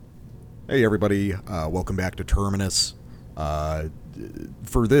Hey everybody, welcome back to Terminus.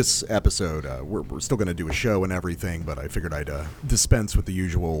 For this episode, we're still going to do a show and everything, but I figured I'd dispense with the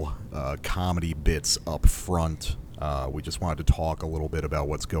usual comedy bits up front. We just wanted to talk a little bit about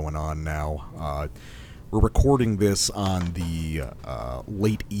what's going on now. We're recording this on the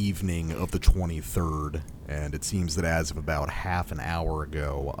late evening of the 23rd, and it seems that as of about half an hour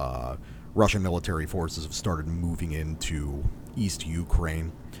ago, Russian military forces have started moving into East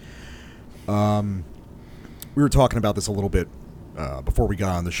Ukraine. We were talking about this a little bit before we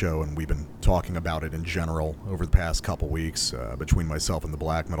got on the show, and we've been talking about it in general over the past couple weeks between myself and the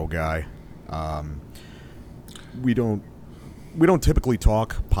black metal guy. We don't typically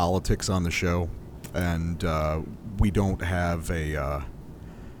talk politics on the show, and we don't have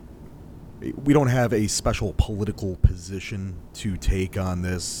a special political position to take on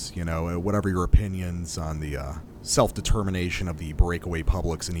this. You know, whatever your opinions on the self-determination of the breakaway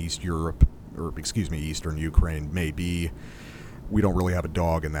publics in Eastern Ukraine may be, we don't really have a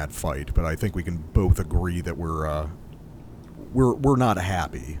dog in that fight. But I think we can both agree that we're not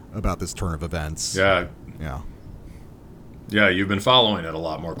happy about this turn of events. Yeah. Yeah, you've been following it a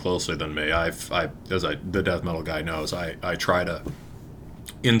lot more closely than me. The death metal guy knows, I try to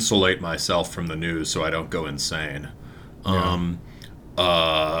insulate myself from the news so I don't go insane. Yeah.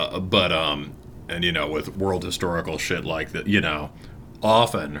 And with world historical shit like that,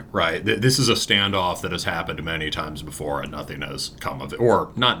 often, right, this is a standoff that has happened many times before and nothing has come of it.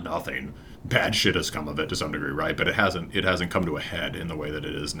 Or not nothing. Bad shit has come of it to some degree, right? But it hasn't come to a head in the way that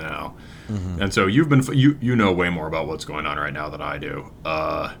it is now. Mm-hmm. And so you've been you know way more about what's going on right now than I do.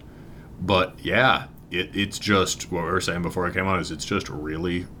 But yeah, it's just what we were saying before I came on, is it's just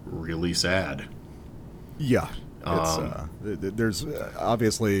really, really sad. Yeah, it's there's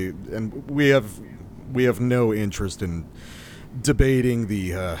obviously, and we have no interest in debating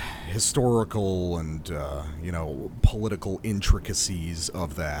the historical and political intricacies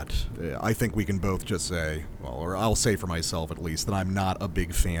of that. I think we can both just say, well, or I'll say for myself at least, that I'm not a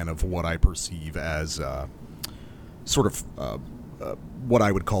big fan of what I perceive as what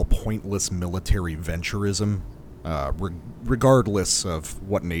I would call pointless military venturism, regardless of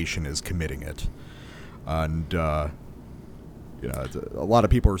what nation is committing it. And a lot of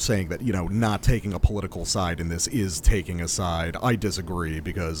people are saying that, not taking a political side in this is taking a side. I disagree,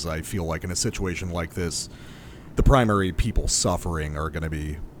 because I feel like in a situation like this, the primary people suffering are going to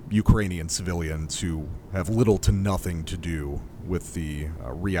be Ukrainian civilians who have little to nothing to do with the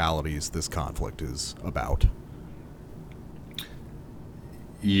realities this conflict is about.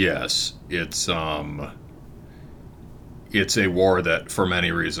 Yes, it's a war that, for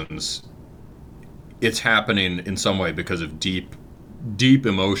many reasons, it's happening in some way because of deep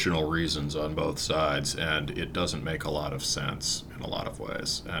emotional reasons on both sides, and it doesn't make a lot of sense in a lot of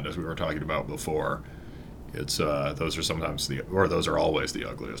ways. And as we were talking about before, it's those are always the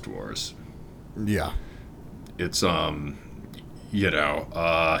ugliest wars. Yeah. It's and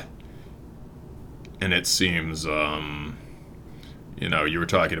it seems you were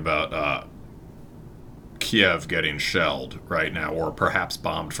talking about Kiev getting shelled right now, or perhaps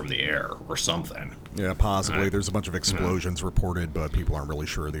bombed from the air or something. Yeah, possibly. Right. There's a bunch of explosions reported, but people aren't really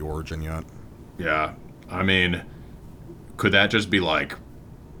sure of the origin yet. Yeah. I mean, could that just be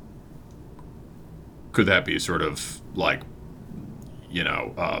could that be sort of like,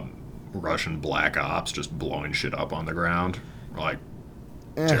 Russian black ops just blowing shit up on the ground? Like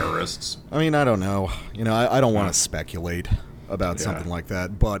terrorists? I mean, I don't know. I don't want to speculate about something like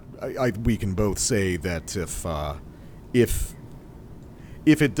that, but we can both say that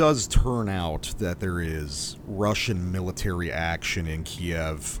if it does turn out that there is Russian military action in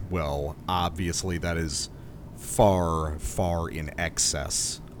Kiev, well, obviously that is far, far in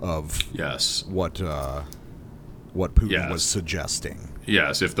excess of what Putin was suggesting.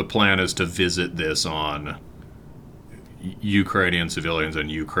 Yes, if the plan is to visit this on Ukrainian civilians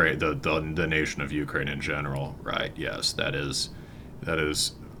and Ukraine, the nation of Ukraine in general, right? Yes, that is,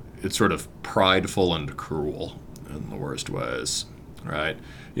 it's sort of prideful and cruel in the worst ways. Right?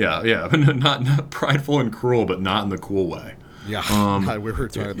 Yeah. Not prideful and cruel, but not in the cool way. Yeah. We were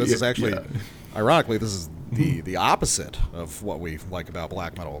talking. This is actually, ironically, this is the opposite of what we like about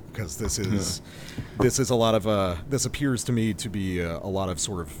black metal, because this is a lot of this appears to me to be a lot of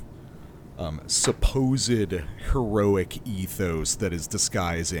sort of supposed heroic ethos that is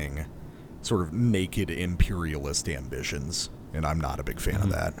disguising sort of naked imperialist ambitions, and I'm not a big fan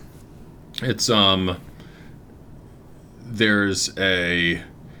of that. It's there's a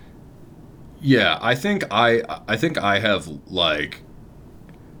I think I have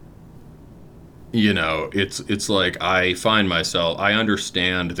it's like I find myself, I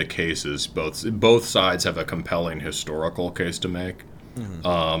understand the cases. Both sides have a compelling historical case to make,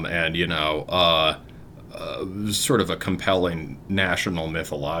 Hmm. and sort of a compelling national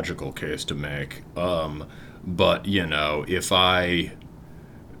mythological case to make. But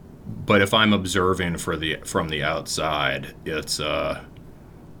if I'm observing from the outside, it's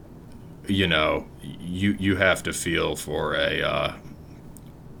you have to feel for a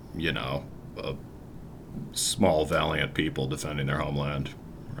small valiant people defending their homeland,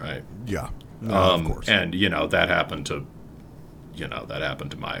 right? Yeah. No, of course. And that happened to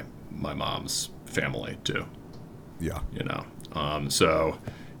my mom's family too. Yeah. So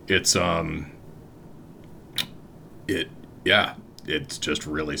it's it yeah, it's just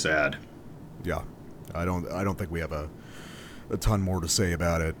really sad. Yeah. I don't think we have a ton more to say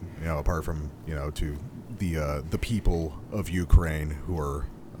about it, apart from, to the people of Ukraine who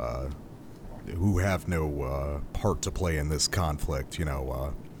have no part to play in this conflict,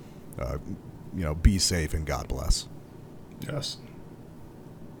 be safe and God bless. Yes.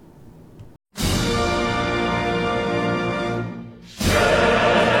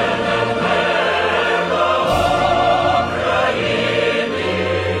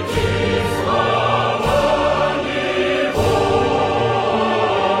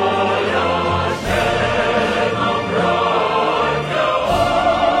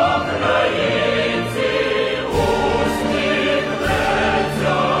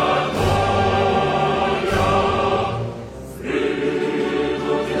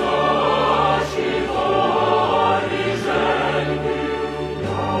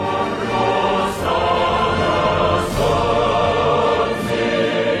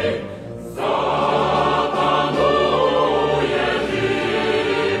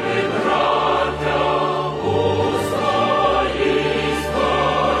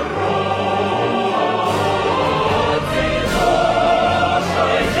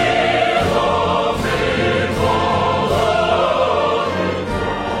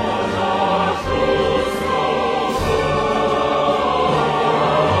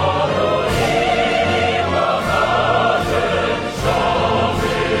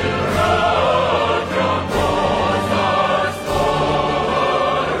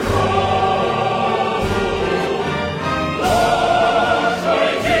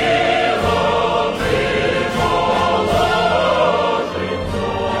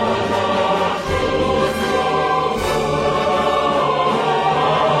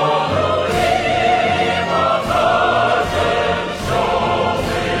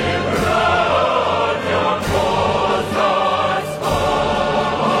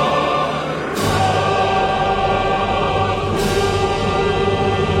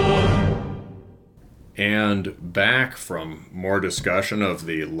 And back from more discussion of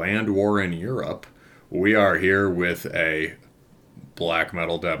the land war in Europe, we are here with a black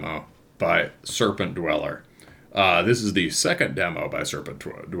metal demo by Serpent Dweller. This is the second demo by Serpent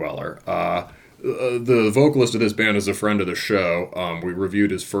Dweller. The vocalist of this band is a friend of the show. We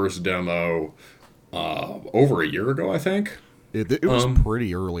reviewed his first demo over a year ago, I think. It was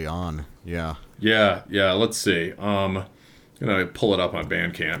pretty early on. Yeah. Yeah. Let's see. Gonna pull it up on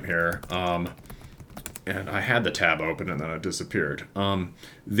Bandcamp here. And I had the tab open and then it disappeared.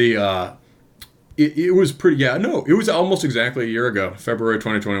 It was pretty. Yeah, no, it was almost exactly a year ago, February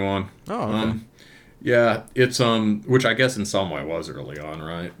 2021. Oh, okay. Yeah, it's which I guess in some way was early on,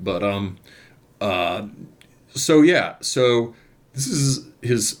 right? But so this is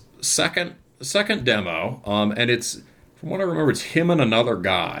his second demo, and it's, from what I remember, it's him and another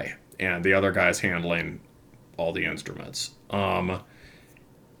guy, and the other guy's handling all the instruments.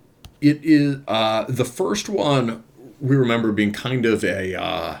 It is the first one we remember being kind of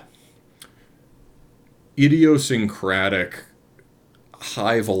a idiosyncratic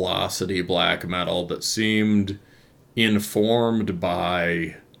high velocity black metal that seemed informed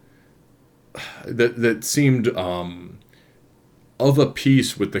by that seemed of a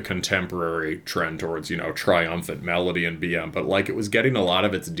piece with the contemporary trend towards triumphant melody and BM, but like it was getting a lot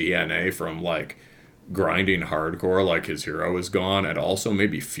of its DNA from like grinding hardcore, like His Hero Is Gone, and also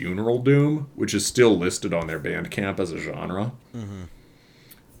maybe Funeral Doom, which is still listed on their Bandcamp as a genre. Mm-hmm.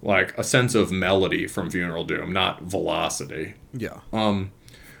 Like a sense of melody from Funeral Doom, not velocity. Yeah.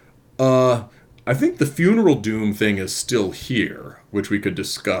 I think the Funeral Doom thing is still here, which we could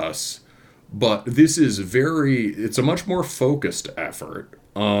discuss, but this is it's a much more focused effort.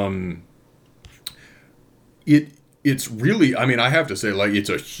 It's really, I mean, I have to say, like, it's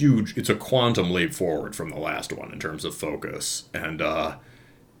a quantum leap forward from the last one in terms of focus and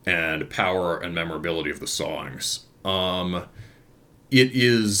power and memorability of the songs. It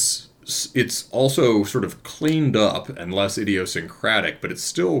is it's also sort of cleaned up and less idiosyncratic, but it's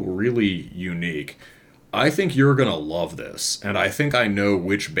still really unique. I think you're gonna love this, and I think I know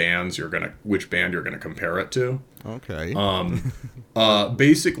which band you're gonna compare it to. Okay.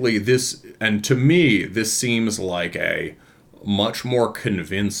 Basically, this, and to me, this seems like a much more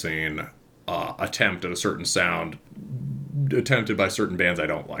convincing attempt at a certain sound attempted by certain bands I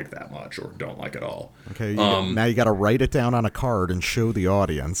don't like that much or don't like at all. Okay. Now you got to write it down on a card and show the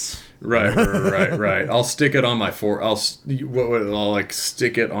audience. Right. I'll stick it on my I'll like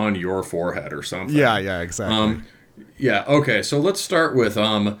stick it on your forehead or something. Yeah, exactly. Yeah, okay, so let's start with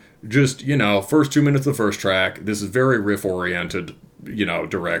just, first 2 minutes of the first track. This is very riff oriented,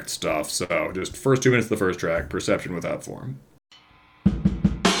 direct stuff. So just first 2 minutes of the first track, Perception Without Form.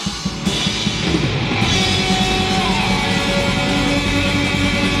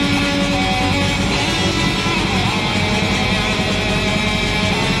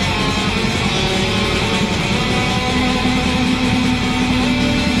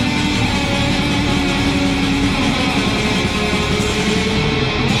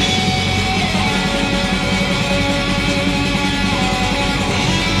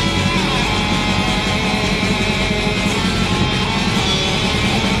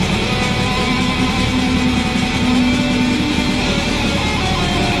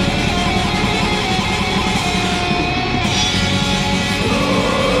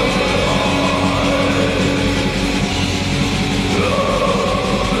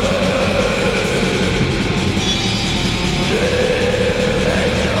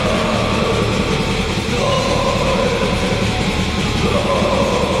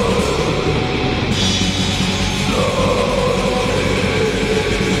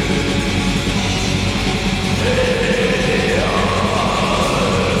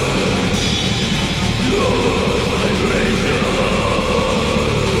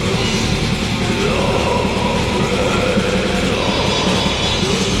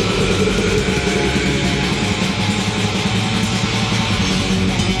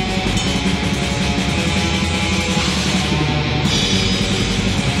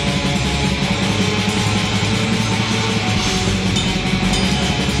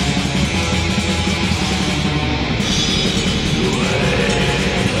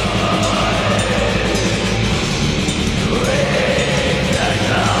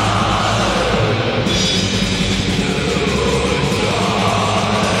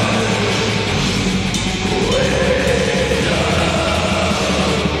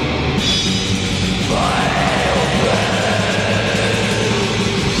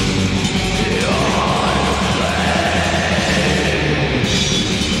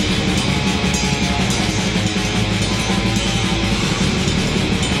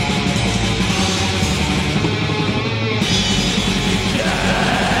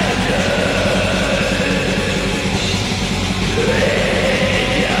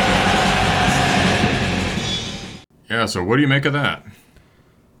 Yeah, so what do you make of that?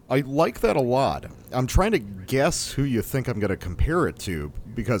 I like that a lot. I'm trying to guess who you think I'm going to compare it to,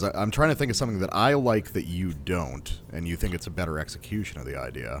 because I'm trying to think of something that I like that you don't, and you think it's a better execution of the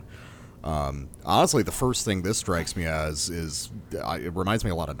idea. Honestly, the first thing this strikes me as is it reminds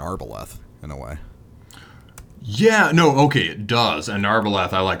me a lot of Narbaleth, in a way. Yeah, no, okay, it does. And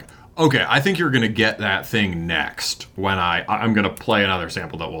Narbaleth, I like. Okay, I think you're going to get that thing next when I'm going to play another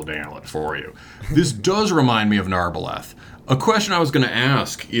sample that will nail it for you. This does remind me of Narbaleth. A question I was going to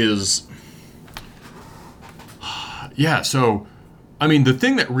ask is... Yeah, so... I mean, the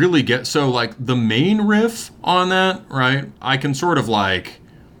thing that really gets... So, like, the main riff on that, right? I can sort of, like,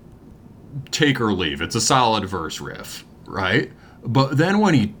 take or leave. It's a solid verse riff, right? But then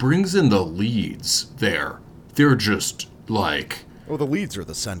when he brings in the leads there, they're just, like... Oh, the leads are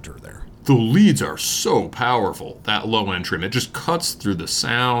the center there. The leads are so powerful, that low-end trim. It just cuts through the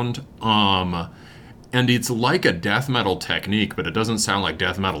sound. And it's like a death metal technique, but it doesn't sound like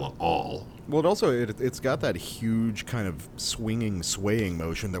death metal at all. Well, it's got that huge kind of swaying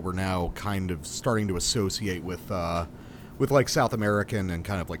motion that we're now kind of starting to associate with like South American and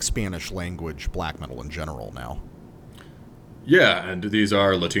kind of like Spanish language black metal in general now. Yeah, and these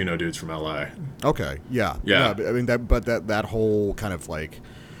are Latino dudes from LA. Okay, yeah. I mean that whole kind of like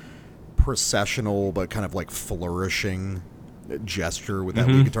processional but kind of like flourishing gesture with that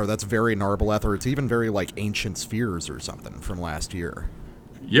lead guitar, that's very Narbaleth, or it's even very like Ancient Spheres or something from last year.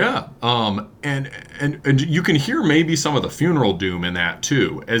 Yeah, and you can hear maybe some of the Funeral Doom in that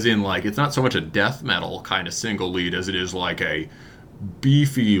too, as in like it's not so much a death metal kind of single lead as it is like a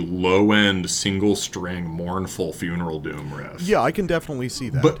beefy low-end single-string mournful Funeral Doom riff. Yeah, I can definitely see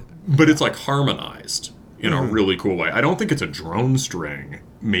that. But it's like harmonized in a really cool way. I don't think it's a drone string.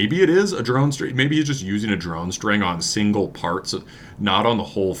 Maybe it is a drone string. Maybe he's just using a drone string on single parts, not on the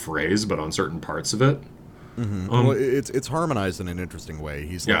whole phrase, but on certain parts of it. Well, it's harmonized in an interesting way.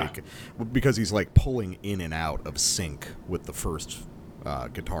 He's because he's like pulling in and out of sync with the first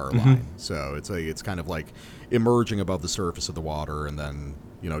guitar line. So it's kind of like emerging above the surface of the water and then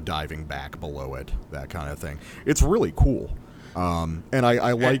diving back below it, that kind of thing. It's really cool, and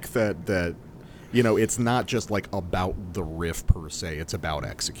I like that. It's not just like about the riff per se, it's about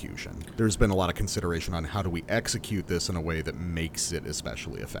execution. There's been a lot of consideration on how do we execute this in a way that makes it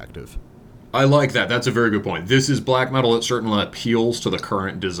especially effective. I like that. That's a very good point. This is black metal that certainly appeals to the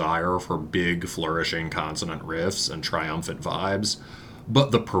current desire for big, flourishing consonant riffs and triumphant vibes,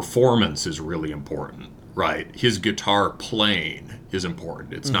 but the performance is really important, right? His guitar playing is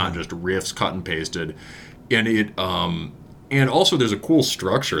important. It's not just riffs cut and pasted, and also there's a cool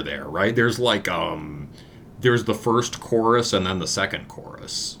structure there, right? There's like there's the first chorus and then the second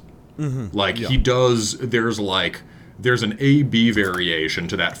chorus. There's an A-B variation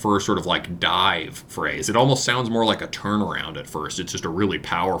to that first sort of like dive phrase. It almost sounds more like a turnaround at first. It's just a really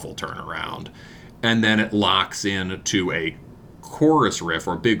powerful turnaround. And then it locks in to a chorus riff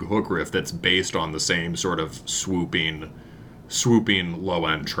or big hook riff that's based on the same sort of swooping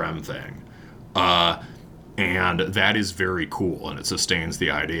low-end trem thing. And that is very cool, and it sustains the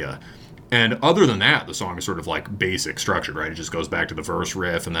idea. And other than that, the song is sort of like basic structured, right? It just goes back to the verse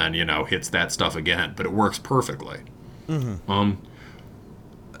riff and then, hits that stuff again. But it works perfectly.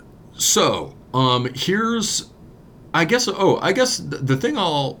 Here's, I guess the thing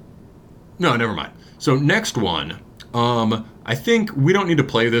no, never mind. So next one, I think we don't need to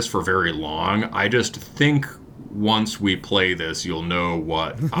play this for very long. I just think once we play this, you'll know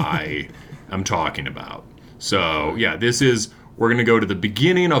what I am talking about. So yeah, we're going to go to the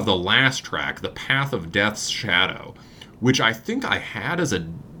beginning of the last track, The Path of Death's Shadow, which I think I had as a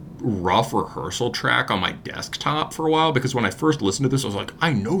rough rehearsal track on my desktop for a while, because when I first listened to this, I was like,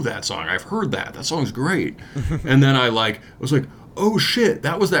 I know that song. I've heard that. That song's great. And then I was like, oh shit,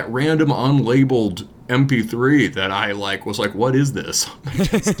 that was that random unlabeled MP3 that I was like, what is this?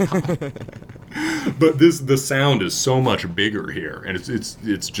 But the sound is so much bigger here, and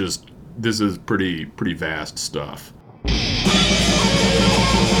it's just, this is pretty vast stuff.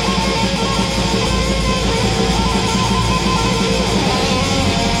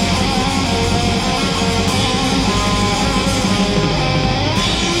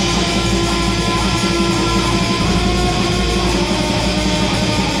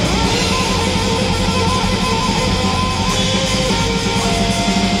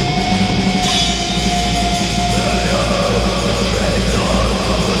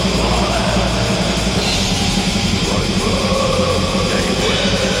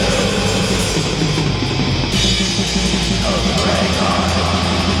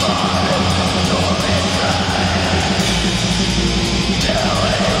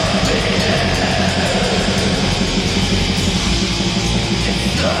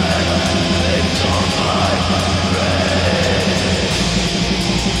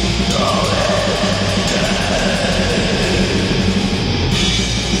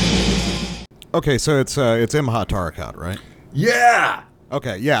 Okay, so it's Imha Tarakat, right? Yeah.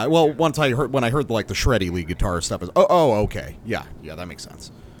 Okay, yeah. Well, when I heard like the shreddy lead guitar stuff, okay, yeah, that makes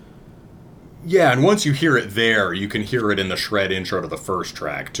sense. Yeah, and once you hear it there, you can hear it in the shred intro to the first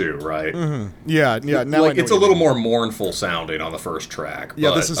track too, right? Yeah. Now it's a little more mournful sounding on the first track. Yeah,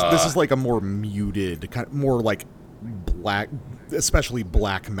 but, this is like a more muted, kind of more like black, especially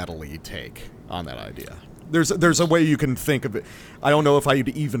black metal-y take on that idea. There's a way you can think of it. I don't know if I'd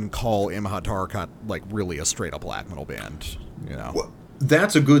even call Imha Tarakat like really a straight up black metal band. Well,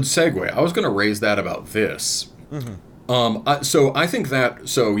 that's a good segue. I was going to raise that about this. So I think that.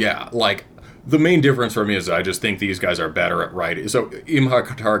 So yeah, like the main difference for me is I just think these guys are better at writing. So Imha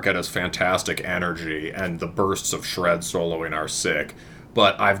Tarakat has fantastic energy, and the bursts of shred soloing are sick.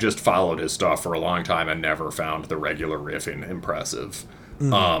 But I've just followed his stuff for a long time and never found the regular riffing impressive.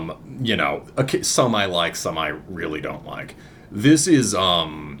 Some I like, some I really don't like. This is,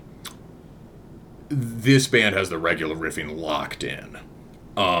 this band has the regular riffing locked in.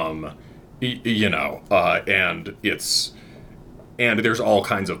 And there's all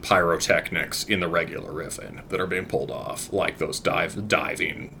kinds of pyrotechnics in the regular riffing that are being pulled off, like those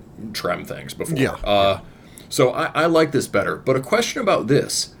diving trem things before. Yeah. So I like this better. But a question about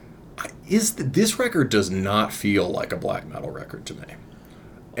this is that this record does not feel like a black metal record to me.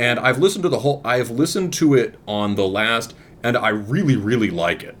 And I've listened to it on the last, and I really, really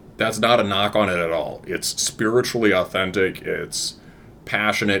like it. That's not a knock on it at all. It's spiritually authentic. It's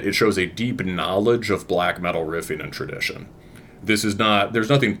passionate. It shows a deep knowledge of black metal riffing and tradition. This is not, there's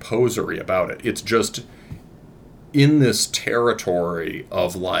nothing posery about it. It's just in this territory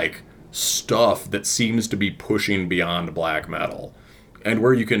of like stuff that seems to be pushing beyond black metal, and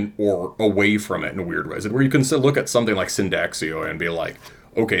where you can, or away from it in weird ways, and where you can still look at something like Syndexio and be like,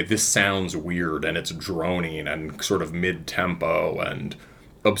 okay, this sounds weird and it's droning and sort of mid-tempo and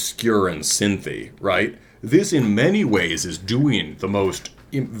obscure and synthy, right? This in many ways is doing the most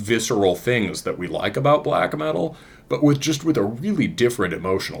visceral things that we like about black metal, but with a really different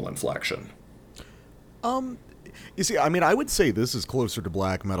emotional inflection. You see, I mean, I would say this is closer to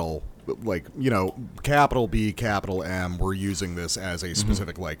black metal, like, you know, capital B, capital M, we're using this as a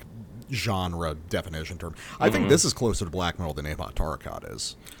specific, like, genre definition term. I think this is closer to black metal than Amon Tarakat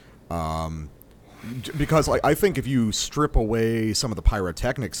is. Because, like, I think if you strip away some of the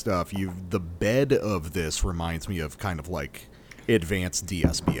pyrotechnic stuff, the bed of this reminds me of kind of, like, advanced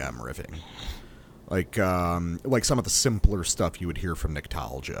DSBM riffing. Like some of the simpler stuff you would hear from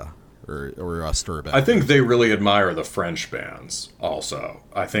Nyctalgia. Or Sturban. I think they really admire the French bands. Also,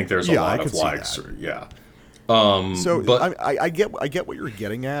 I think there's a lot of likes. Yeah. But I get what you're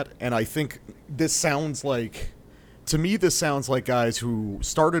getting at, and I think this sounds like, to me, this sounds like guys who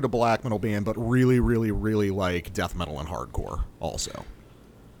started a black metal band, but really, really, really like death metal and hardcore. Also.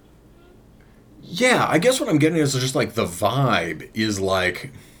 Yeah, I guess what I'm getting is just like the vibe is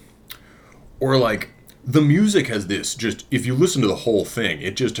like, or like. The music has this, just, if you listen to the whole thing,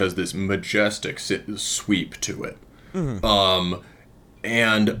 it just has this majestic sweep to it. But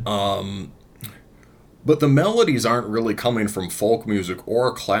the melodies aren't really coming from folk music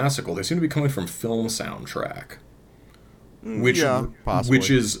or classical. They seem to be coming from film soundtrack. Which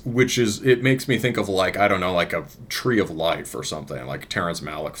is, it makes me think of like, I don't know, like a Tree of Life or something, like a Terrence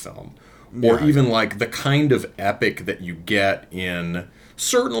Malick film. Or even like the kind of epic that you get in,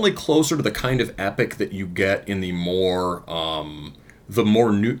 certainly closer to the kind of epic that you get in the more,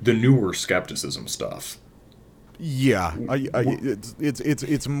 the newer skepticism stuff. Yeah,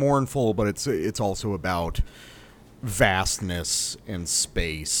 it's mournful, but it's also about vastness and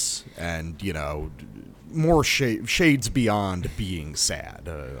space, and, you know, more shades beyond being sad.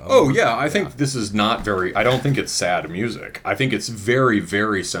 I think this is not very, I don't think it's sad music. I think it's very,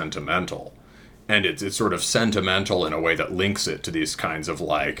 very sentimental. And it's sort of sentimental in a way that links it to these kinds of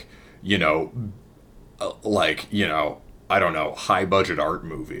like, you know, I don't know, high budget art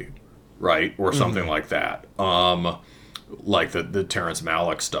movie, right? Or something like that. Like the Terrence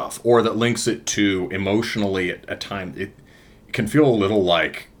Malick stuff. Or that links it to emotionally at times, it can feel a little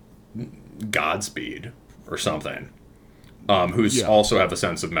like Godspeed or something, who's also have a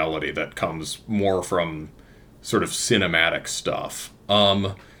sense of melody that comes more from sort of cinematic stuff,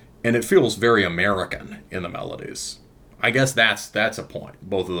 and it feels very American in the melodies. I guess that's a point.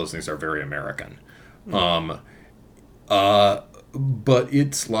 Both of those things are very American, but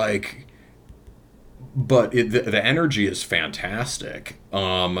it's like, the energy is fantastic.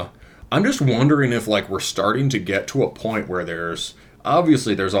 I'm just wondering if like we're starting to get to a point where there's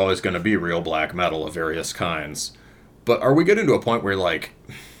always going to be real black metal of various kinds, but are we getting to a point where like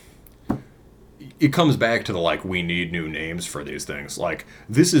it comes back to the like we need new names for these things? Like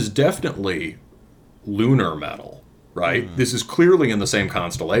this is definitely lunar metal, right? This is clearly in the same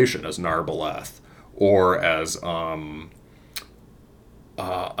constellation as Narboleth or as a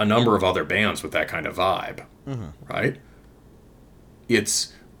number of other bands with that kind of vibe, right?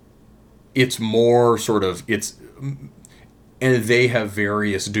 It's more sort of and they have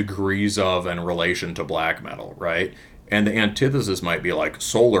various degrees of and relation to black metal, right? And the antithesis might be like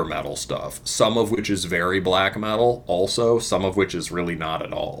solar metal stuff, some of which is very black metal, also, some of which is really not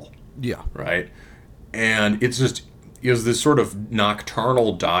at all. Yeah. Right? And it's just, is this sort of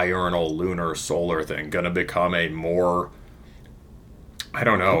nocturnal, diurnal, lunar, solar thing going to become a more, I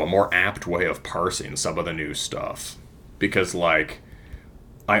don't know, a more apt way of parsing some of the new stuff? Because, like,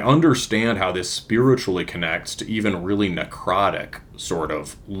 I understand how this spiritually connects to even really necrotic sort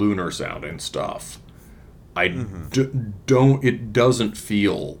of lunar sounding stuff. It doesn't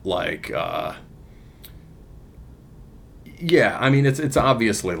feel like, I mean, it's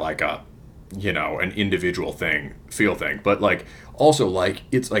obviously like a, you know, an individual feel thing, but like, also like,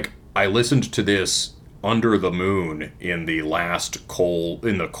 it's like, I listened to this under the moon in the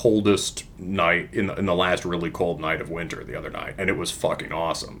coldest night, in the last really cold night of winter the other night, and it was fucking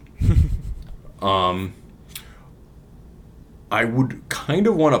awesome. I would kind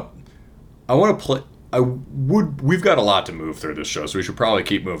of we've got a lot to move through this show, so we should probably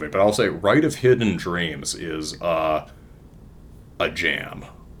keep moving, but I'll say Rite of Hidden Dreams is a jam.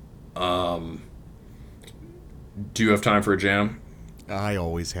 Do you have time for a jam? I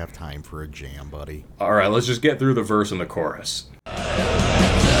always have time for a jam, buddy. All right, let's just get through the verse and the chorus.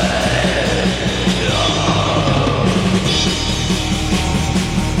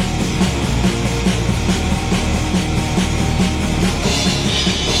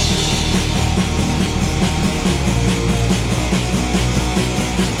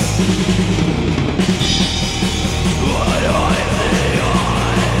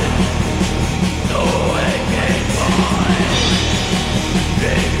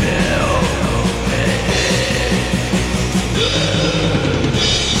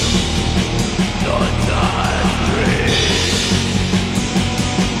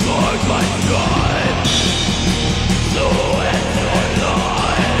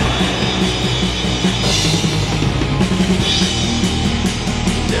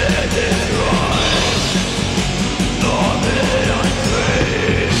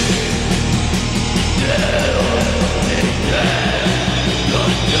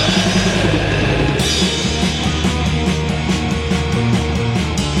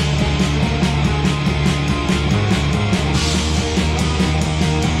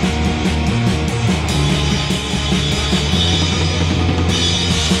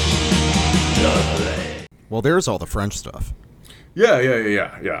 Well, there's all the French stuff. Yeah.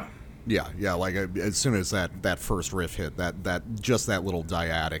 Yeah, like as soon as that first riff hit, that just that little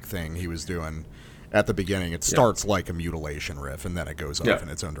dyadic thing he was doing at the beginning, it starts like a mutilation riff, and then it goes off in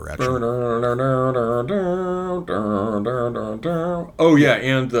its own direction. Oh yeah,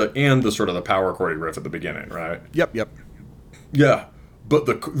 and the sort of the power chorded riff at the beginning, right? Yep. Yeah, but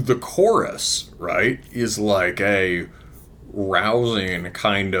the chorus, right, is like a rousing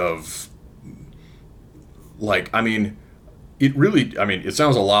kind of, like, I mean, it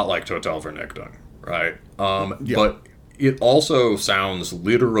sounds a lot like Total Vernichtung, right? But it also sounds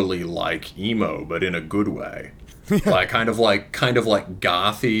literally like emo, but in a good way. like kind of like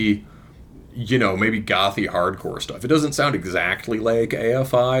gothy, maybe gothy hardcore stuff. It doesn't sound exactly like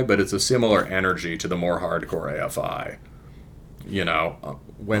AFI, but it's a similar energy to the more hardcore AFI.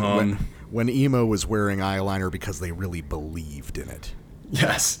 When emo was wearing eyeliner because they really believed in it.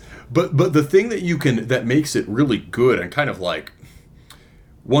 Yes, but the thing that makes it really good, and kind of like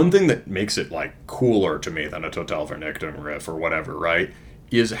one thing that makes it like cooler to me than a Total Vernichtung riff or whatever, right,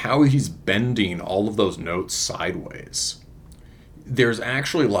 is how he's bending all of those notes sideways. There's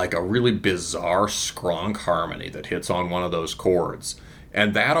actually like a really bizarre skronk harmony that hits on one of those chords,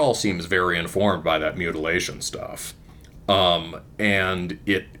 and that all seems very informed by that mutilation stuff. And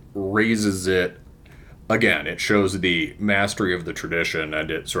it raises it. Again, it shows the mastery of the tradition,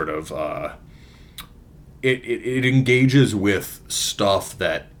 and it sort of it engages with stuff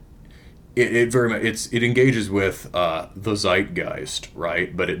that it very much it engages with the zeitgeist,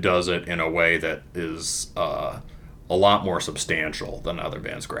 right? But it does it in a way that is a lot more substantial than other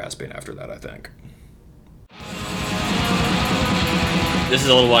bands grasping after that, I think. This is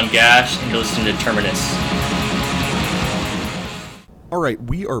a little one Gash, and you're listening to Terminus. All right,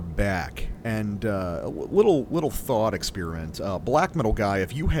 we are back, and a little thought experiment. Black Metal Guy,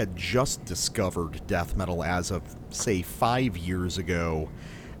 if you had just discovered death metal as of, say, 5 years ago,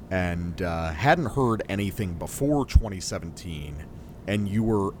 and hadn't heard anything before 2017, and you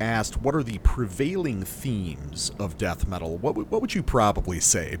were asked what are the prevailing themes of death metal, what would you probably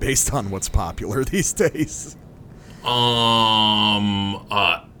say based on what's popular these days?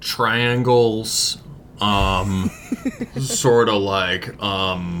 Triangles. Sort of like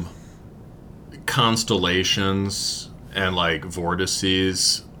constellations and like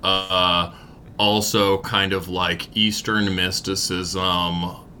vortices. Also kind of like Eastern mysticism.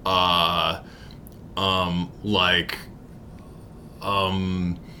 What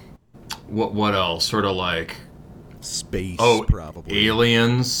else? Sort of like space. Probably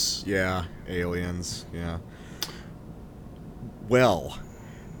aliens. Yeah, aliens. Yeah. Well,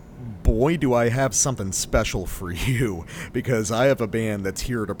 boy, do I have something special for you, because I have a band that's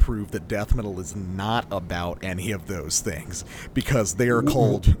here to prove that death metal is not about any of those things, because they are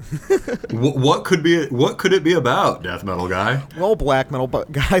called... What could it be about, Death Metal Guy? Well, Black Metal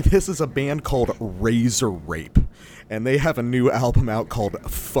Guy, this is a band called Razor Rape, and they have a new album out called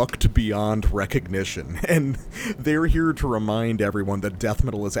Fucked Beyond Recognition, and they're here to remind everyone that death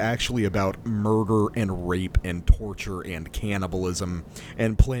metal is actually about murder and rape and torture and cannibalism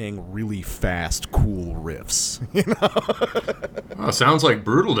and playing really fast, cool riffs. Sounds like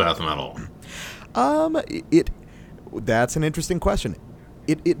brutal death metal. That's an interesting question.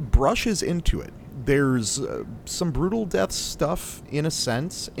 It brushes into it. There's some brutal death stuff in a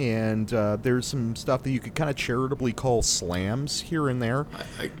sense, and there's some stuff that you could kind of charitably call slams here and there.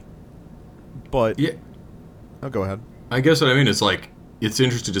 But yeah. Oh, go ahead. I guess what I mean is like it's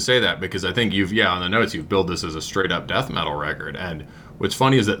interesting to say that because I think you've on the notes you've billed this as a straight up death metal record, and what's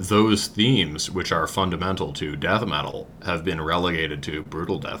funny is that those themes, which are fundamental to death metal, have been relegated to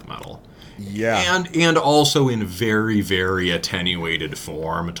brutal death metal. Yeah. And also in very, very attenuated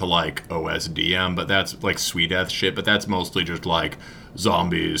form to like OSDM, but that's like sweet death shit, but that's mostly just like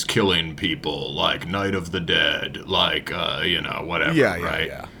zombies killing people, like Night of the Dead, like whatever.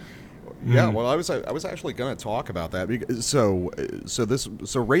 Right? Yeah, well, I was actually going to talk about that because so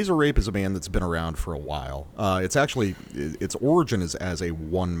Razor Rape is a band that's been around for a while. It's actually its origin is as a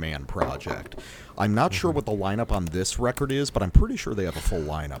one-man project. I'm not sure what the lineup on this record is, but I'm pretty sure they have a full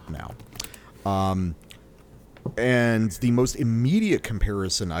lineup now. And the most immediate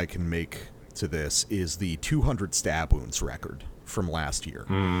comparison I can make to this is the 200 Stab Wounds record from last year,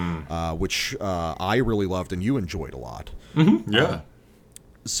 which I really loved and you enjoyed a lot. Yeah.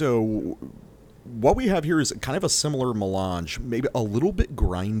 So what we have here is kind of a similar melange, maybe a little bit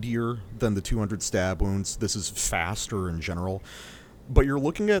grindier than the 200 Stab Wounds. This is faster in general. But you're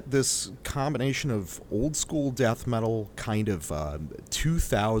looking at this combination of old school death metal, kind of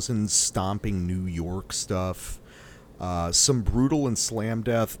 2000s stomping New York stuff, some brutal and slam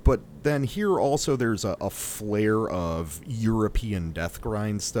death, but then here also there's a flair of European death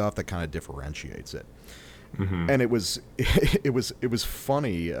grind stuff that kind of differentiates it. And it was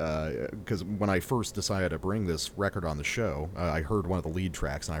funny because when I first decided to bring this record on the show, I heard one of the lead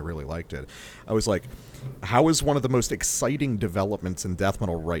tracks and I really liked it. I was like, how is one of the most exciting developments in death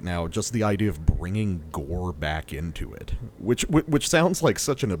metal right now just the idea of bringing gore back into it, which sounds like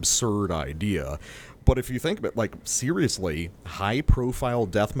such an absurd idea. But if you think of it, like, seriously, high-profile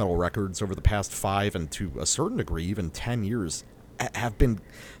death metal records over the past 5 and to a certain degree even 10 years have been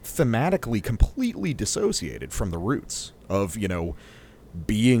thematically completely dissociated from the roots of,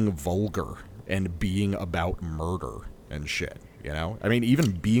 being vulgar and being about murder and shit, I mean,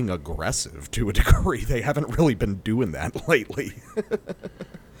 even being aggressive to a degree. They haven't really been doing that lately.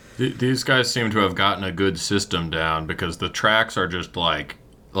 These guys seem to have gotten a good system down because the tracks are just like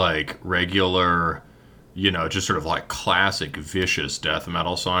regular, just sort of like classic vicious death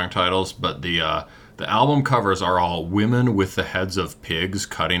metal song titles, but the album covers are all women with the heads of pigs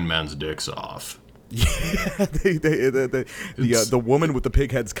cutting men's dicks off. Yeah, the woman with the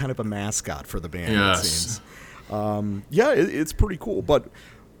pig head's kind of a mascot for the band. Yes. It seems. It's pretty cool. But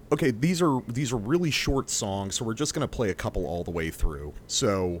okay, these are really short songs, so we're just gonna play a couple all the way through.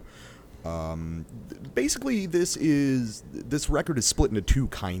 So. Basically, this record is split into two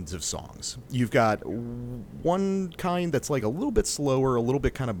kinds of songs. You've got one kind that's like a little bit slower, a little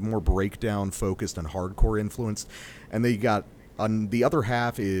bit kind of more breakdown focused and hardcore influenced, and then you got the other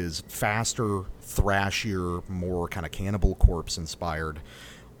half is faster, thrashier, more kind of Cannibal Corpse inspired.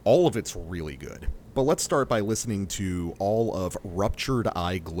 All of it's really good. But let's start by listening to all of Ruptured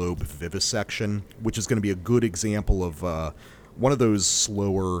Eye Globe Vivisection, which is going to be a good example of one of those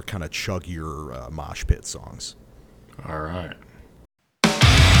slower, kind of chuggier mosh pit songs. All right.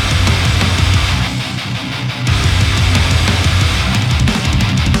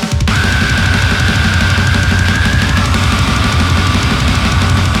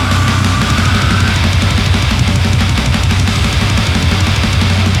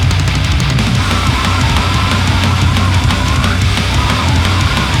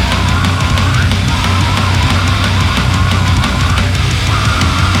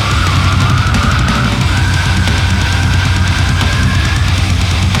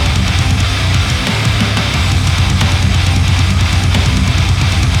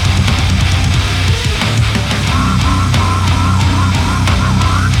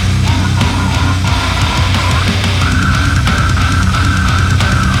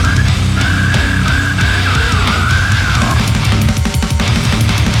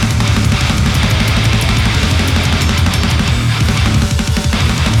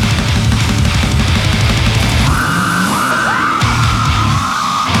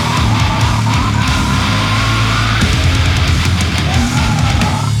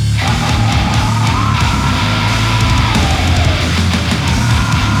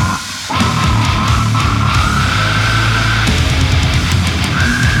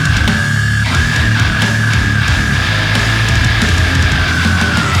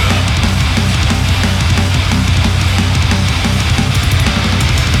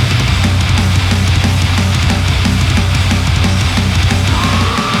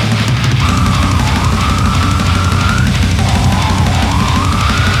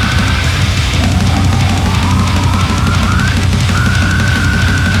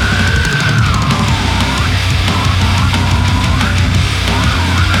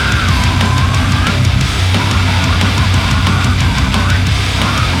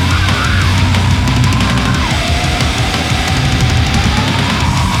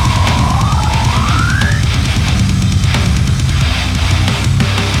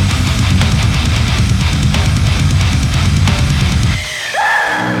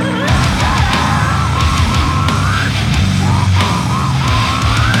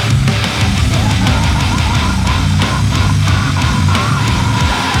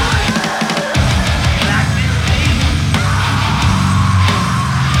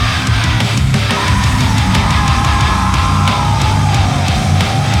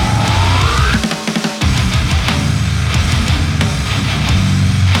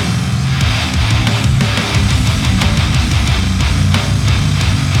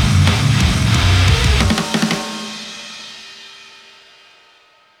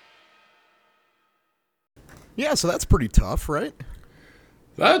 Yeah, so that's pretty tough, right?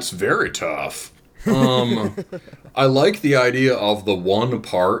 That's very tough. I like the idea of the one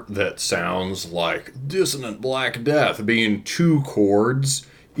part that sounds like Dissonant Black Death being two chords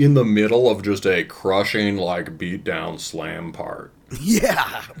in the middle of just a crushing, like, beatdown slam part.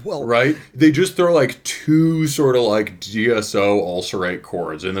 Yeah, well, Right? They just throw, like, two sort of, like, DSO ulcerate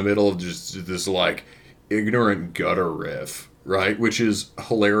chords in the middle of just this, like, ignorant gutter riff, right? Which is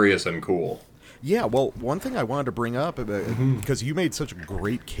hilarious and cool. yeah, well, one thing I wanted to bring up, Mm-hmm. because you made such a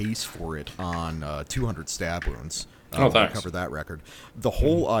great case for it on 200 Stab Wounds. Oh, when thanks. I covered that record. The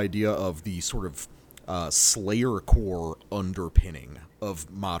whole idea of the sort of Slayer core underpinning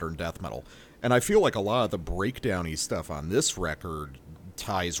of modern death metal. And I feel like a lot of the breakdowny stuff on this record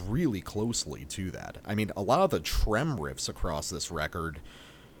ties really closely to that. I mean, a lot of the trem riffs across this record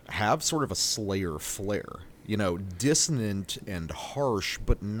have sort of a Slayer flair. You know, dissonant and harsh,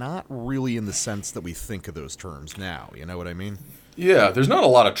 but not really in the sense that we think of those terms now. You know what I mean? Yeah, there's not a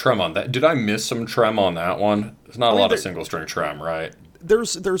lot of trem on that. Did I miss some trem on that one? There's not a lot of there- single string trem, right?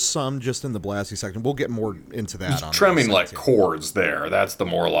 There's some just in the blasty section. We'll get more into that. On Tremming the like section. chords there. That's the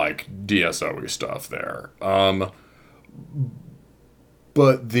more like DSO-y stuff there.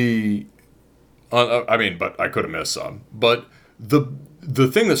 But the, but I could have missed some. But the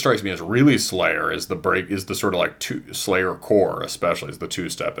thing that strikes me as really Slayer is the sort of like Slayer core, especially is the two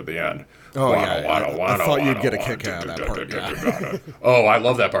step at the end. Oh, yeah, I thought you'd get a kick out of that part, yeah. Oh, I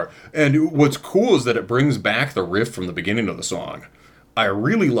love that part. And what's cool is that it brings back the riff from the beginning of the song. I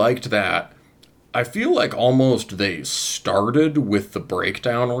really liked that. I feel like almost they started with the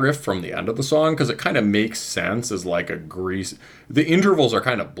breakdown riff from the end of the song because it kind of makes sense as like a grease. The intervals are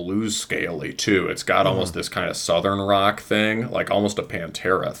kind of blues scaly too. It's got almost this kind of southern rock thing, like almost a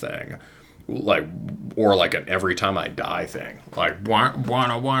Pantera thing, like or like an Every Time I Die thing, like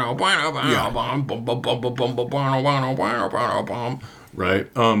right.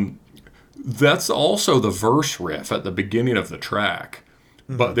 That's also the verse riff at the beginning of the track.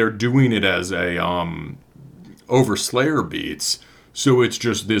 But they're doing it as a over Slayer beats, so it's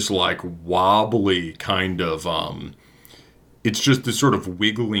just this like wobbly kind of it's just this sort of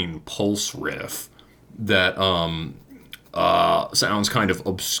wiggling pulse riff that sounds kind of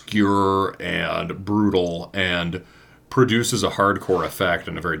obscure and brutal and produces a hardcore effect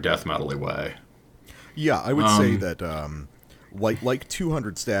in a very death metal-y way. Yeah, I would say that like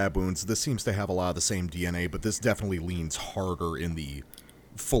 200 Stab Wounds, this seems to have a lot of the same DNA, but this definitely leans harder in the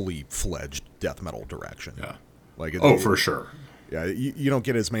fully fledged death metal direction. Yeah. Like For sure. Yeah, you don't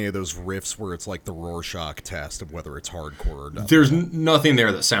get as many of those riffs where it's like the Rorschach test of whether it's hardcore or not. There's nothing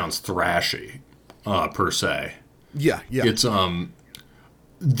there that sounds thrashy, per se. Yeah. It's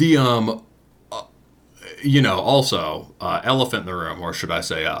also elephant in the room, or should I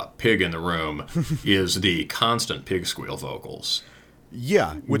say pig in the room, is the constant pig squeal vocals,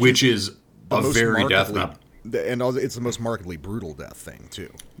 yeah, which is the a most very death markedly- metal. and also it's the most markedly brutal death thing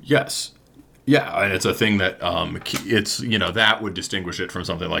too. Yes. Yeah, and it's a thing that it's that would distinguish it from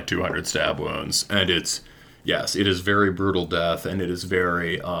something like 200 Stab Wounds, and it is very brutal death, and it is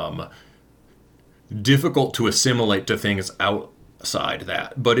very difficult to assimilate to things outside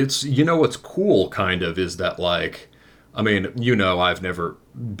that. But it's what's cool kind of is that like, I mean I've never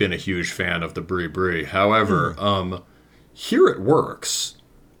been a huge fan of the Brie Brie. However, here it works.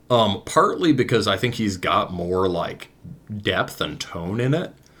 Partly because I think he's got more like depth and tone in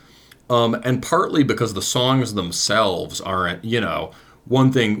it. And partly because the songs themselves aren't,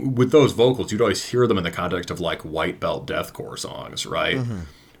 one thing with those vocals, you'd always hear them in the context of like white belt deathcore songs, right?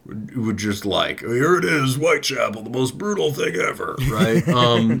 It would just like, here it is, Whitechapel, the most brutal thing ever, right?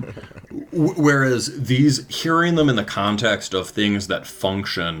 Whereas hearing them in the context of things that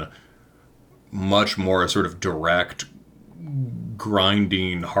function much more as sort of direct,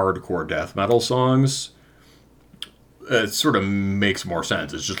 grinding, hardcore death metal songs, it sort of makes more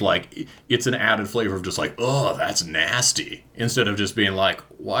sense. It's just like, it's an added flavor of just like, oh, that's nasty, instead of just being like,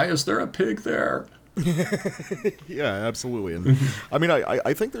 why is there a pig there? Yeah, absolutely. And I mean,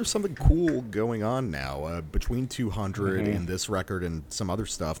 I think there's something cool going on now between 200 and this record and some other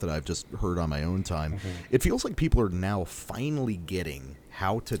stuff that I've just heard on my own time. It feels like people are now finally getting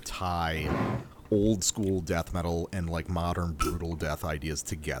how to tie old school death metal and like modern brutal death ideas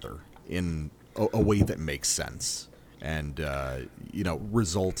together in a way that makes sense and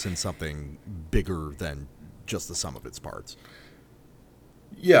results in something bigger than just the sum of its parts.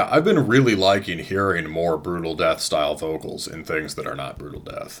 Yeah, I've been really liking hearing more brutal death style vocals in things that are not brutal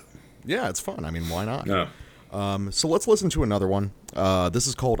death. Yeah, it's fun. I mean, why not? Yeah. So let's listen to another one. This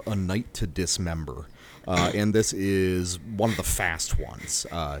is called A Night to Dismember. And this is one of the fast ones.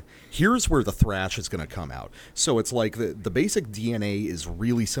 Here's where the thrash is going to come out. So it's like the basic DNA is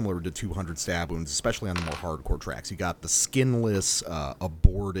really similar to 200 Stab Wounds, especially on the more hardcore tracks. You got the skinless,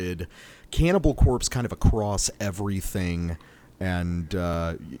 aborted, Cannibal Corpse kind of across everything. And,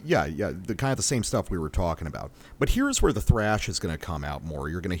 the kind of the same stuff we were talking about. But here's where the thrash is going to come out more.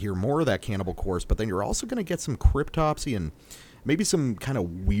 You're going to hear more of that Cannibal Corpse, but then you're also going to get some Cryptopsy and maybe some kind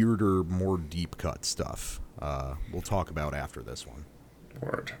of weirder, more deep cut stuff. We'll talk about after this one.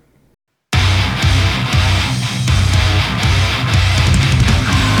 Word.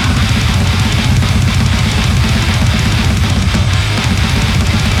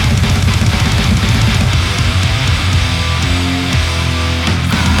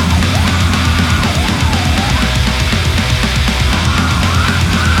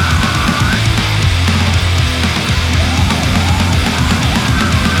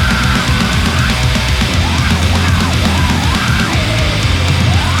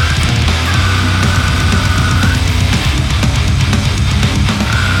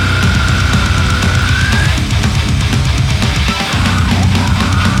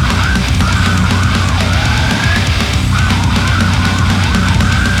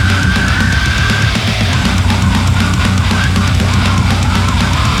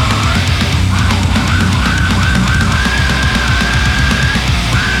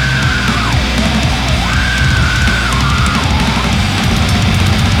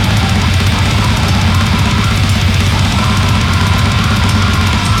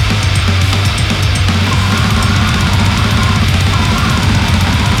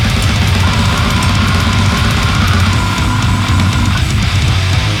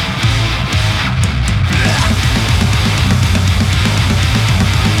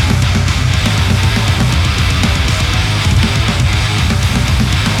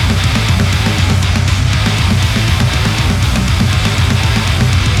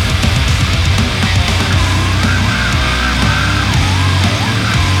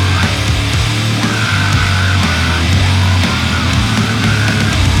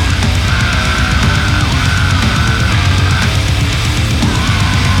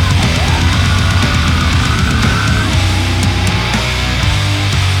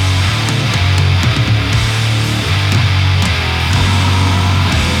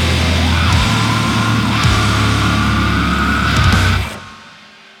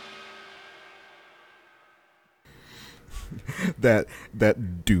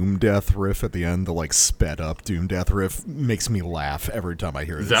 That Doom Death riff at the end, the like sped up Doom Death riff, makes me laugh every time I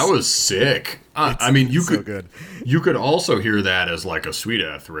hear it. That was sick. I mean, you so good. You could also hear that as like a Sweet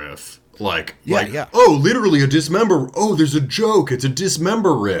Death riff, Yeah. Oh, literally a dismember. Oh, there's a joke. It's a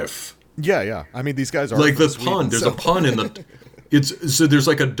dismember riff. Yeah. I mean, these guys are like the Sweden, pun. There's so. a pun in the. It's so there's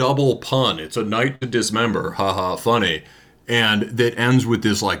like a double pun. It's a night to dismember. Haha, funny. And that ends with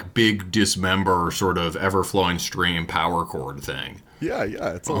this like big dismember sort of ever flowing stream power chord thing. Yeah,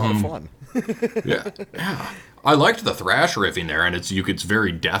 it's a lot of fun. Yeah. I liked the thrash riffing there, and it's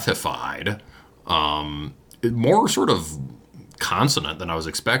very deathified. More sort of consonant than I was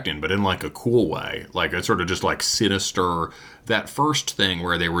expecting, but in like a cool way. Like it's sort of just like sinister. That first thing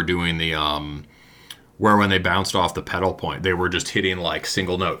where they were doing the where when they bounced off the pedal point, they were just hitting like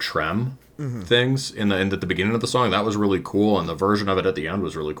single note trem things in the beginning of the song. That was really cool, and the version of it at the end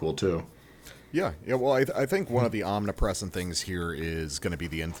was really cool too. Yeah. Well, I think one of the omnipresent things here is going to be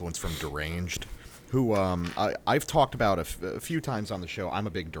the influence from Deranged, who I've talked about a few times on the show. I'm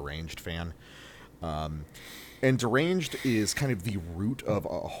a big Deranged fan. And Deranged is kind of the root of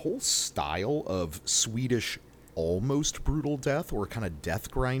a whole style of Swedish almost brutal death or kind of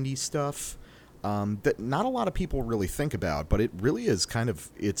death grindy stuff that not a lot of people really think about, but it really is kind of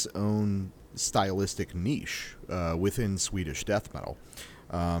its own stylistic niche within Swedish death metal.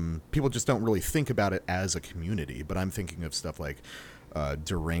 People just don't really think about it as a community, but I'm thinking of stuff like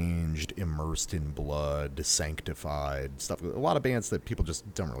Deranged, Immersed in Blood, Sanctified, stuff. A lot of bands that people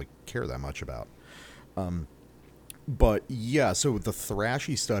just don't really care that much about. But yeah, so the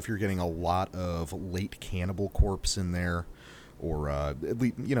thrashy stuff, you're getting a lot of late Cannibal Corpse in there, or at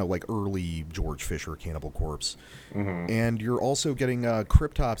least, like early George Fisher Cannibal Corpse. And you're also getting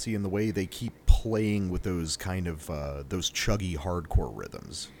Cryptopsy in the way they keep playing with those kind of those chuggy hardcore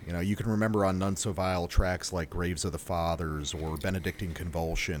rhythms. You can remember on None So Vile tracks like Graves of the Fathers or Benedictine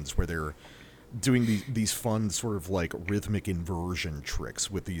Convulsions, where they're doing these fun sort of like rhythmic inversion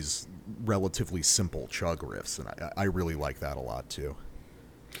tricks with these relatively simple chug riffs, and I really like that a lot too.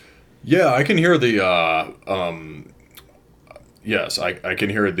 Yeah, I can hear the yes, I can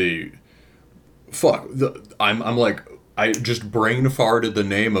hear the I'm like, I just brain farted the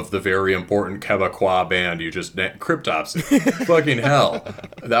name of the very important Quebecois band you just Cryptopsy. Fucking hell,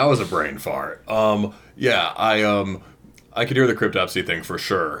 that was a brain fart. Yeah, I could hear the Cryptopsy thing for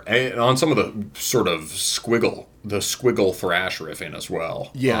sure, and on some of the sort of squiggle thrash riffing as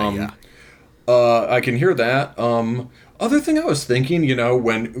well. Yeah. I can hear that. Other thing I was thinking,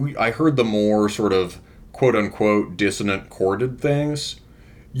 when I heard the more sort of quote unquote dissonant chorded things,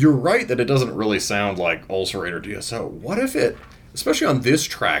 you're right that it doesn't really sound like Ulcerator DSO. What if it, especially on this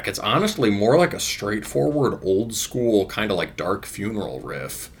track, it's honestly more like a straightforward old school kind of like Dark Funeral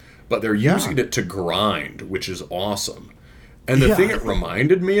riff, but they're using it to grind, which is awesome. And the thing it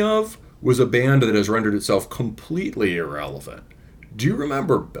reminded me of was a band that has rendered itself completely irrelevant. Do you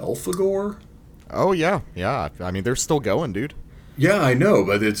remember Belphegor? Oh, yeah. I mean, they're still going, dude. Yeah, I know,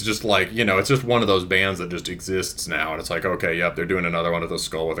 but it's just like, it's just one of those bands that just exists now, and it's like, okay, yep, they're doing another one of the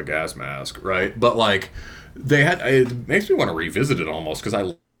Skull with a Gas Mask, right? But, like, it makes me want to revisit it almost, because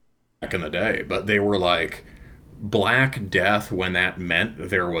I back in the day, but they were like Black Death when that meant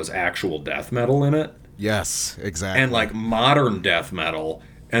there was actual death metal in it. Yes, exactly. And, like, modern death metal.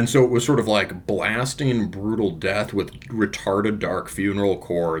 And so it was sort of like blasting brutal death with retarded Dark Funeral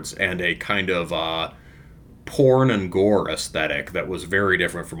chords and a kind of porn and gore aesthetic that was very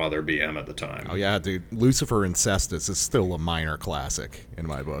different from other BM at the time. Oh yeah, dude. Lucifer Incestus is still a minor classic in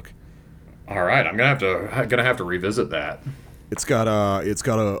my book. All right, I'm gonna have to revisit that. It's got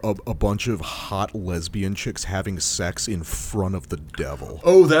a bunch of hot lesbian chicks having sex in front of the devil.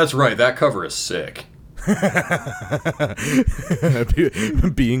 Oh, that's right. That cover is sick.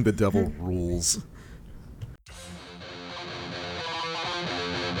 Being the devil rules.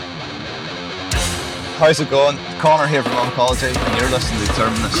 How's it going? Connor here from Oncology, and you're listening to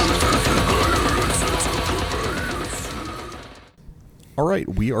Terminus. All right,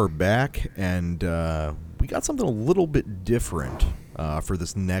 we are back, and we got something a little bit different for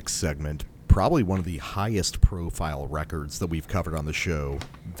this next segment. Probably one of the highest profile records that we've covered on the show.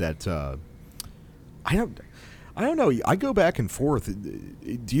 That I don't know. I go back and forth.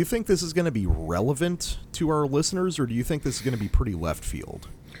 Do you think this is going to be relevant to our listeners, or do you think this is going to be pretty left field?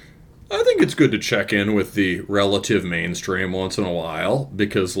 I think it's good to check in with the relative mainstream once in a while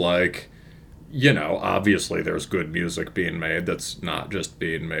because, like, obviously there's good music being made that's not just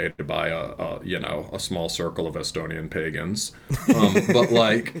being made by a small circle of Estonian pagans. But,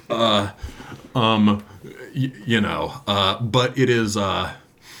 like, but it is,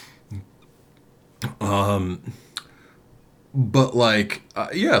 but like,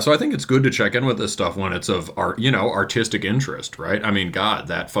 so I think it's good to check in with this stuff when it's of artistic interest, right? I mean, God,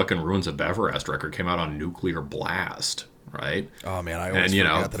 that fucking Ruins of Beverest record came out on Nuclear Blast, right? Oh man, I always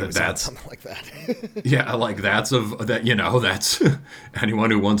forgot that it was on something like that. Yeah, like that's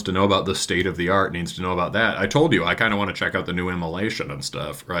anyone who wants to know about the state of the art needs to know about that. I told you I kind of want to check out the new Immolation and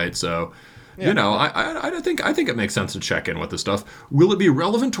stuff, right? So. Yeah. I think it makes sense to check in with this stuff. Will it be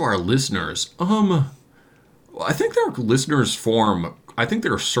relevant to our listeners? I think their listeners form. I think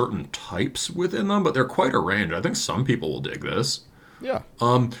there are certain types within them, but they're quite a range. I think some people will dig this. Yeah.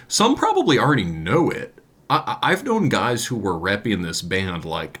 Some probably already know it. I've known guys who were repping this band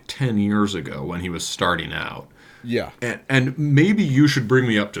like 10 years ago when he was starting out. Yeah. And maybe you should bring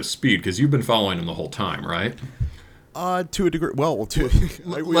me up to speed because you've been following him the whole time, right? To a degree. Well,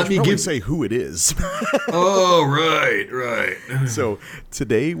 let me say who it is. Oh, right. So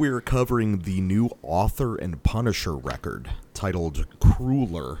today we're covering the new Author and Punisher record titled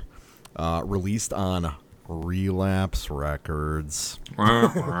Crueler, released on Relapse Records.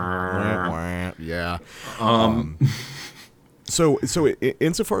 Yeah. So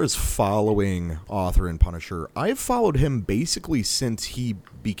insofar as following Author and Punisher, I've followed him basically since he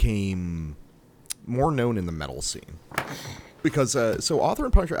became more known in the metal scene. Because, Author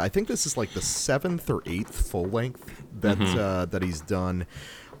and Punisher, I think this is like the 7th or 8th full length that he's done.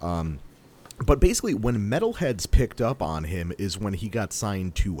 But basically, when metalheads picked up on him is when he got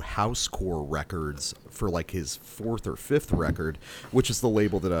signed to Housecore Records for like his 4th or 5th record, which is the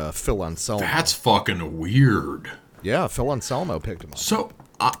label that Phil Anselmo. That's fucking weird. Yeah, Phil Anselmo picked him up. So,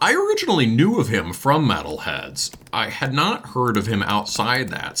 I originally knew of him from metalheads. I had not heard of him outside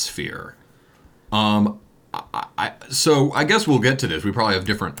that sphere. So I guess we'll get to this. We probably have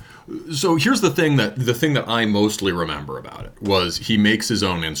different. So here's the thing that I mostly remember about it was he makes his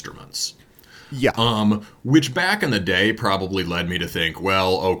own instruments. Yeah. Which back in the day probably led me to think,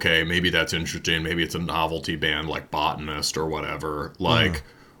 well, okay, maybe that's interesting. Maybe it's a novelty band like Botanist or whatever. Like,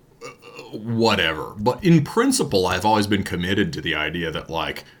 whatever. But in principle, I've always been committed to the idea that,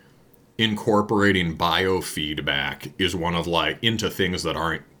 like, incorporating biofeedback is one of, like, into things that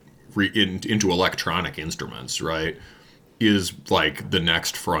aren't into electronic instruments, right, is like the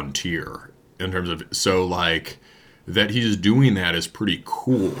next frontier in terms of, so like that he's doing that is pretty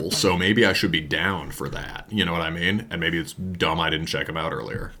cool. So maybe I should be down for that. You know what I mean? And maybe it's dumb I didn't check him out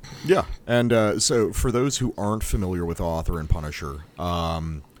earlier. Yeah, and so for those who aren't familiar with Author and Punisher,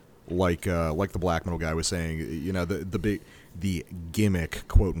 like the black metal guy was saying, you know, the gimmick,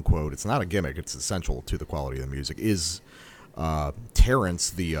 quote unquote, it's not a gimmick, it's essential to the quality of the music, is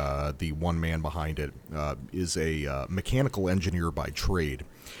Terrence, the one man behind it, is a mechanical engineer by trade,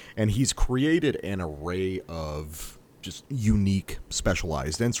 and he's created an array of just unique,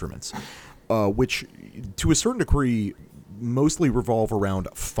 specialized instruments, which, to a certain degree, mostly revolve around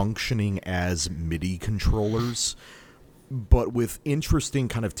functioning as MIDI controllers, but with interesting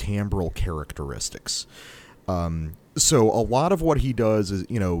kind of timbral characteristics. So a lot of what he does is,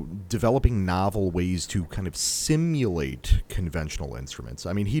 you know, developing novel ways to kind of simulate conventional instruments.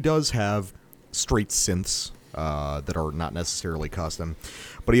 I mean, he does have straight synths that are not necessarily custom,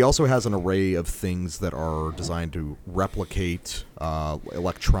 but he also has an array of things that are designed to replicate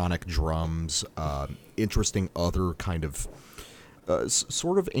electronic drums, interesting other kind of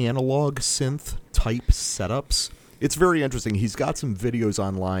sort of analog synth type setups. It's very interesting. He's got some videos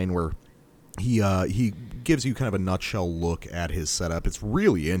online where he gives you kind of a nutshell look at his setup. It's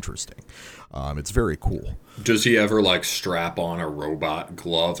really interesting. It's very cool. Does he ever like strap on a robot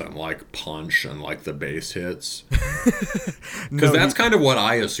glove and like punch and like the bass hits? Because that's kind of what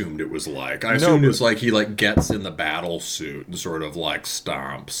I assumed it was like. I assumed it's like he like gets in the battle suit and sort of like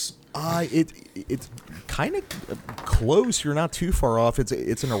stomps. It's kind of close. You're not too far off.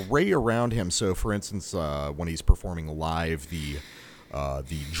 It's an array around him. So, for instance, when he's performing live, the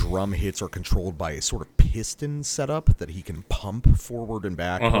drum hits are controlled by a sort of piston setup that he can pump forward and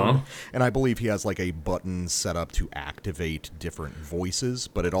backward. And I believe he has like a button set up to activate different voices,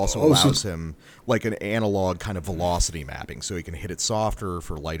 but it also allows him like an analog kind of velocity mapping, so he can hit it softer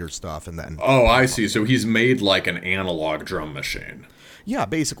for lighter stuff. And then I see. So he's made like an analog drum machine. Yeah,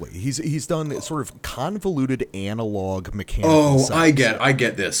 basically, he's done sort of convoluted analog mechanical. I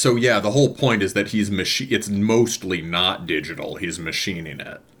get this. So yeah, the whole point is that it's mostly not digital. He's machining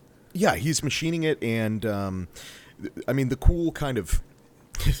it. Yeah, he's machining it, and I mean the cool kind of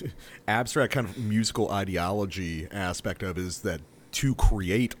abstract kind of musical ideology aspect of it is that to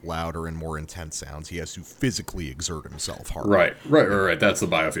create louder and more intense sounds, he has to physically exert himself harder. Right. That's the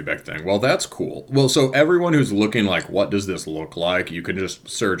biofeedback thing. Well, that's cool. Well, so everyone who's looking like, what does this look like? You can just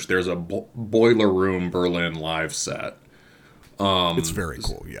search. There's a Boiler Room Berlin live set. It's very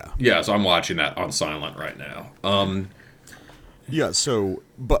cool, yeah. Yeah, so I'm watching that on silent right now. Yeah, so,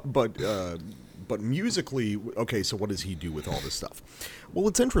 but musically, okay, so what does he do with all this stuff? Well,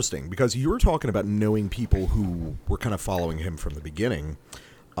 it's interesting, because you were talking about knowing people who were kind of following him from the beginning.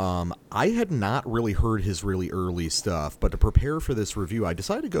 I had not really heard his really early stuff, but to prepare for this review, I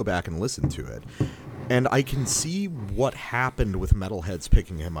decided to go back and listen to it. And I can see what happened with metalheads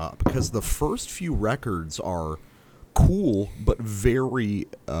picking him up, because the first few records are cool, but very,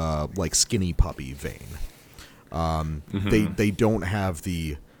 like, Skinny Puppy vein. They don't have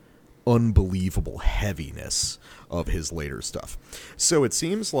the unbelievable heaviness of his later stuff. So it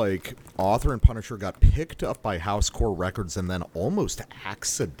seems like Author and Punisher got picked up by Housecore Records and then almost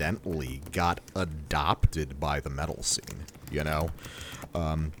accidentally got adopted by the metal scene, you know?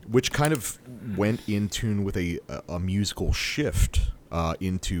 Which kind of went in tune with a musical shift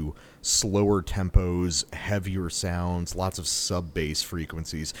into slower tempos, heavier sounds, lots of sub-bass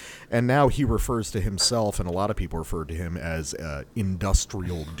frequencies. And now he refers to himself, and a lot of people refer to him as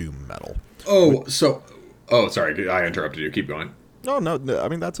industrial doom metal. Sorry, I interrupted you. Keep going. No, I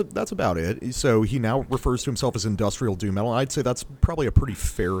mean, that's about it. So he now refers to himself as industrial doom metal. I'd say that's probably a pretty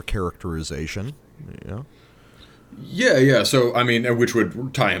fair characterization, you know? Yeah. So, I mean, which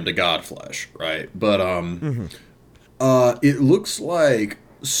would tie him to Godflesh, right? But, it looks like,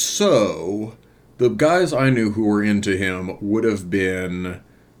 so, the guys I knew who were into him would have been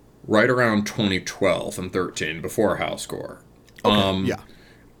right around 2012 and 13, before Housecore. Okay, yeah.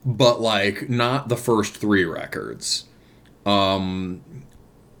 But, like, not the first three records.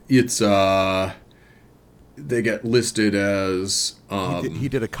 It's, they get listed as... He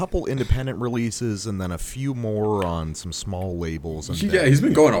did a couple independent releases and then a few more on some small labels. And he's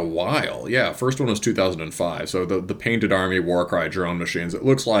been going a while. Yeah, first one was 2005. So the Painted Army, Warcry, Drone Machines. It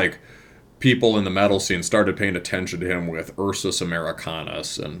looks like people in the metal scene started paying attention to him with Ursus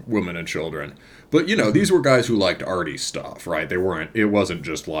Americanus and Women and Children. But, you know, these were guys who liked arty stuff, right? It wasn't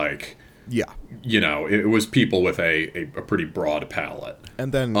just like... Yeah, you know, it was people with a pretty broad palette.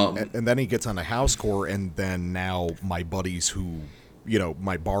 And then he gets on a Housecore, and then now my buddies who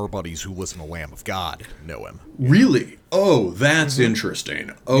my bar buddies who listen to Lamb of God know him. Really? Oh, that's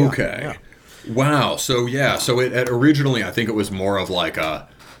interesting. Okay. Yeah. Wow. So it originally, I think it was more of like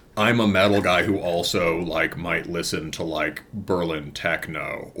I'm a metal guy who also like might listen to like Berlin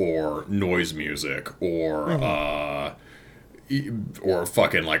techno or noise music or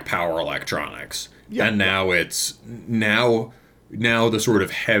fucking like power electronics. Yeah. And now it's now the sort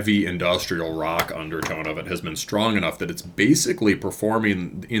of heavy industrial rock undertone of it has been strong enough that it's basically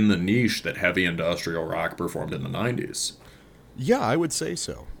performing in the niche that heavy industrial rock performed in the 90s. Yeah, I would say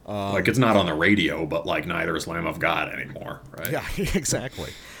so. Like, it's not on the radio, but like neither is Lamb of God anymore, right? Yeah,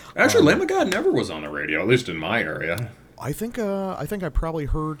 exactly. Actually, Lamb of God never was on the radio, at least in my area. I think I probably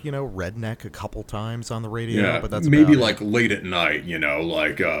heard Redneck a couple times on the radio, Yeah, but that's maybe about like late at night,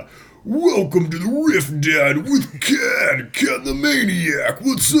 like welcome to the Riff Dad with Ken the Maniac.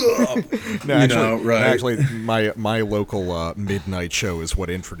 What's up? No, right? Actually, my local midnight show is what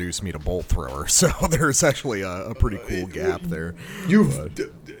introduced me to Bolt Thrower, so there's actually a pretty cool gap there.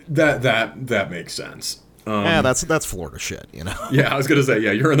 That makes sense. Yeah, that's Florida shit, Yeah, I was gonna say,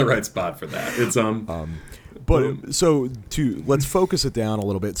 yeah, you're in the right spot for that. It's But so let's focus it down a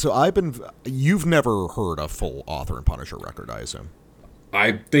little bit. So you've never heard a full Author and Punisher record, I assume.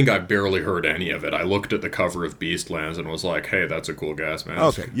 I think I barely heard any of it. I looked at the cover of Beastlands and was like, "Hey, that's a cool gas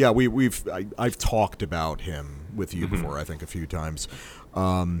mask." Okay, yeah, I've talked about him with you before, I think a few times.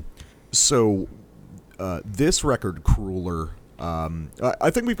 This record, Crueler, I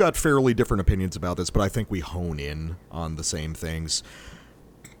think we've got fairly different opinions about this, but I think we hone in on the same things.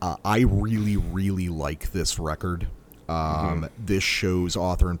 I really, really like this record. This shows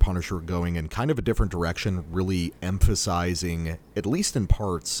Author and Punisher going in kind of a different direction, really emphasizing, at least in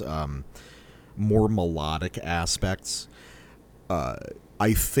parts, more melodic aspects.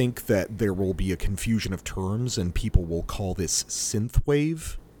 I think that there will be a confusion of terms, and people will call this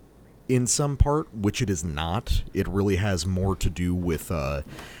synthwave in some part, which it is not. It really has more to do with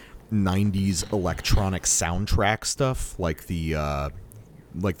 90s electronic soundtrack stuff, like the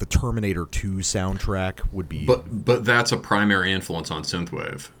Terminator 2 soundtrack would be. But that's a primary influence on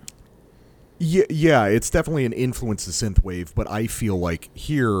synthwave. Yeah, it's definitely an influence to synthwave, but I feel like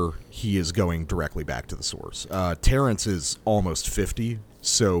here he is going directly back to the source. Terrence is almost 50,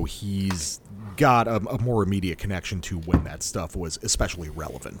 so he's got a more immediate connection to when that stuff was especially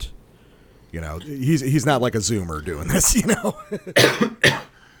relevant. He's not like a Zoomer doing this,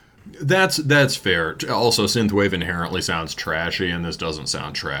 That's fair. Also, synthwave inherently sounds trashy, and this doesn't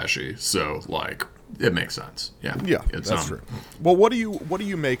sound trashy, so like it makes sense. Yeah, that's true. Well, what do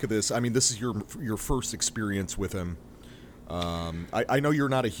you make of this? I mean, this is your first experience with him. I know you're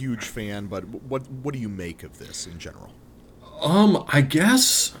not a huge fan, but what do you make of this in general? I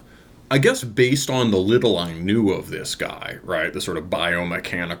guess based on the little I knew of this guy, right, the sort of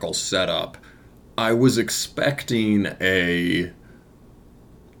biomechanical setup, I was expecting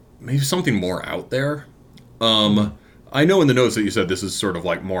maybe something more out there. I know in the notes that you said this is sort of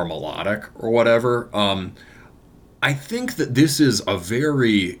like more melodic or whatever. I think that this is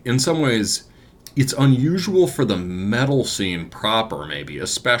in some ways, it's unusual for the metal scene proper, maybe,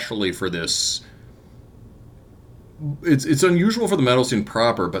 especially for this. It's unusual for the metal scene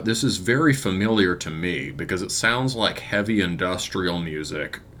proper, but this is very familiar to me because it sounds like heavy industrial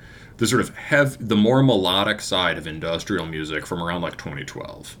music, the sort of the more melodic side of industrial music from around like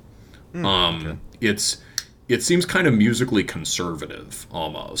 2012. Okay. It seems kind of musically conservative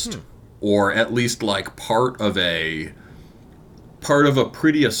almost, or at least like part of a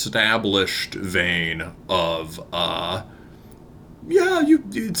pretty established vein of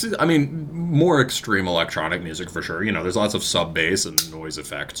more extreme electronic music for sure. There's lots of sub bass and noise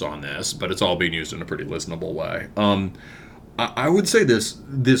effects on this, but it's all being used in a pretty listenable way. I would say this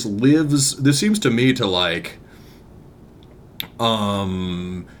seems to me to like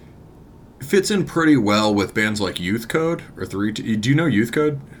fits in pretty well with bands like Youth Code or 3 Teeth. Do you know Youth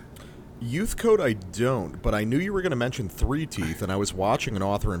Code? Youth Code I don't, but I knew you were going to mention 3 Teeth, and I was watching an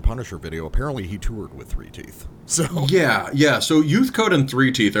Author and Punisher video. Apparently he toured with 3 Teeth. So Yeah. So Youth Code and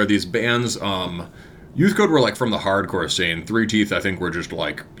 3 Teeth are these bands. Youth Code were like from the hardcore scene. 3 Teeth, I think, were just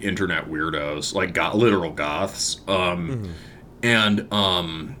like internet weirdos, like literal goths. And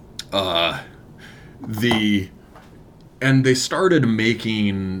they started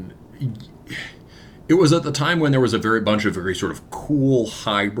making. It was at the time when there was a bunch of very sort of cool,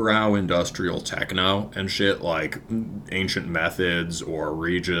 highbrow industrial techno and shit like Ancient Methods or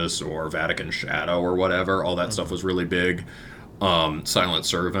Regis or Vatican Shadow or whatever. All that stuff was really big. Silent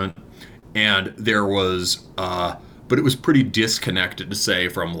Servant. And there was, but it was pretty disconnected, say,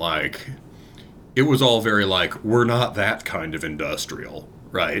 from like it was all very like, we're not that kind of industrial,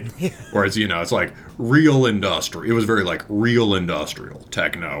 right? Whereas, it's like real industrial. It was very like real industrial,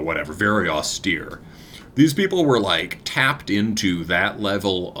 techno, whatever, very austere. These people were like tapped into that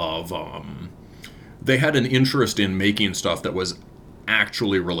level of, they had an interest in making stuff that was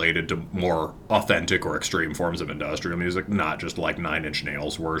actually related to more authentic or extreme forms of industrial music, not just like Nine Inch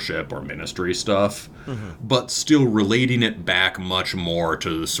Nails worship or Ministry stuff, but still relating it back much more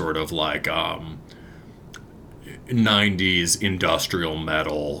to the sort of like 90s industrial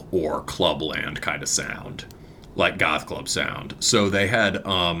metal or clubland kind of sound, like goth club sound. So they had,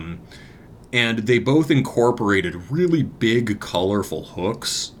 and they both incorporated really big, colorful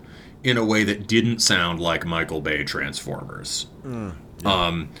hooks in a way that didn't sound like Michael Bay Transformers.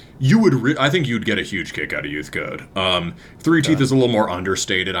 You would, I think you'd get a huge kick out of Youth Code. Three Teeth is a little more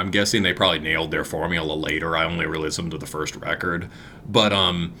understated. I'm guessing they probably nailed their formula later. I only really listened to the first record, but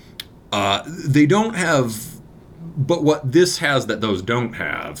they don't have. But what this has that those don't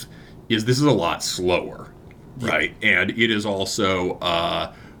have is this is a lot slower, right? And it is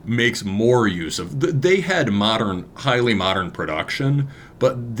also makes more use of. They had highly modern production,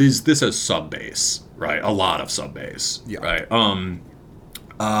 but this has sub bass, right? A lot of sub bass, right?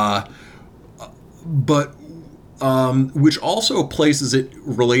 But which also places it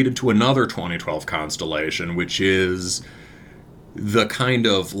related to another 2012 constellation, which is the kind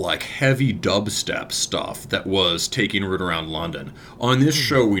of like heavy dubstep stuff that was taking root around London. On this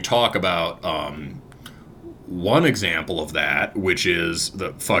show, we talk about one example of that, which is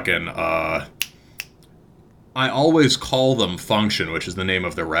the fucking I always call them Function, which is the name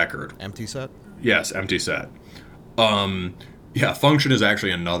of the record. Empty Set? Yes, Empty Set. Yeah, Function is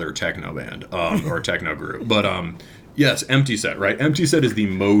actually another techno band, or techno group. But, yes, Empty Set, right? Empty Set is the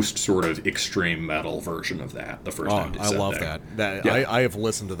most sort of extreme metal version of that, the first Empty Set. I love that. I have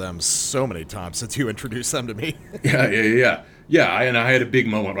listened to them so many times since you introduced them to me. Yeah. Yeah, and I had a big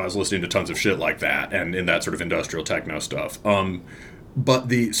moment when I was listening to tons of shit like that, and in that sort of industrial techno stuff.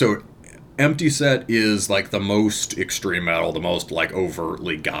 So Empty Set is like the most extreme metal, the most like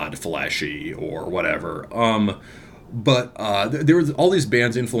overtly god fleshy or whatever. But there was all these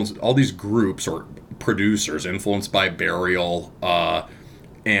bands influenced, all these groups or producers influenced by Burial,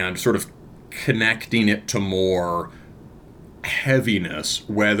 and sort of connecting it to more heaviness,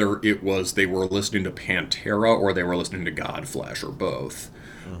 whether it was they were listening to Pantera or they were listening to Godflesh or both.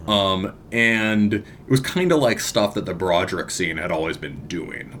 And it was kind of like stuff that the Broderick scene had always been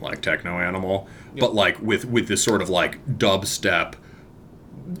doing, like Techno Animal, but like with this sort of like dubstep,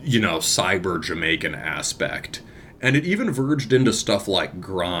 cyber Jamaican aspect. And it even verged into stuff like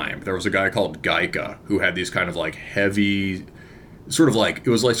grime. There was a guy called Gaika who had these kind of like heavy, sort of like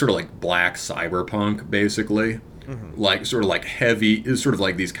black cyberpunk, basically. Like sort of like heavy, sort of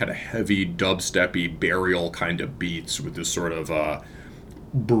like these kind of heavy dubsteppy Burial kind of beats with this sort of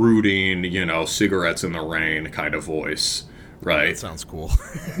brooding, cigarettes in the rain kind of voice, right? That sounds cool.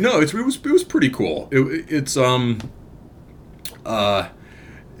 No, it was pretty cool.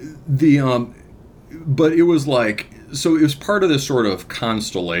 But it was like, so it was part of this sort of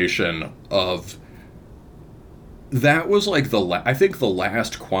constellation of, that was like I think the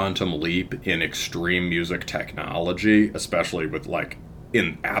last quantum leap in extreme music technology, especially with like,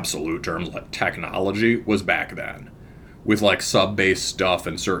 in absolute terms, like technology, was back then. With like sub-bass stuff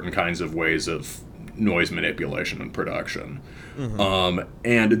and certain kinds of ways of noise manipulation and production.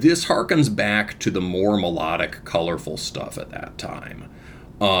 And this harkens back to the more melodic, colorful stuff at that time.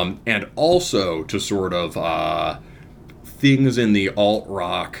 And also to sort of things in the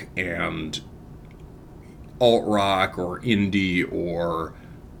alt-rock or indie or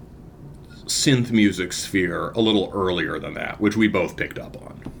synth music sphere a little earlier than that, which we both picked up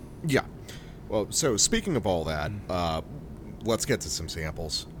on. Yeah. Well, so speaking of all that, let's get to some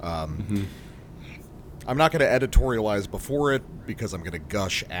samples. I'm not going to editorialize before it because I'm going to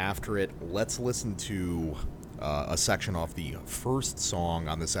gush after it. Let's listen to a section off the first song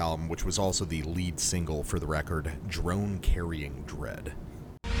on this album, which was also the lead single for the record, Drone Carrying Dread.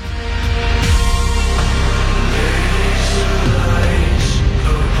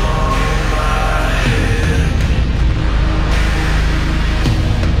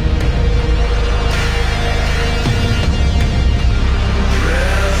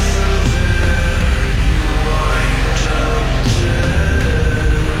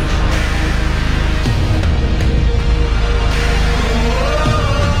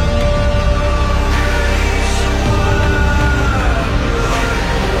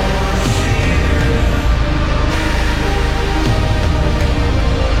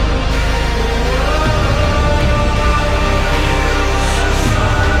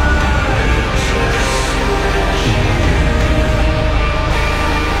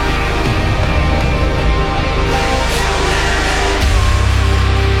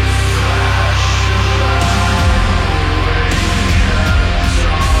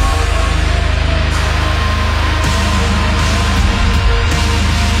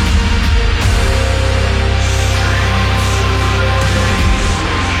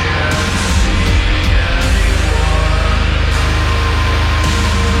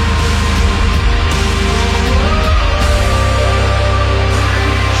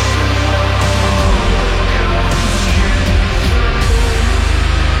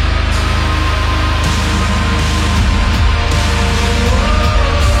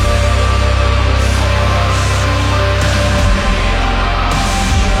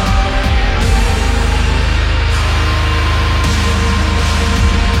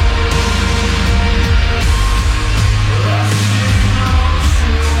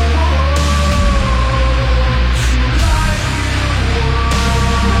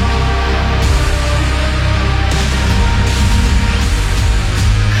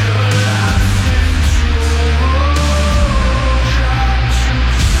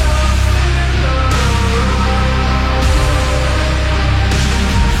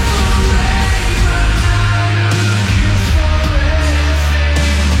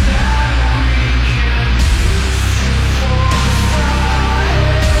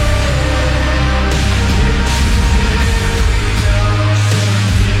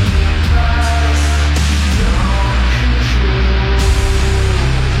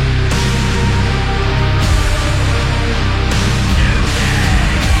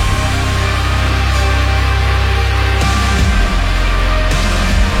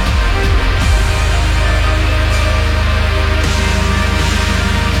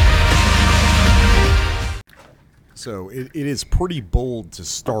 it is pretty bold to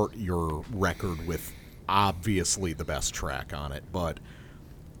start your record with obviously the best track on it, but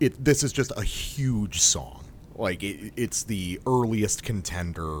this is just a huge song. Like, it's the earliest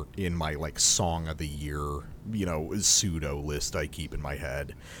contender in my, like, song of the year, pseudo list I keep in my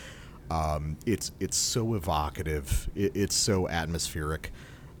head. It's so evocative. It's so atmospheric.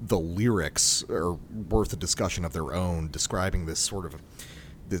 The lyrics are worth a discussion of their own, describing this sort of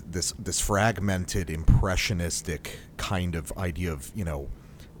this fragmented, impressionistic kind of idea of,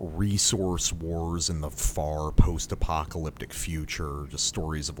 resource wars in the far post-apocalyptic future, just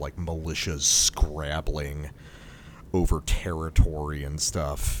stories of, like, militias scrabbling over territory and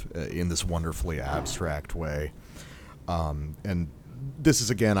stuff in this wonderfully abstract way. And this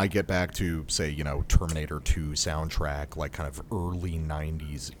is, again, I get back to, say, Terminator 2 soundtrack, like kind of early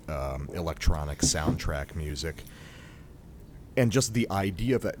 90s electronic soundtrack music. And just the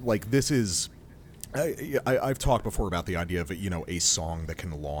idea of that, like, this is... I've talked before about the idea of, a song that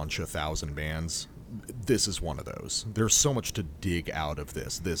can launch 1,000 bands. This is one of those. There's so much to dig out of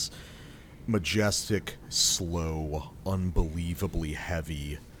this majestic, slow, unbelievably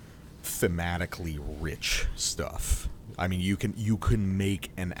heavy, thematically rich stuff. I mean, you can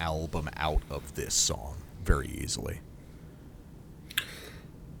make an album out of this song very easily.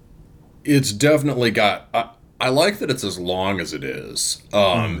 It's definitely got... I like that it's as long as it is.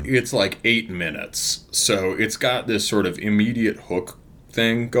 It's like 8 minutes. So it's got this sort of immediate hook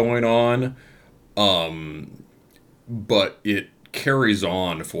thing going on. But it carries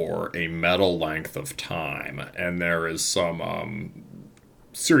on for a metal length of time. And there is some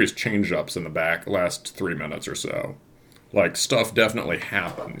serious change-ups in the last 3 minutes or so. Like, stuff definitely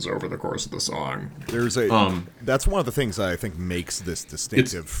happens over the course of the song. There's that's one of the things that I think makes this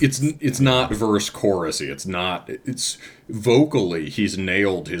distinctive. It's not verse chorusy. It's vocally, he's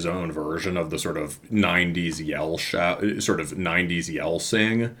nailed his own version of the sort of 90s yell shout, sort of 90s yell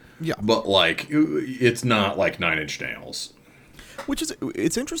sing. Yeah. But, like, it's not like Nine Inch Nails.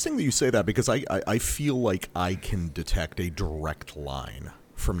 It's interesting that you say that, because I feel like I can detect a direct line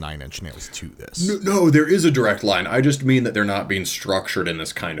from Nine Inch Nails to this. No, there is a direct line. I just mean that they're not being structured in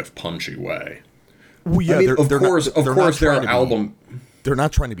this kind of punchy way. Well, yeah, I mean, of course, their album... They're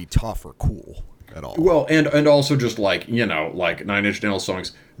not trying to be tough or cool at all. Well, and also just like, like Nine Inch Nails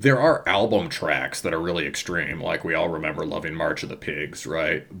songs, there are album tracks that are really extreme. Like, we all remember Loving March of the Pigs,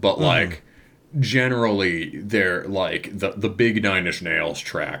 right? But, like, generally, they're, like, the big Nine Inch Nails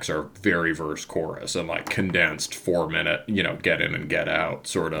tracks are very verse-chorus and, like, condensed 4-minute, get in and get out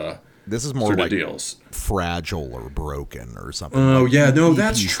sort of This is more like deals. Fragile or Broken or something. Oh, like yeah, no, EP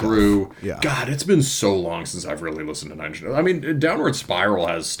that's stuff. true. Yeah. God, it's been so long since I've really listened to Nine Inch Nails. I mean, Downward Spiral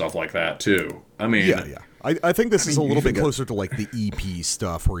has stuff like that, too. I mean... Yeah. I think this is a little bit closer to, like, the EP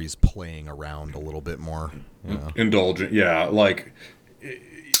stuff where he's playing around a little bit more. Yeah. Indulgent, yeah. Like...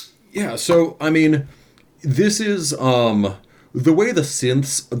 Yeah, so, I mean, this is, the way the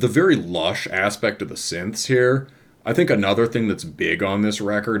synths, the very lush aspect of the synths here, I think another thing that's big on this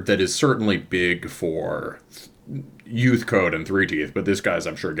record, that is certainly big for Youth Code and Three Teeth, but this guy's,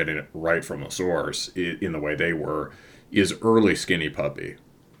 I'm sure, getting it right from the source in the way they were, is early Skinny Puppy.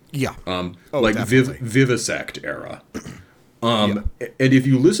 Yeah. Like definitely. Vivisect era. And if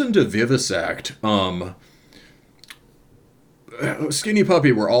you listen to Vivisect, Skinny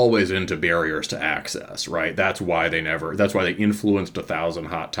Puppy were always into barriers to access, right? That's why they influenced 1,000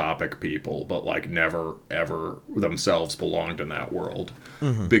 Hot Topic people, but, like, never ever themselves belonged in that world.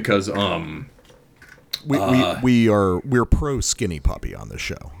 Because we're pro Skinny Puppy on this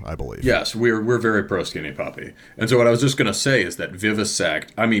show, I believe. yes, we're very pro Skinny Puppy. And so what I was just gonna say is that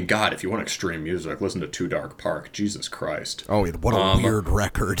Vivisect, I mean, God, if you want extreme music, listen to Too Dark Park. Jesus Christ. Oh, what a weird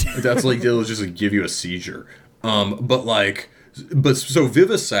record. That's like, it'll just, like, give you a seizure. But so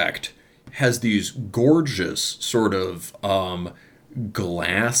Vivisect has these gorgeous sort of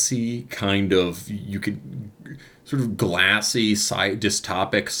glassy kind of, sort of glassy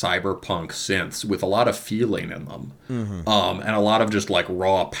dystopic cyberpunk synths with a lot of feeling in them, and a lot of just, like,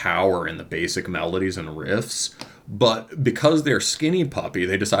 raw power in the basic melodies and riffs. But because they're Skinny Puppy,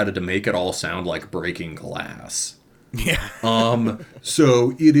 they decided to make it all sound like breaking glass. Yeah.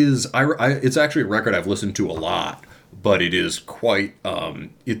 So it is. It's actually a record I've listened to a lot, but it is quite.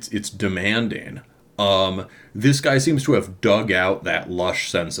 It's demanding. This guy seems to have dug out that lush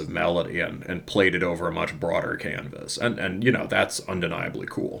sense of melody and played it over a much broader canvas, and that's undeniably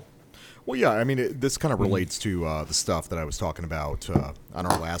cool. Well, yeah, I mean, this kind of relates to the stuff that I was talking about on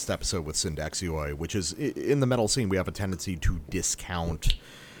our last episode with Syndexioi, which is, in the metal scene, we have a tendency to discount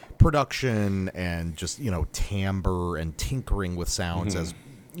production and just, timbre and tinkering with sounds as,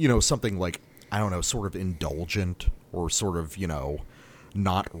 something like, I don't know, sort of indulgent or sort of,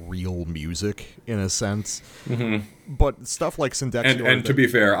 not real music in a sense. Mm-hmm. But stuff like Syndexio... And to be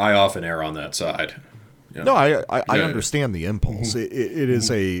fair, I often err on that side. Yeah. No, I understand the impulse. It is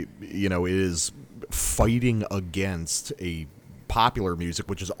it is fighting against a popular music,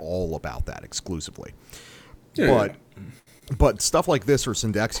 which is all about that exclusively. But stuff like this or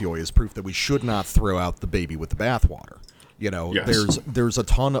Syndexio is proof that we should not throw out the baby with the bathwater. Yes. There's a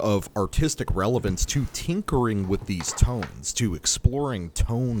ton of artistic relevance to tinkering with these tones, to exploring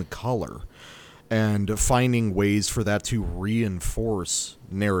tone color, and finding ways for that to reinforce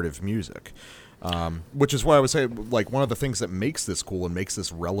narrative music. Which is why I would say, like, one of the things that makes this cool and makes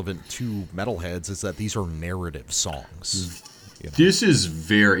this relevant to metalheads is that these are narrative songs. This is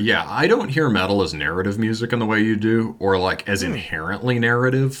very... I don't hear metal as narrative music in the way you do, or, like, as inherently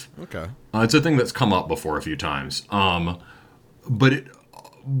narrative. Okay. It's a thing that's come up before a few times. But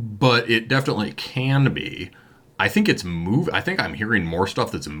it definitely can be. I think it's I think I'm hearing more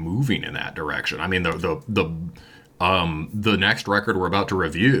stuff that's moving in that direction. I mean, the next record we're about to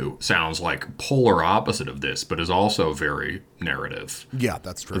review sounds like polar opposite of this, but is also very narrative. Yeah,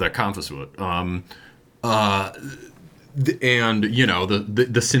 that's true. That Kampfeswut. And,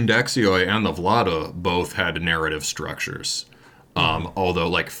 the Syndexio and the Vlada both had narrative structures. Although,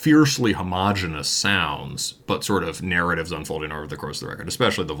 like, fiercely homogenous sounds, but sort of narratives unfolding over the course of the record,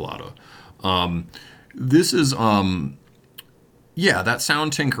 especially the Vlada. This is, that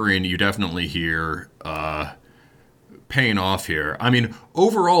sound tinkering you definitely hear paying off here. I mean,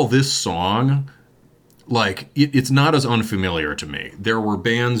 overall, this song, like, it's not as unfamiliar to me. There were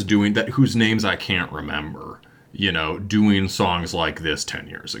bands doing that whose names I can't remember, doing songs like this 10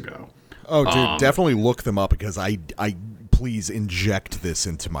 years ago. Oh, dude, definitely look them up because I please inject this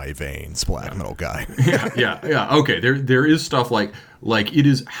into my veins, black metal guy. yeah. Okay, there is stuff like it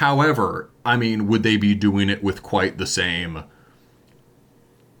is. However, I mean, would they be doing it with quite the same?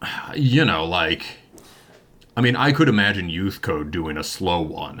 I mean, I could imagine Youth Code doing a slow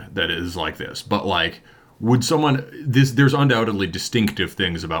one that is like this, but like, would someone? There's undoubtedly distinctive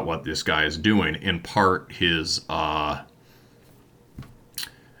things about what this guy is doing. In part, his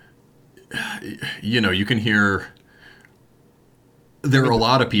you can hear. There are a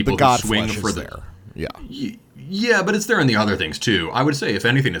lot of people who swing for the. There. Yeah, but it's there in the other things too. I would say, if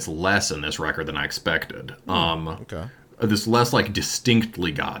anything, it's less in this record than I expected. Okay. This less like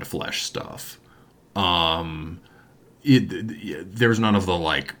distinctly Godflesh stuff. There's none of the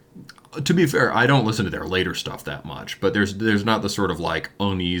like. To be fair, I don't listen to their later stuff that much, but there's not the sort of like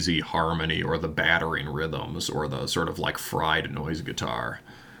uneasy harmony or the battering rhythms or the sort of like fried noise guitar.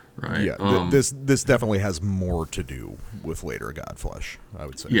 Right. Yeah, this definitely has more to do with later Godflesh, I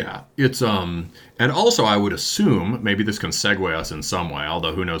would say. Yeah, it's and also I would assume maybe this can segue us in some way.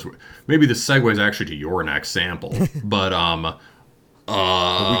 Although who knows? Maybe this segues actually to your next sample. But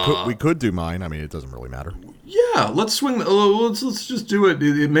we could do mine. I mean, it doesn't really matter. Yeah, let's swing. Let's just do it.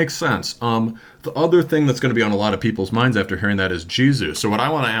 It makes sense. The other thing that's going to be on a lot of people's minds after hearing that is Jesus. So what I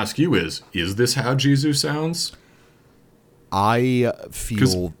want to ask you is this how Jesus sounds? I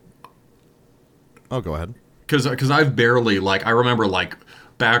feel. Oh, go ahead. Because I've barely, like, I remember, like,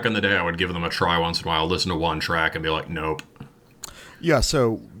 back in the day, I would give them a try once in a while, listen to one track, and be like, nope. Yeah,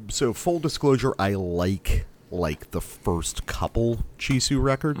 so full disclosure, I like the first couple Jisoo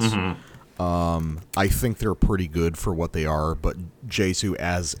records. Mm-hmm. I think they're pretty good for what they are, but Jisoo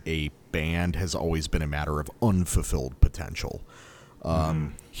as a band has always been a matter of unfulfilled potential.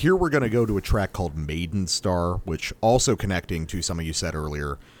 Here we're going to go to a track called Maiden Star, which also connecting to something you said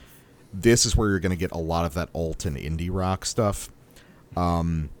earlier. This is where you're going to get a lot of that alt and indie rock stuff.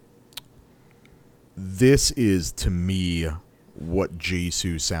 This is, to me, what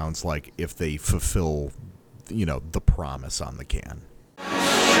Jisoo sounds like if they fulfill, the promise on the can.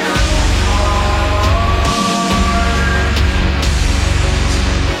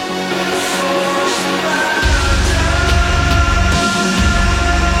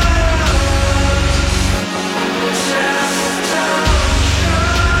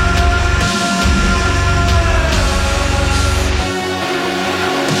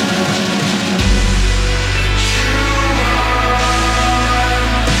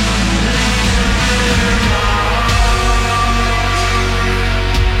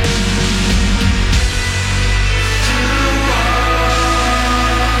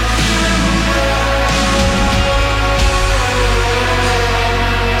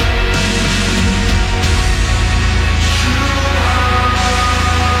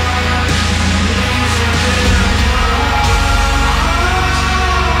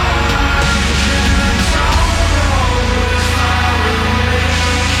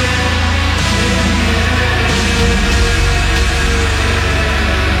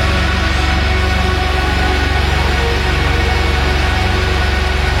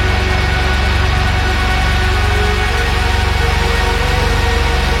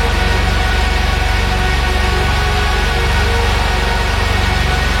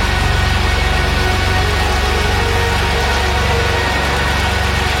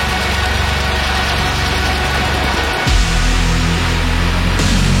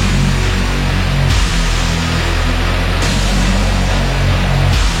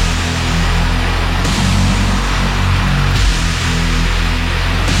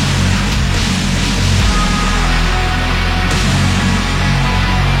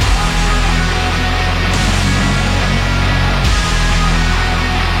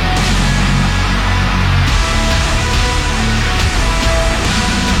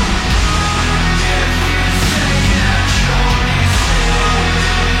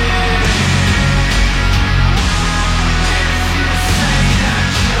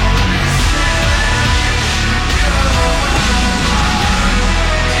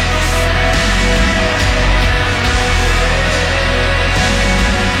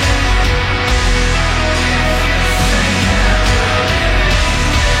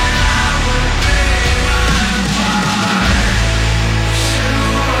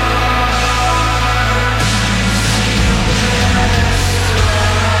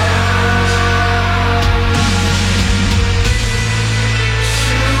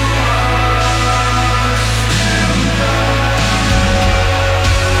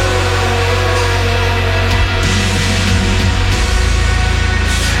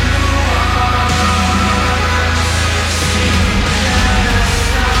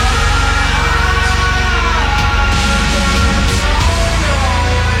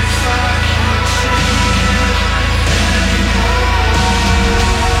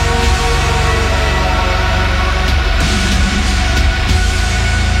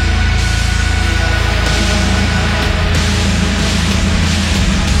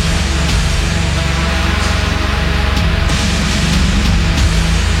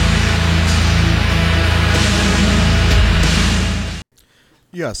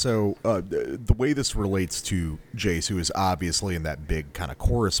 Yeah, so the way this relates to Jesu is obviously in that big kind of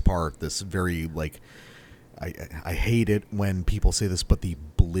chorus part, this very, like, I hate it when people say this, but the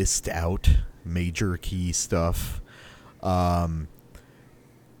blissed out major key stuff.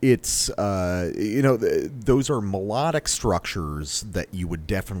 It's, those are melodic structures that you would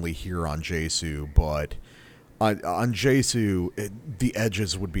definitely hear on Jesu, but on Jesu, the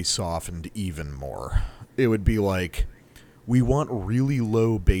edges would be softened even more. It would be like, we want really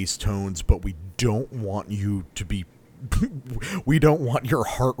low bass tones, but we don't want you to be we don't want your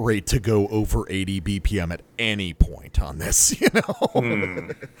heart rate to go over 80 BPM at any point on this, you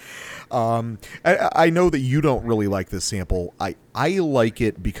know? I know that you don't really like this sample. I like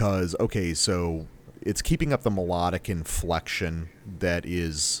it because, okay, so it's keeping up the melodic inflection that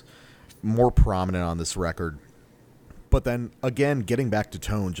is more prominent on this record. But then, again, getting back to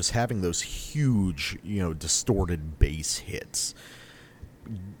tone, just having those huge, distorted bass hits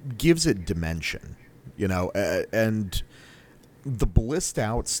gives it dimension, and the blissed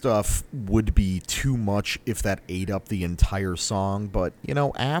out stuff would be too much if that ate up the entire song. But,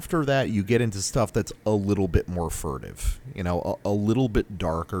 after that, you get into stuff that's a little bit more furtive, a little bit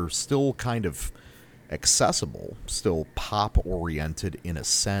darker, still kind of accessible, still pop-oriented in a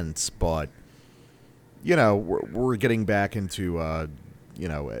sense, but we're getting back into,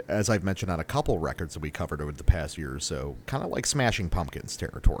 as I've mentioned on a couple records that we covered over the past year or so, kind of like Smashing Pumpkins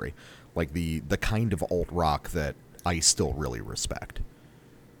territory, like the kind of alt rock that I still really respect.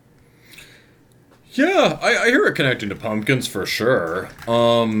 Yeah, I hear it connecting to Pumpkins for sure,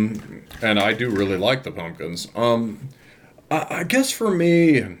 and I do really like the Pumpkins. I guess for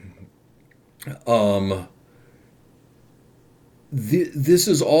me, this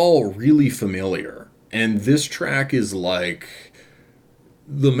is all really familiar. And this track is like,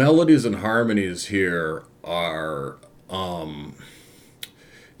 the melodies and harmonies here are,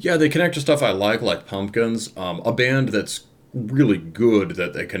 they connect to stuff I like Pumpkins. A band that's really good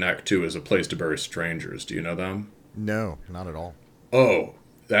that they connect to is A Place to Bury Strangers. Do you know them? No, not at all. Oh,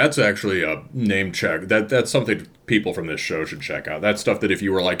 that's actually a name check. That's something people from this show should check out. That's stuff that if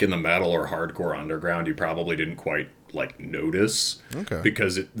you were like in the metal or hardcore underground, you probably didn't quite notice. Okay.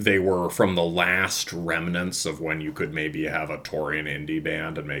 Because they were from the last remnants of when you could maybe have a touring indie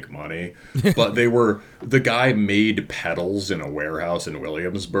band and make money. But the guy made pedals in a warehouse in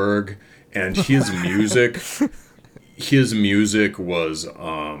Williamsburg, and his music was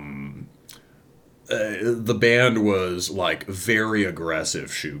the band was like very aggressive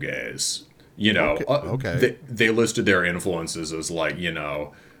shoegaze. Okay. They listed their influences as like,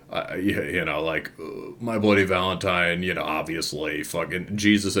 My Bloody Valentine, obviously, fucking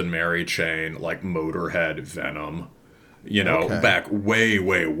Jesus and Mary Chain, like Motorhead, Venom, back way,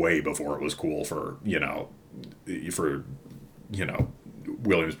 way, way before it was cool for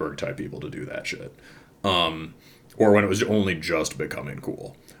Williamsburg type people to do that shit. Or when it was only just becoming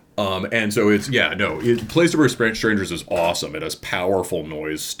cool. And so Place to Bury Strangers is awesome. It has powerful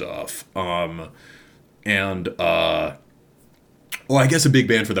noise stuff. I guess a big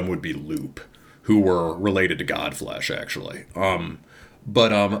band for them would be Loop, who were related to Godflesh, actually.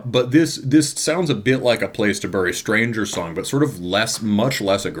 But this sounds a bit like a Place to Bury Strangers song, but sort of much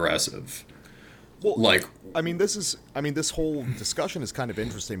less aggressive. Well, this whole discussion is kind of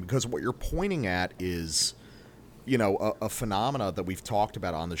interesting because what you're pointing at is, a phenomena that we've talked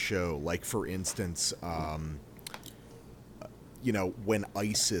about on the show. Like, for instance, when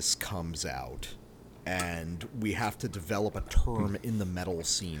ISIS comes out, and we have to develop a term in the metal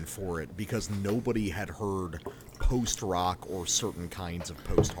scene for it because nobody had heard post-rock or certain kinds of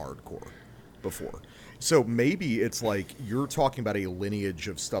post-hardcore before. So maybe it's like you're talking about a lineage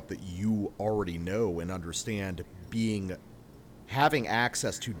of stuff that you already know and understand, having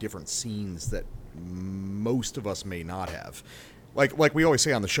access to different scenes that most of us may not have. Like we always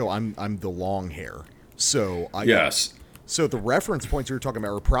say on the show, I'm the long hair. So yes. So the reference points you're talking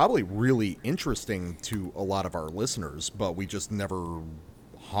about are probably really interesting to a lot of our listeners, but we just never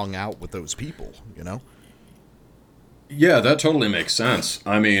hung out with those people, Yeah, that totally makes sense.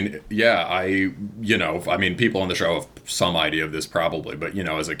 I mean, people on the show have some idea of this probably, but,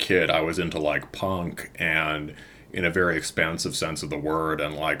 as a kid, I was into, like, punk and in a very expansive sense of the word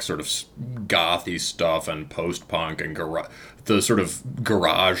and, like, sort of gothy stuff and post-punk and the sort of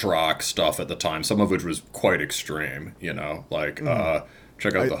garage rock stuff at the time, some of which was quite extreme,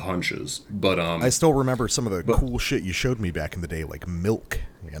 check out the Hunches. But I still remember some of the cool shit you showed me back in the day, like Milk,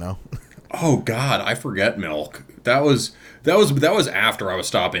 Oh God, I forget Milk. That was after I was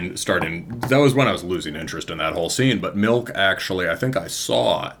starting. That was when I was losing interest in that whole scene. But Milk, actually, I think I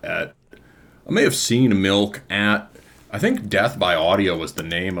may have seen Milk at I think Death by Audio was the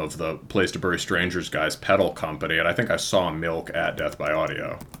name of the Place to Bury Strangers guy's pedal company, and I think I saw Milk at Death by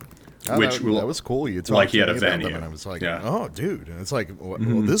Audio. Oh, that was cool. You talked like he to had a me about venue. them, and I was like, Yeah. "Oh, dude!" And it's like, well,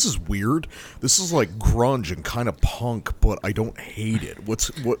 this is weird. This is like grunge and kind of punk, but I don't hate it. What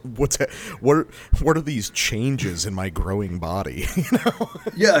are these changes in my growing body? You know?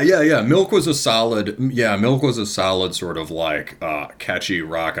 Yeah. Milk was a solid sort of like catchy heavy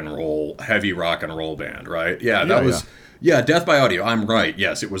rock and roll band, right? Yeah, that was. Yeah, Death by Audio. I'm right.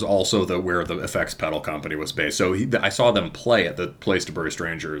 Yes, it was also where the Effects Pedal Company was based. So I saw them play at the Place to Bury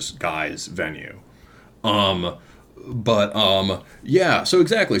Strangers guys venue. Yeah. So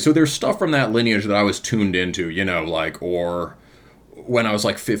exactly. So there's stuff from that lineage that I was tuned into. Or when I was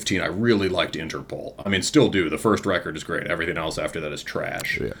like 15, I really liked Interpol. I mean, still do. The first record is great. Everything else after that is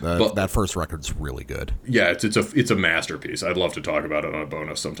trash. Yeah, that first record's really good. Yeah, it's a masterpiece. I'd love to talk about it on a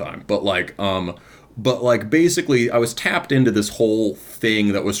bonus sometime. But basically I was tapped into this whole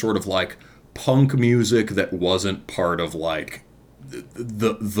thing that was sort of like punk music that wasn't part of like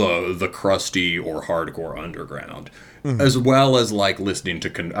the crusty or hardcore underground. As well as like listening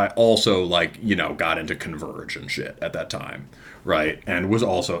to I also got into Converge and shit at that time, right? And was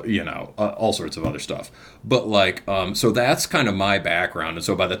also all sorts of other stuff. But so that's kind of my background. And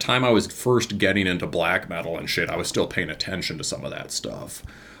so by the time I was first getting into black metal and shit, I was still paying attention to some of that stuff.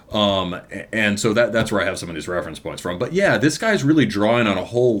 And so that's where I have some of these reference points from. But yeah, this guy's really drawing on a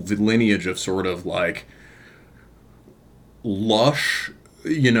whole lineage of sort of like lush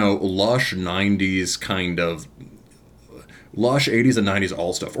 90s kind of lush 80s and 90s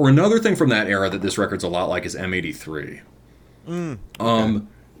all stuff. Or another thing from that era that this record's a lot like is M83. Okay.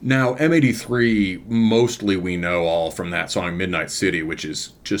 Now M83 mostly we know all from that song Midnight City, which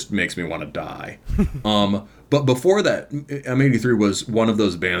is just makes me want to die. But before that, M83 was one of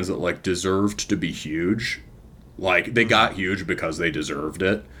those bands that like deserved to be huge. Like they got huge because they deserved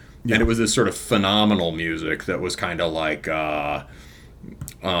it. Yeah. And it was this sort of phenomenal music that was kind of like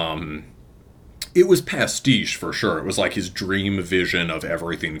it was pastiche for sure. It was like his dream vision of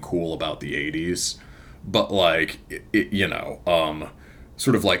everything cool about the 80s. But like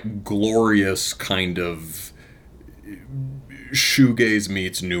sort of like glorious kind of shoegaze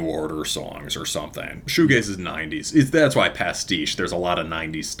meets New Order songs or something. Shoegaze is 90s. That's why pastiche. There's a lot of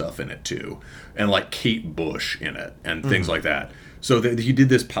 90s stuff in it too, and like Kate Bush in it and things like that. So he did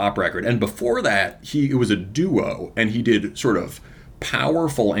this pop record, and before that, it was a duo, and he did sort of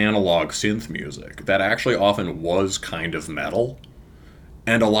powerful analog synth music that actually often was kind of metal.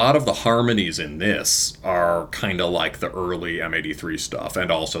 And a lot of the harmonies in this are kind of like the early M83 stuff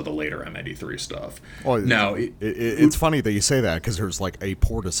and also the later M83 stuff. Well, now, it's funny that you say that because there's like a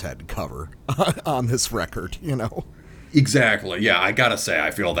Portishead cover on this record, Exactly. Yeah, I gotta say,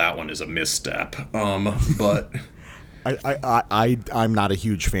 I feel that one is a misstep. But I'm not a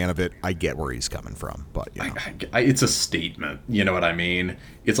huge fan of it. I get where he's coming from, but it's a statement. You know what I mean?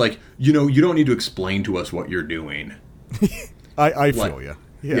 It's like you don't need to explain to us what you're doing. I feel you.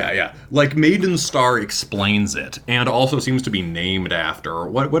 Yeah. Like Maiden Star explains it, and also seems to be named after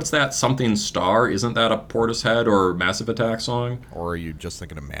what's that? Something Star? Isn't that a Portishead or Massive Attack song? Or are you just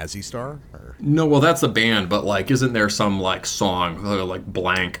thinking of Mazzy Star? Or? No, well that's the band, but like, isn't there some like song like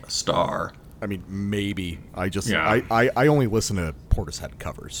Blank Star? I mean, maybe. I only listen to Portishead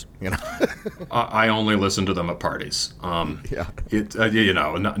covers. I only listen to them at parties. Yeah. It's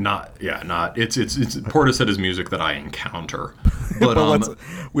Portishead is music that I encounter. But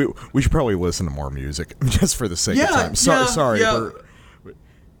well, we should probably listen to more music just for the sake of time. Sorry. Yeah.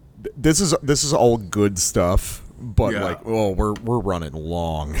 This is all good stuff, but we're running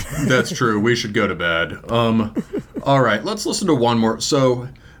long. That's true. We should go to bed. All right, let's listen to one more. So.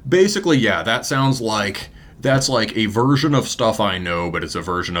 Basically, yeah, that's like a version of stuff I know, but it's a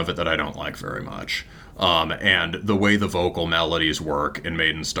version of it that I don't like very much. And the way the vocal melodies work in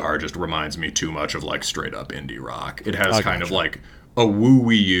Maiden Star just reminds me too much of like straight up indie rock. It has kind of like a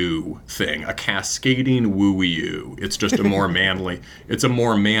woo-wee-you thing, a cascading woo-wee-you. It's just a more manly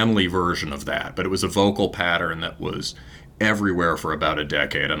version of that. But it was a vocal pattern that was everywhere for about a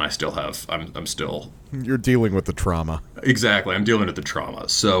decade, and I still have. I'm still. You're dealing with the trauma. Exactly, I'm dealing with the trauma.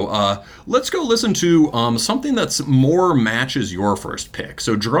 So let's go listen to something that's more matches your first pick.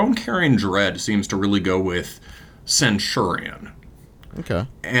 So Drone Carrying Dread seems to really go with Centurion. Okay.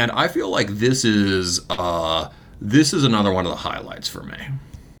 And I feel like this is another one of the highlights for me.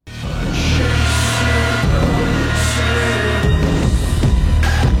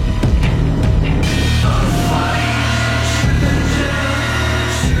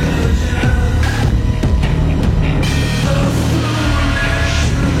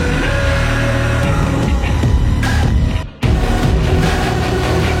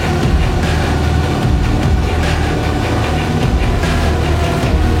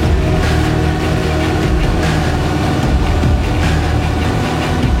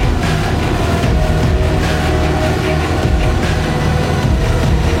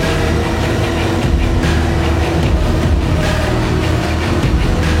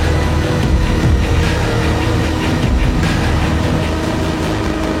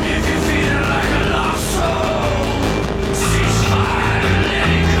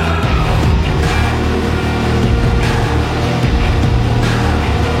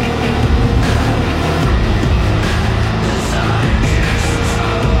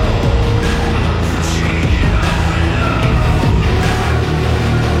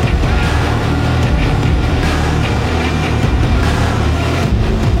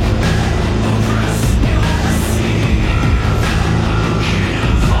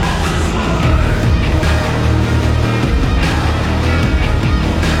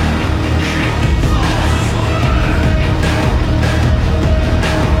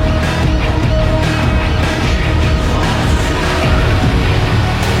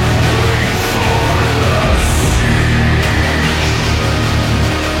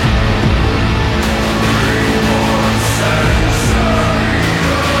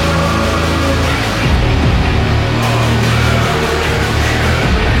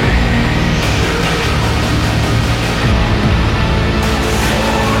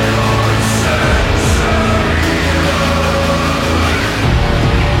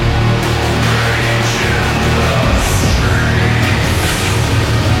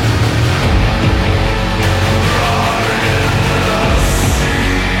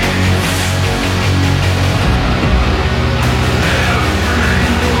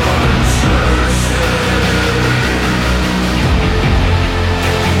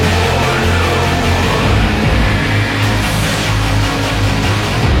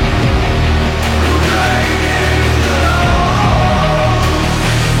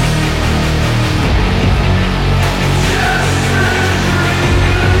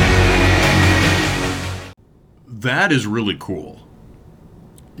 that is really cool.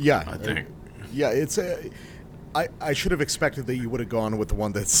 Yeah, I think. Yeah, it's I should have expected that you would have gone with the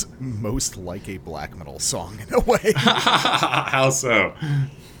one that's most like a black metal song in a way. How so?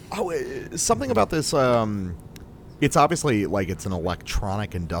 Oh, something about this. It's obviously like it's an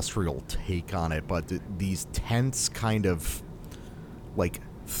electronic industrial take on it, but these tense kind of like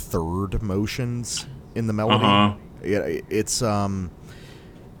third motions in the melody. It's I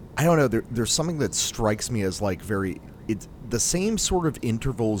don't know. There's something that strikes me as like it's the same sort of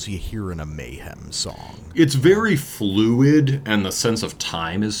intervals you hear in a Mayhem song. It's very fluid, and the sense of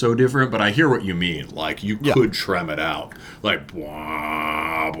time is so different, but I hear what you mean. Like, you could trem it out. Like,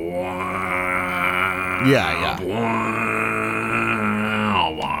 blah, blah, Yeah. blah,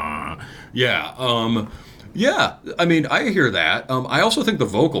 blah. Yeah, I mean, I hear that. I also think the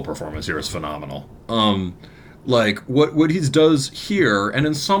vocal performance here is phenomenal. Like, what he does here, and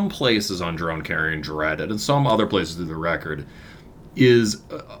in some places on Drone Carrying Dread, and in some other places through the record, is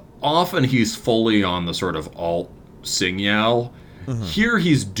often he's fully on the sort of alt sing-yell. Mm-hmm. Here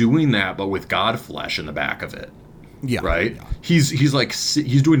he's doing that, but with Godflesh in the back of it. Yeah. Right? Yeah.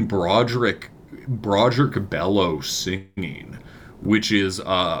 He's doing Broderick Bellow singing, which is,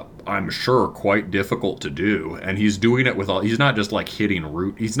 I'm sure, quite difficult to do. And he's doing it he's not just like hitting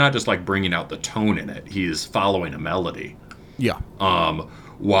root, he's not just like bringing out the tone in it. He's following a melody. Yeah.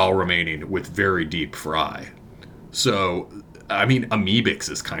 While remaining with very deep fry. So, I mean, Amoebix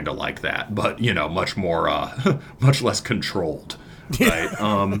is kind of like that, but, much more, much less controlled. Right?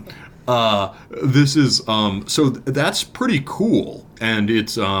 This is, so that's pretty cool. And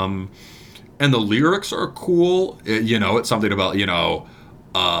it's, and the lyrics are cool. It's something about,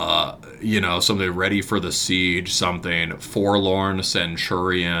 something ready for the siege, something forlorn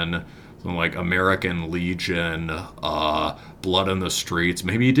centurion, something like American Legion, blood in the streets.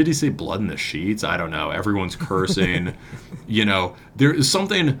 Maybe did he say blood in the sheets? I don't know. Everyone's cursing. There is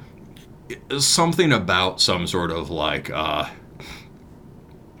something about some sort of like,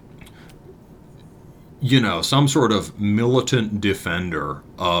 some sort of militant defender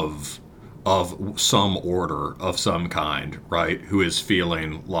of some order of some kind, right? Who is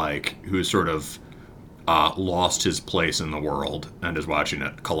feeling like, who's sort of lost his place in the world and is watching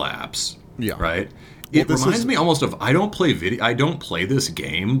it collapse. Yeah. Right? It reminds me almost of, I don't play this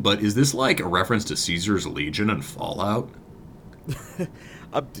game, but is this like a reference to Caesar's Legion and Fallout?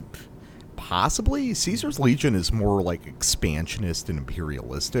 Possibly. Caesar's Legion is more like expansionist and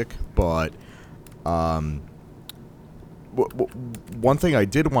imperialistic, but one thing I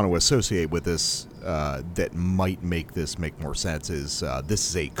did want to associate with this that might make this make more sense is this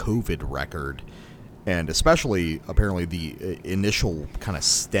is a COVID record, and especially apparently the initial kind of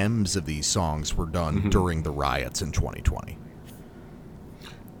stems of these songs were done during the riots in 2020.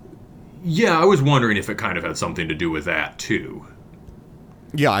 Yeah, I was wondering if it kind of had something to do with that too.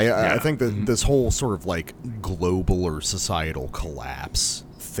 Yeah, I think that this whole sort of like global or societal collapse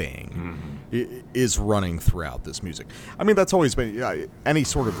thing is running throughout this music. I mean, that's always been any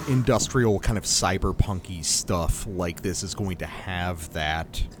sort of industrial kind of cyberpunky stuff like this is going to have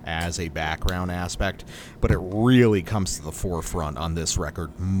that as a background aspect, but it really comes to the forefront on this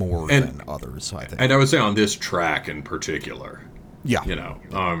record more than others, I think. And I would say on this track in particular. Yeah.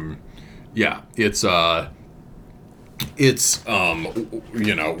 It's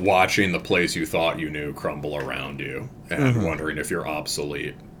watching the place you thought you knew crumble around you and wondering if you're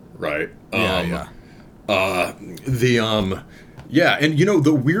obsolete, right? And the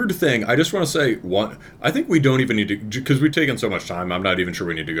weird thing, I just want to say I think we don't even need to, because we've taken so much time, I'm not even sure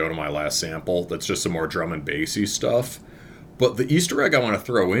we need to go to my last sample. That's just some more drum and bassy stuff. But the Easter egg I want to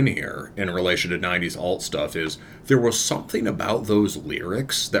throw in here in relation to 90s alt stuff is there was something about those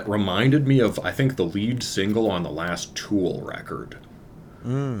lyrics that reminded me of, I think, the lead single on the last Tool record.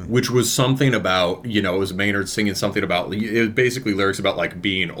 Which was something about, it was Maynard singing something about, it was basically lyrics about, like,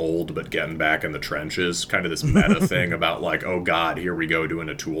 being old but getting back in the trenches. Kind of this meta thing about, like, oh, God, here we go doing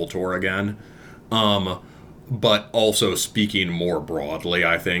a Tool tour again. But also speaking more broadly,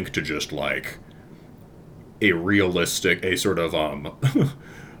 I think, to just, like, a sort of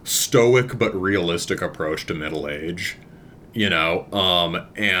stoic but realistic approach to middle age,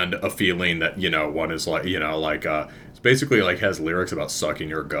 and a feeling that, one is like, it's basically like has lyrics about sucking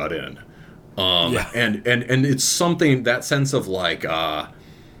your gut in. And it's something, that sense of like, that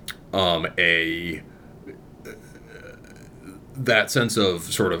sense of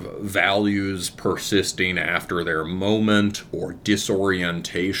sort of values persisting after their moment, or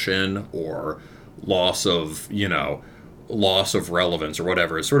disorientation, or loss of relevance or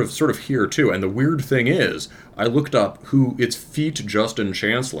whatever is sort of here too. And the weird thing is, I looked up it's feat Justin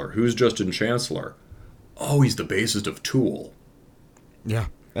Chancellor. Who's Justin Chancellor? Oh, he's the bassist of Tool. Yeah.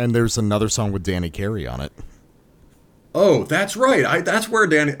 And there's another song with Danny Carey on it. Oh, that's right. That's where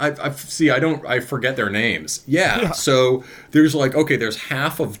Danny. I forget their names. Yeah. So there's there's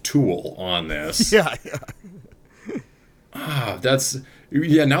half of Tool on this. Yeah. Now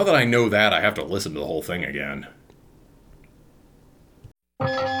that I know that, I have to listen to the whole thing again.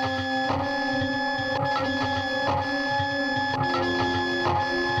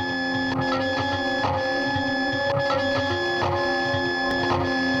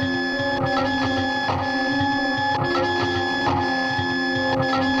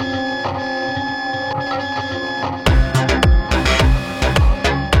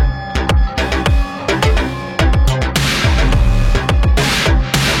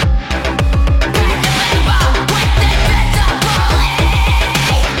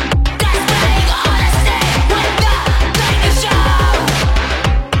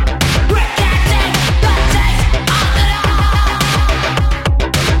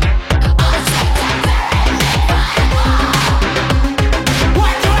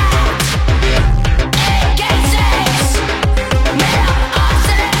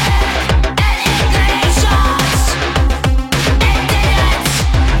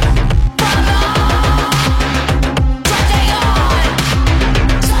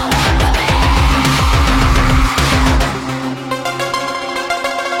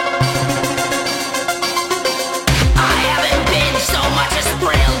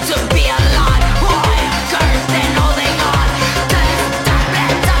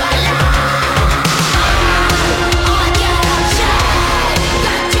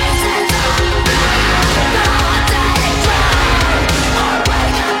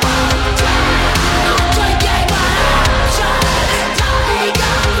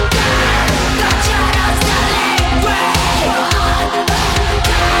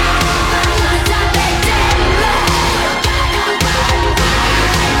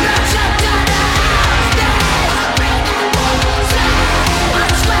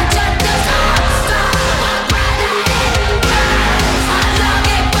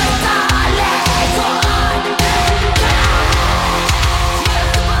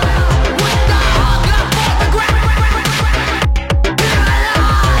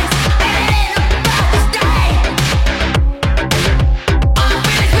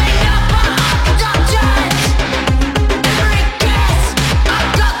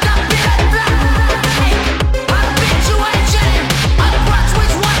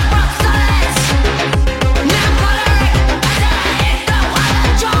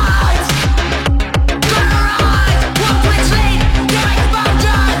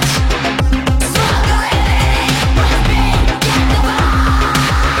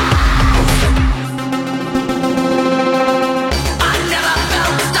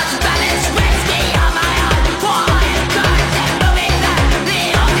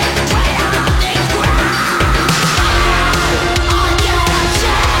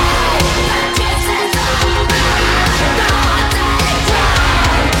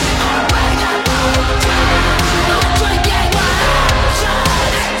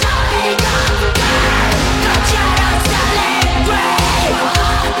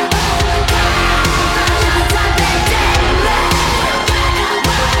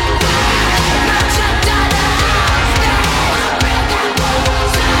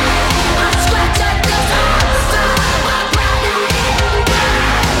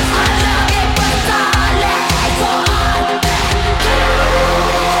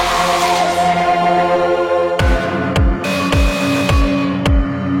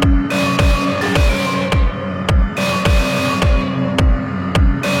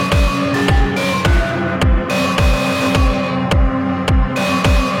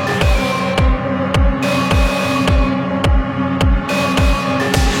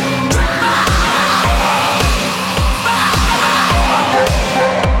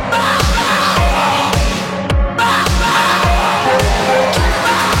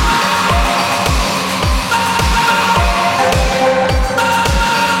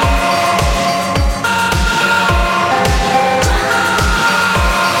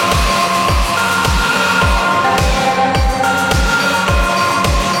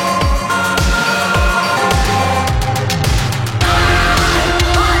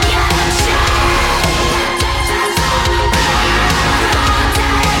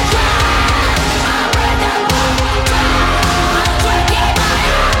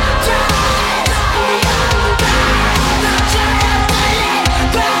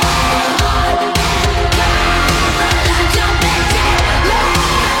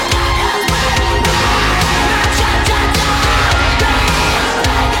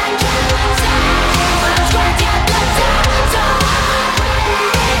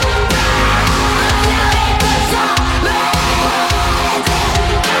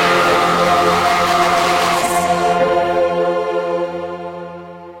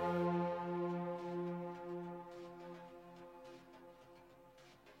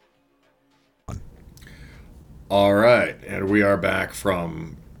 All right, and we are back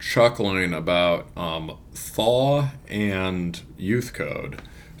from chuckling about Thaw and Youth Code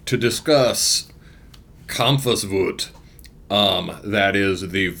to discuss Kampfeswut. That is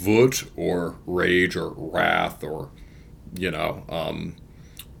the Wut, or rage, or wrath, or,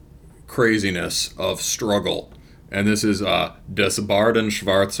 craziness of struggle. And this is Des Barden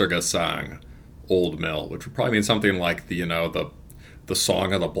Schwarzer Gesang, Old Mill, which would probably mean something like the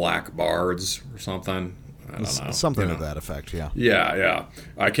Song of the Black Bards or something. I don't know. Something to that effect, yeah. Yeah.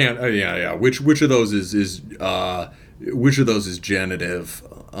 I can't. Yeah. Which of those is which of those is genitive?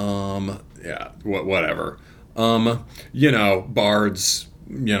 Yeah. Whatever. Bards.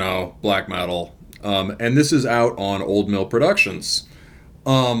 Black metal. And this is out on Old Mill Productions.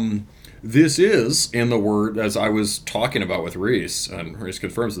 This is, in the word, as I was talking about with Reese, and Reese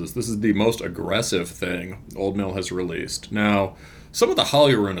confirms this is the most aggressive thing Old Mill has released. Now, some of the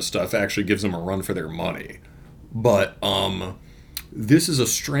Haliaruna stuff actually gives them a run for their money. But this is a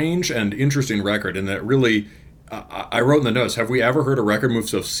strange and interesting record in that really, I wrote in the notes, have we ever heard a record move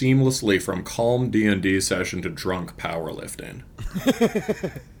so seamlessly from calm D&D session to drunk powerlifting?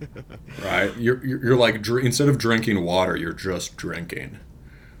 Right? You're like, instead of drinking water, you're just drinking.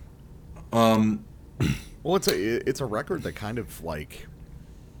 Well, it's a record that kind of like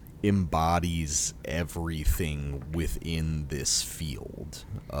embodies everything within this field.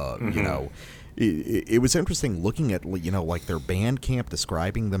 It was interesting looking at like their Bandcamp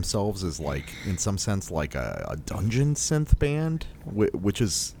describing themselves as like in some sense like a dungeon synth band, which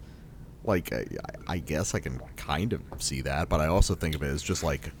is like I guess I can kind of see that, but I also think of it as just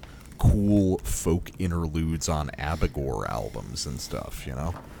like cool folk interludes on Abigor albums and stuff,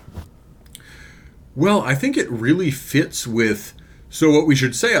 Well, I think it really fits with... So what we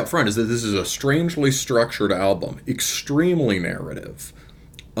should say up front is that this is a strangely structured album, extremely narrative.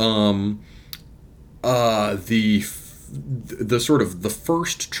 The sort of the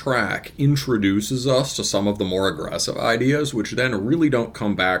first track introduces us to some of the more aggressive ideas, which then really don't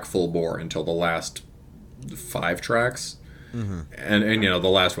come back full bore until the last 5 tracks. Mm-hmm. And the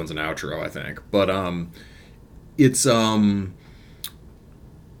last one's an outro, I think. But it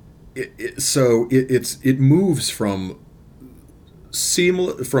moves from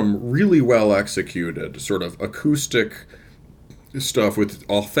really well executed sort of acoustic stuff with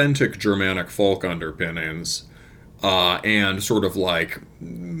authentic Germanic folk underpinnings and sort of like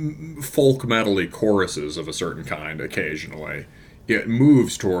folk metal-y choruses of a certain kind occasionally. It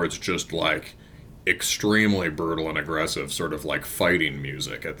moves towards just like extremely brutal and aggressive sort of like fighting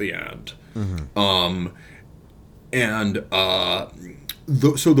music at the end. Mm-hmm.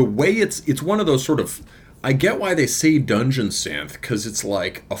 So the way it's one of those sort of, I get why they say dungeon synth, because it's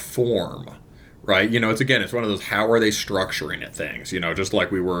like a form, right? It's one of those how are they structuring it things, just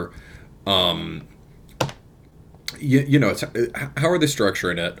like we were, it's how are they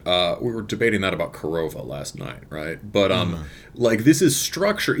structuring it? We were debating that about Korova last night, right? But like this is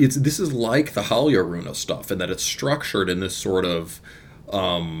structure. This is like the Haliaruna stuff, in that it's structured in this sort of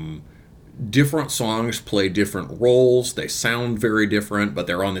different songs play different roles. They sound very different, but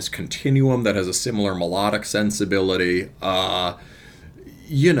they're on this continuum that has a similar melodic sensibility. Or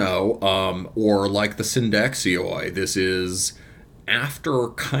like the Syndexioi. This is after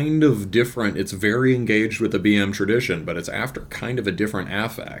kind of different. It's very engaged with the BM tradition, but it's after kind of a different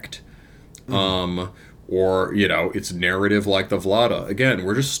affect. Or, it's narrative like the Vlada. Again,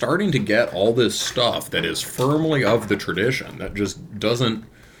 we're just starting to get all this stuff that is firmly of the tradition that just doesn't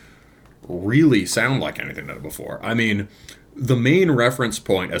really sound like anything done before. I mean, the main reference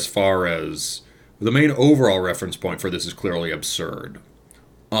point the main overall reference point for this is clearly Absurd.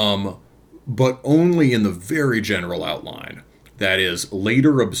 But only in the very general outline. That is,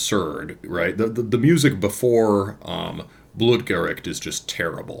 later Absurd, right? The music before Blutgericht is just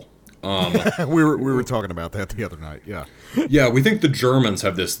terrible. We were talking about that the other night, yeah. Yeah, we think the Germans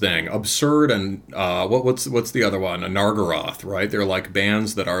have this thing. Absurd and what's the other one? Nargaroth, right? They're like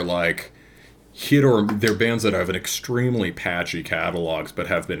bands that are like they're bands that have an extremely patchy catalogs but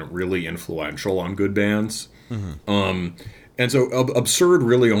have been really influential on good bands. Mm-hmm. And so Absurd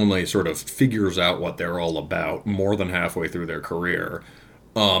really only sort of figures out what they're all about more than halfway through their career.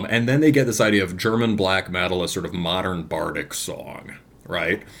 And then they get this idea of German black metal as sort of modern bardic song,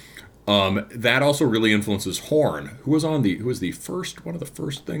 right? That also really influences Horn, who was one of the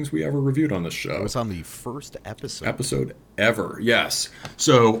first things we ever reviewed on this show. It was on the first episode ever. Yes.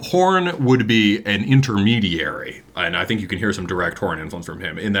 So Horn would be an intermediary, and I think you can hear some direct Horn influence from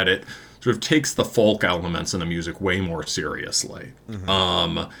him in that it sort of takes the folk elements in the music way more seriously.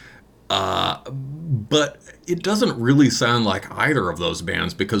 Mm-hmm. But it doesn't really sound like either of those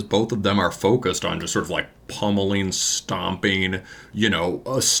bands because both of them are focused on just sort of like pummeling, stomping,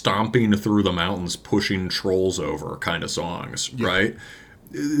 stomping through the mountains, pushing trolls over kind of songs, right?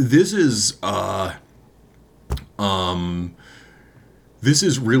 This is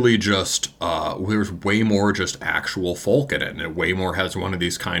really just there's way more just actual folk in it, and it way more has one of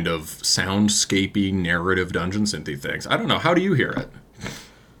these kind of soundscapey narrative dungeon synthy things. I don't know. How do you hear it?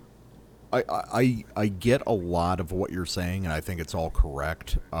 I get a lot of what you're saying, and I think it's all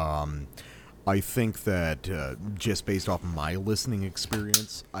correct. I think that just based off my listening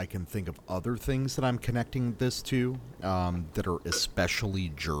experience, I can think of other things that I'm connecting this to that are especially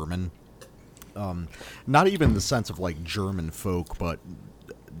German. Not even the sense of like German folk, but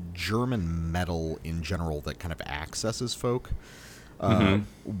German metal in general that kind of accesses folk.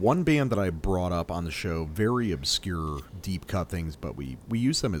 One band that I brought up on the show, very obscure, deep cut things, but we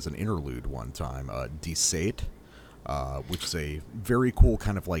used them as an interlude one time, Die Sate, which is a very cool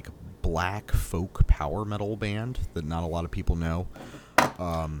kind of like black folk power metal band that not a lot of people know.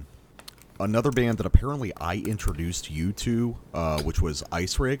 Another band that apparently I introduced you to, which was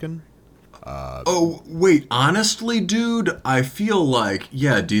Ice Reagan. Oh, wait, honestly, dude, I feel like,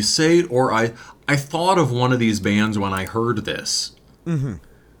 Die Sate, or I thought of one of these bands when I heard this. It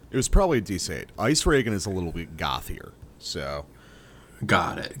was probably Die Sate. Ice Reagan is a little bit gothier, so...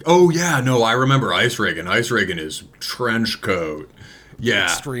 Got it. Oh, yeah, no, I remember Ice Reagan. Ice Reagan is trench coat. Yeah.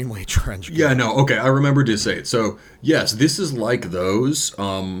 Extremely trench coat. Yeah, no, okay, I remember Die Sate. So, yes, this is like those. Go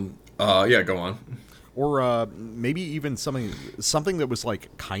on. Or maybe even something that was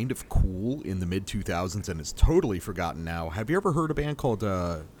like kind of cool in the mid-2000s and is totally forgotten now. Have you ever heard a band called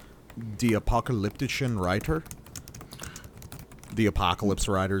Die Apokalyptischen Reiter? The Apocalypse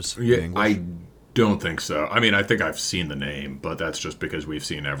Riders in English? I don't think so. I mean, I think I've seen the name, but that's just because we've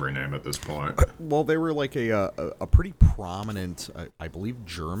seen every name at this point. Well, they were like a pretty prominent, I believe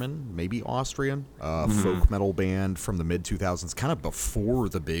German, maybe Austrian, folk metal band from the mid-2000s, kind of before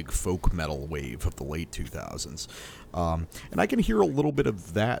the big folk metal wave of the late 2000s. And I can hear a little bit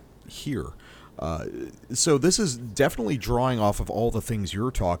of that here. So this is definitely drawing off of all the things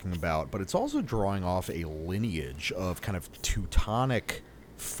you're talking about, but it's also drawing off a lineage of kind of Teutonic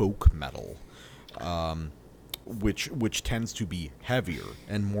folk metal, which tends to be heavier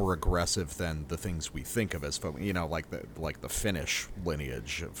and more aggressive than the things we think of as folk, like the Finnish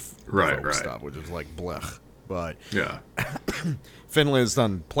lineage of folk stuff, which is like blech. But yeah, Finland has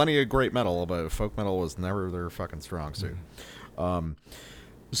done plenty of great metal, but folk metal was never their fucking strong suit.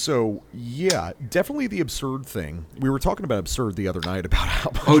 So, yeah, definitely the Absurd thing. We were talking about Absurd the other night about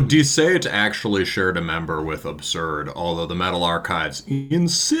how... Die Sate actually shared a member with Absurd, although the Metal Archives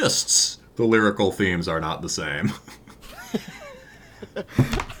insists the lyrical themes are not the same.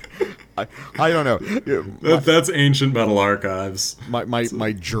 I don't know. That's ancient Metal Archives.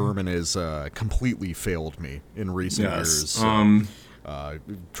 My German has completely failed me in recent years.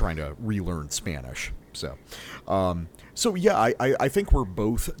 Trying to relearn Spanish. So yeah, I think we're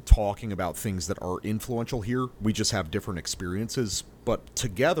both talking about things that are influential here. We just have different experiences, but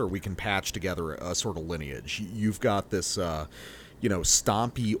together we can patch together a sort of lineage. You've got this,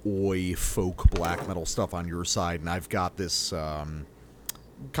 stompy oi folk black metal stuff on your side, and I've got this kind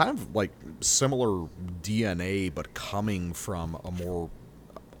of like similar DNA, but coming from a more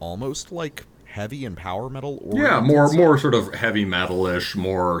almost like heavy and power metal. Yeah, more sort of heavy metal-ish,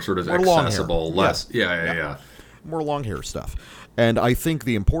 more sort of more accessible, less. Yeah. More long hair stuff. And I think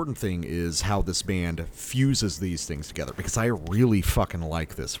the important thing is how this band fuses these things together, because I really fucking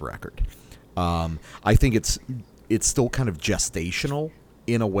like this record. I think it's still kind of gestational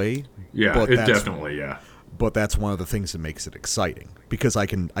in a way. Yeah, but definitely, yeah. But that's one of the things that makes it exciting, because I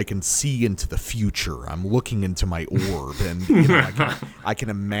can see into the future. I'm looking into my orb, and I can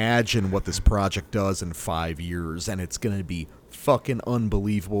imagine what this project does in 5 years, and it's going to be fucking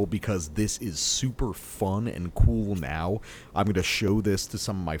unbelievable, because this is super fun and cool now. I'm going to show this to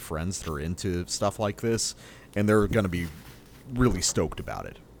some of my friends that are into stuff like this, and they're going to be really stoked about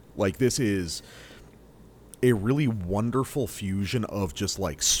it. Like, this is a really wonderful fusion of just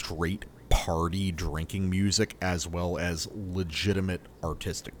like straight party drinking music as well as legitimate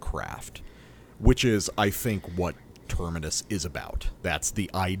artistic craft, which is, I think, what Terminus is about. That's the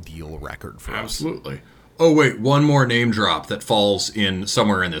ideal record for us. Absolutely. Oh, wait, one more name drop that falls in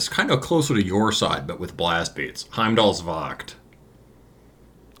somewhere in this, kind of closer to your side, but with blast beats. Heimdallsvagt.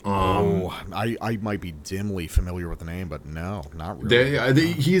 I might be dimly familiar with the name, but no, not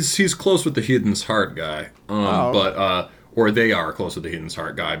really. He's close with the Hidden's Heart guy, but or they are close with the Hidden's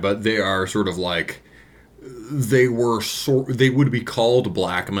Heart guy, but they are sort of like they would be called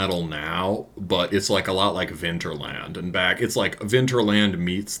black metal now, but it's like a lot like Winterland. And it's like Winterland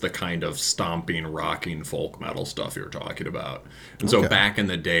meets the kind of stomping, rocking folk metal stuff you're talking about. And so back in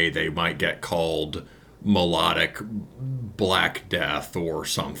the day, they might get called melodic Black Death or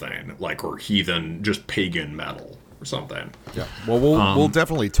something, like, or heathen, just pagan metal or something. Yeah. Well, we'll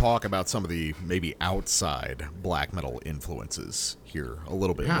definitely talk about some of the maybe outside black metal influences here a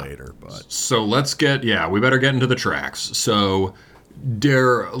little bit later. But so we better get into the tracks. So,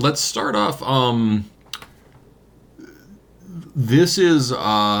 let's start off. This is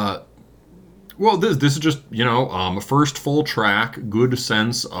this is just first full track, good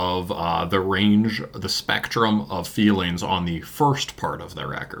sense of the range, the spectrum of feelings on the first part of the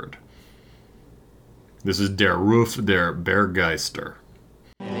record. This is Der Ruf der Berggeister.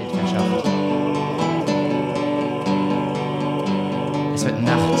 Welt verschafft. Es wird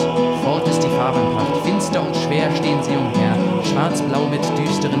Nacht, fort ist die Farbenpracht, finster und schwer stehen sie umher, schwarz-blau mit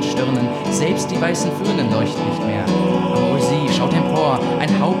düsteren Stirnen, selbst die weißen Föhnen leuchten nicht mehr. Aber sie schaut empor,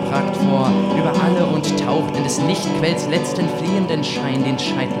 ein Haupt ragt vor, über alle und taucht in des Lichtquells letzten fliehenden Schein den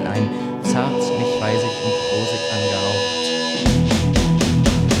Scheitel ein, zart, lichtweisig und rosig angehaucht.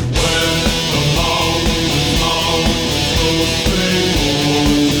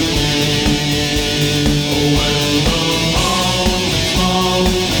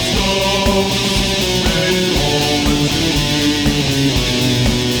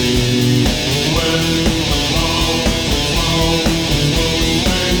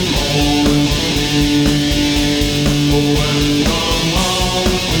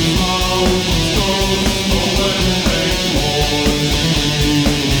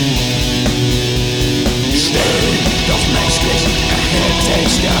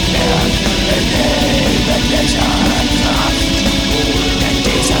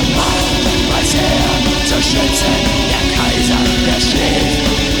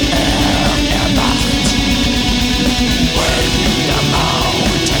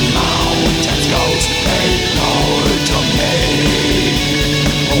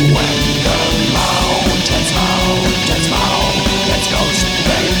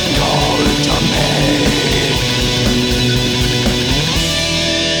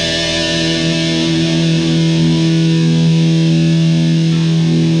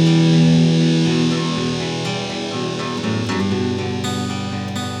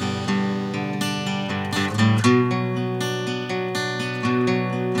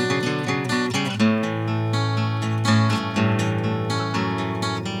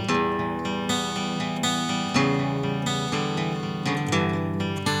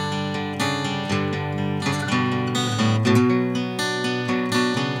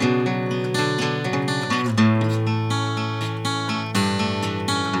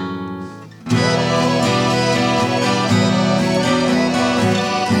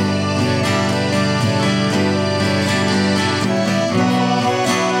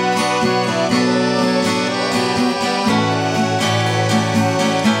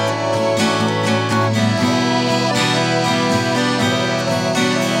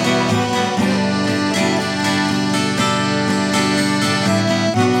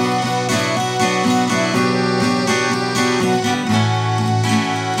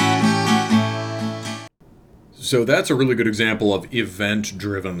 So that's a really good example of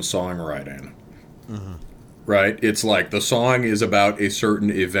event-driven songwriting. Mm-hmm. Right? It's like the song is about a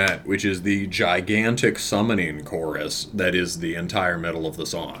certain event, which is the gigantic summoning chorus that is the entire middle of the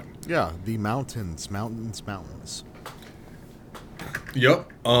song. Yeah, the mountains.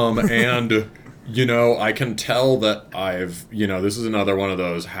 Yep. And, I can tell that this is another one of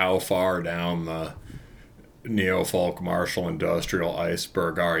those how far down the neo-folk martial industrial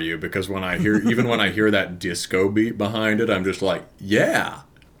iceberg are you? Because when I hear that disco beat behind it, I'm just like, yeah,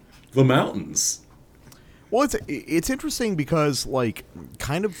 the mountains. Well, it's interesting because, like,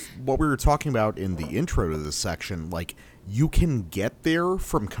 kind of what we were talking about in the intro to this section, like, you can get there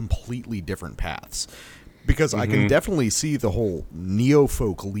from completely different paths. Because I can definitely see the whole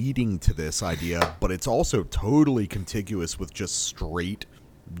neo-folk leading to this idea, but it's also totally contiguous with just straight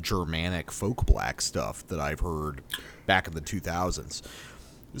Germanic folk black stuff that I've heard back in the 2000s.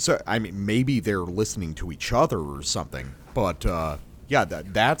 So, I mean, maybe they're listening to each other or something, but yeah,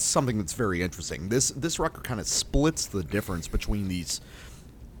 that's something that's very interesting. This record kind of splits the difference between these.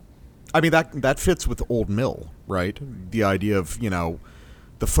 I mean, that fits with Old Mill, right? The idea of,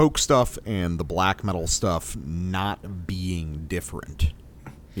 the folk stuff and the black metal stuff not being different.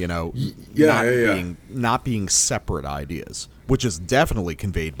 Not being separate ideas, which is definitely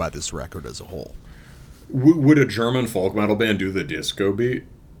conveyed by this record as a whole. Would a German folk metal band do the disco beat?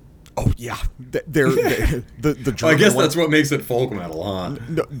 Oh yeah, the German I guess ones, that's what makes it folk metal, huh?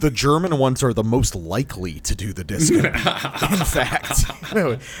 no, the German ones are the most likely to do the disco. In fact,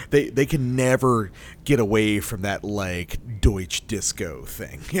 they can never get away from that like Deutsch disco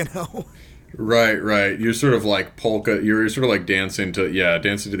thing, Right. You're sort of like polka. You're sort of like dancing to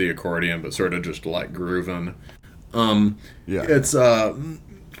the accordion, but sort of just like grooving. Yeah. It's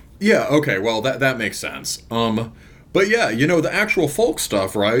okay. Well, that makes sense. But yeah, the actual folk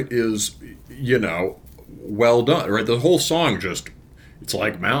stuff, right, is well done, right? The whole song it's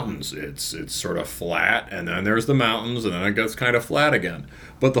like mountains. It's sort of flat, and then there's the mountains, and then it gets kind of flat again.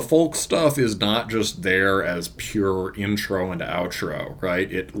 But the folk stuff is not just there as pure intro and outro,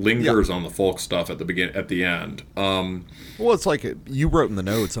 right? It lingers on the folk stuff at the end. Well, it's like you wrote in the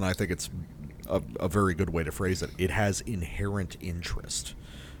notes, and I think it's a very good way to phrase it. It has inherent interest.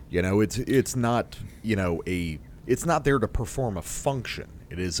 It's not it's not there to perform a function.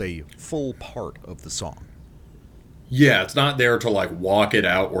 It is a full part of the song. Yeah, it's not there to like walk it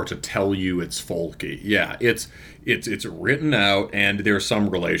out or to tell you it's folky. Yeah, it's written out, and there's some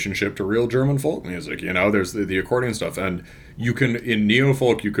relationship to real German folk music. There's the accordion stuff, and you can in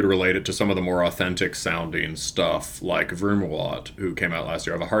neo-folk you could relate it to some of the more authentic sounding stuff like Vermouth, who came out last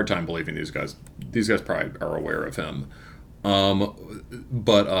year. I have a hard time believing these guys probably are aware of him.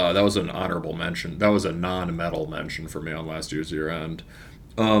 But that was an honorable mention. That was a non-metal mention for me on last year's year end.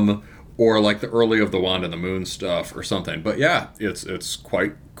 Or like the early of the Wand and the Moon stuff or something. But yeah, it's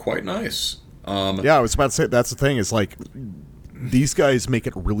quite nice. Yeah, I was about to say, that's the thing, is like these guys make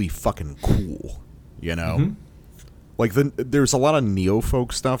it really fucking cool, Mm-hmm. Like there's a lot of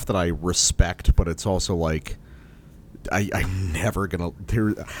neo-folk stuff that I respect, but it's also like I'm never gonna.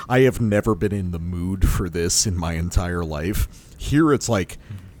 I have never been in the mood for this in my entire life. Here, it's like,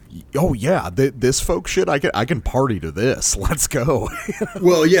 oh yeah, this folk shit. I can party to this. Let's go.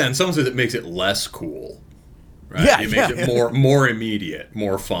 Well, yeah, in some sense it makes it less cool, right? Yeah, it makes it more immediate,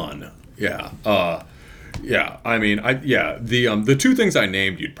 more fun. Yeah. Yeah, I mean, the two things I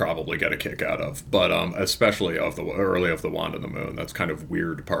named you'd probably get a kick out of, but especially of the early of the Wand and the Moon. That's kind of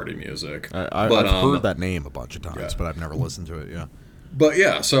weird party music. I've heard that name a bunch of times, but I've never listened to it. Yeah. But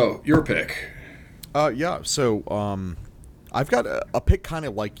yeah, so your pick. So I've got a pick kind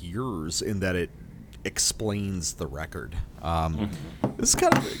of like yours in that it explains the record. This is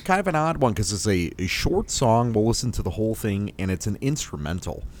kind of an odd one because it's a short song. We'll listen to the whole thing, and it's an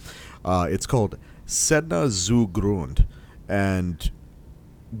instrumental. It's called Sedna zu Grund, and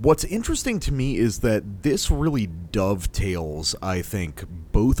what's interesting to me is that this really dovetails, I think,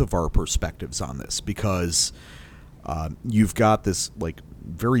 both of our perspectives on this, because you've got this like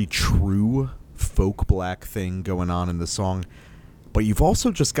very true folk black thing going on in the song, but you've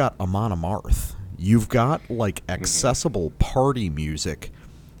also just got Amon Amarth. You've got like accessible party music,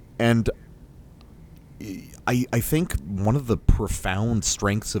 and I think one of the profound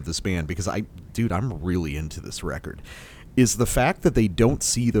strengths of this band, because I'm really into this record, is the fact that they don't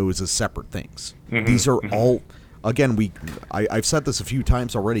see those as separate things. These are all, again, I've said this a few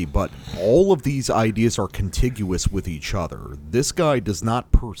times already, but all of these ideas are contiguous with each other. This guy does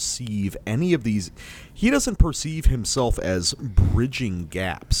not perceive any of these. He doesn't perceive himself as bridging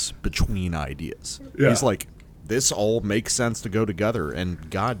gaps between ideas. Yeah. He's like, this all makes sense to go together, and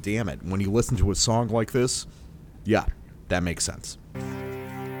god damn it, when you listen to a song like this, yeah, that makes sense.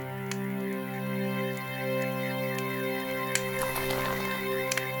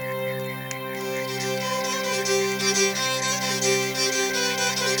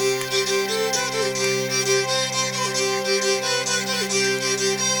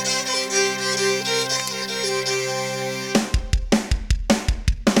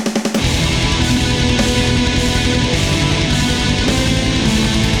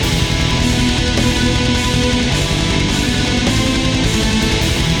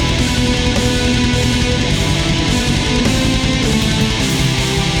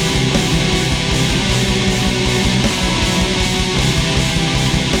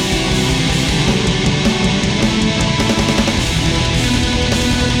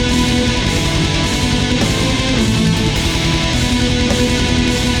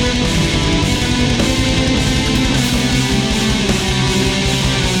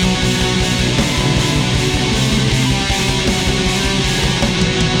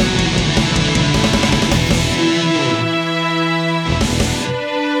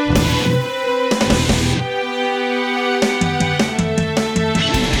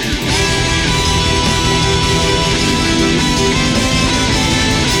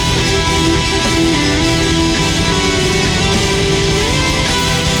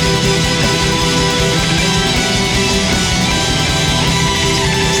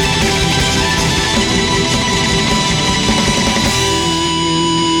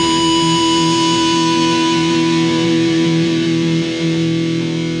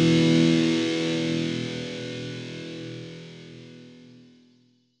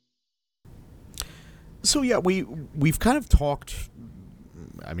 So yeah, we've kind of talked,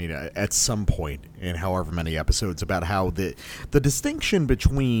 I mean, at some point in however many episodes, about how the distinction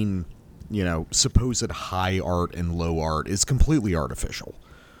between, you know, supposed high art and low art is completely artificial.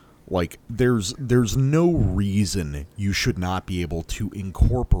 Like, there's no reason you should not be able to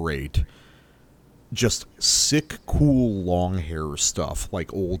incorporate just sick, cool, long hair stuff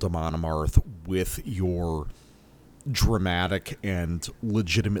like Old Amon Amarth with your dramatic and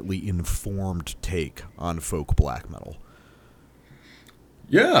legitimately informed take on folk black metal.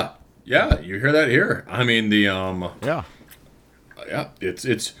 Yeah, you hear that here. I mean, Yeah.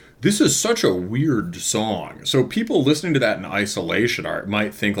 This is such a weird song. So people listening to that in isolation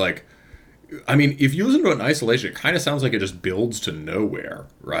might think like, I mean, if you listen to it in isolation, it kind of sounds like it just builds to nowhere,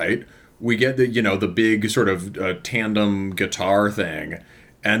 right? We get the big sort of tandem guitar thing,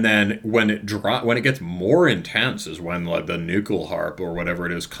 and then when it gets more intense is when like the nuclear harp or whatever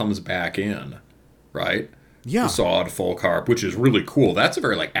it is comes back in, right? Yeah. The sawed folk harp, which is really cool. That's a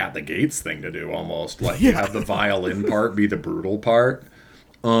very like at the gates thing to do, almost like you have the violin part be the brutal part.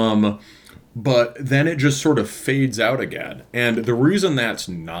 But then it just sort of fades out again. And the reason that's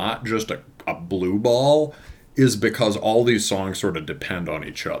not just a blue ball is because all these songs sort of depend on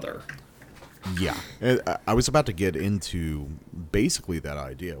each other. Yeah. I was about to get into basically that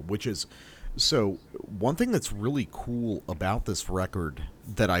idea, which is, so one thing that's really cool about this record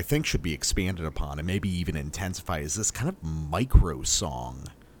that I think should be expanded upon and maybe even intensify is this kind of micro song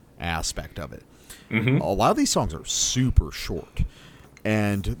aspect of it. Mm-hmm. A lot of these songs are super short.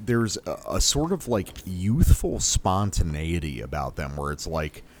 And there's a sort of like youthful spontaneity about them where it's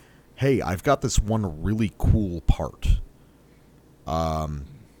like, hey, I've got this one really cool part.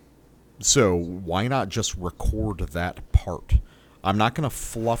 So why not just record that part? I'm not going to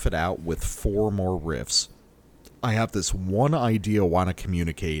fluff it out with 4 more riffs. I have this one idea I want to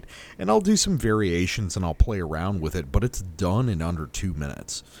communicate, and I'll do some variations and I'll play around with it, but it's done in under 2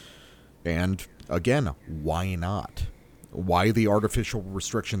 minutes. And again, why not? Why the artificial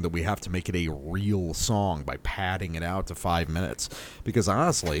restriction that we have to make it a real song by padding it out to 5 minutes? Because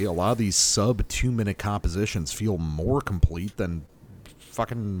honestly, a lot of these sub 2 minute compositions feel more complete than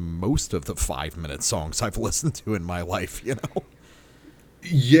fucking most of the 5 minute songs I've listened to in my life, you know?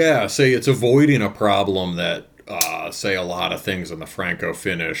 Yeah, say it's avoiding a problem that, say, a lot of things in the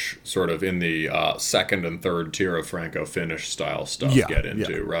Franco-Finnish, sort of in the second and third tier of Franco-Finnish style stuff get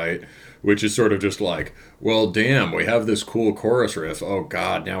into, right? Which is sort of just like, well, damn, we have this cool chorus riff. Oh,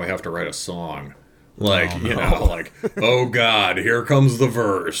 God, now we have to write a song. Like, you know, like, oh, God, here comes the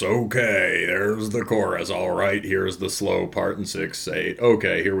verse. Okay, there's the chorus. All right, here's the slow part in 6/8.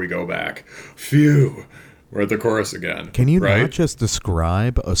 Okay, here we go back. Phew. We're at the chorus again. Can you not just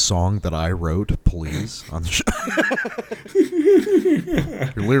describe a song that I wrote, please, on the show?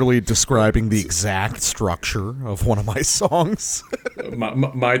 You're literally describing the exact structure of one of my songs.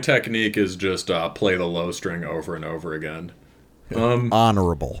 my technique is just play the low string over and over again.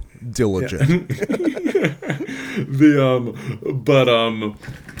 Honorable, diligent.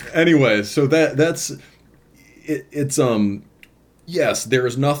 Anyway, so that's it. It's yes, there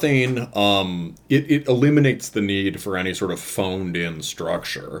is nothing. It eliminates the need for any sort of phoned-in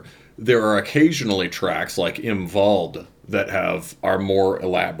structure. There are occasionally tracks like Imvald that are more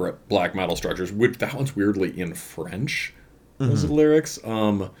elaborate black metal structures, which that one's weirdly in French. Those are the lyrics.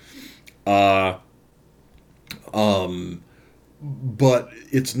 But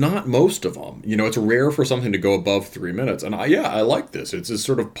it's not most of them. You know, it's rare for something to go above 3 minutes. And I like this. It's just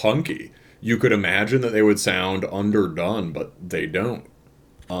sort of punky. You could imagine that they would sound underdone, but they don't.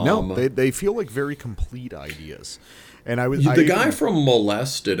 No, they feel like very complete ideas. And the guy from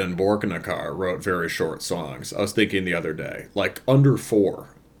Molested and Borknagar wrote very short songs. I was thinking the other day, like under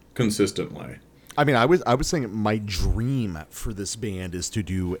 4, consistently. I mean, I was saying my dream for this band is to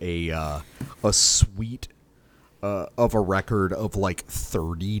do a suite of a record of like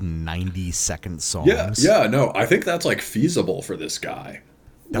 30, 90-second songs. Yeah, no, I think that's like feasible for this guy.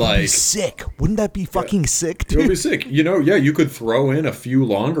 That would be sick. Wouldn't that be fucking sick, dude? It would be sick. You know, yeah, you could throw in a few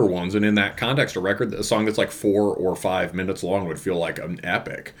longer ones, and in that context, a song that's like 4 or 5 minutes long would feel like an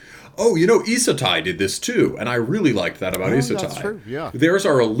epic. Oh, you know, Isatai did this too, and I really liked that about Isatai. That's true, yeah. Theirs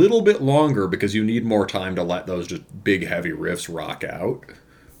are a little bit longer because you need more time to let those just big, heavy riffs rock out.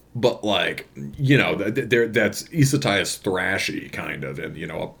 But, like, you know, that's Isatai is thrashy, kind of, in, you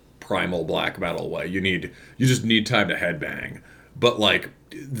know, a primal black metal way. You just need time to headbang. But, like,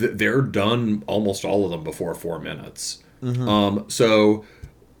 they're done, almost all of them, before 4 minutes. Mm-hmm. So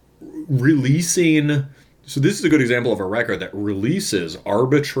this is a good example of a record that releases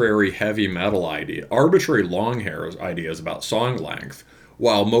arbitrary heavy metal arbitrary long hair ideas about song length,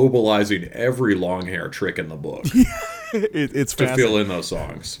 while mobilizing every long hair trick in the book It's to fascinating. fill in those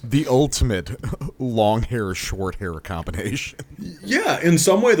songs. The ultimate long hair, short hair combination. Yeah, in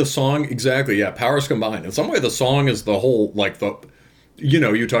some way the song, exactly, yeah, powers combined. In some way the song is the whole, like,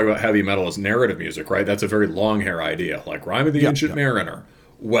 you talk about heavy metal as narrative music, right? That's a very long hair idea, like Rhyme of the Ancient Mariner.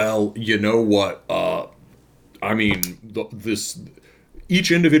 Well, you know what,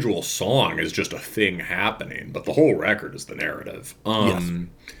 each individual song is just a thing happening, but the whole record is the narrative.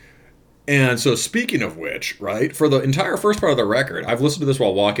 And so speaking of which, right, for the entire first part of the record, I've listened to this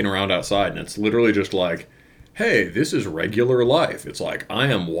while walking around outside, and it's literally just like, hey, this is regular life. It's like, I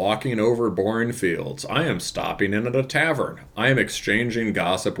am walking over boring fields. I am stopping in at a tavern. I am exchanging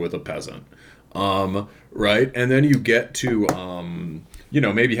gossip with a peasant. Right? And then you get to,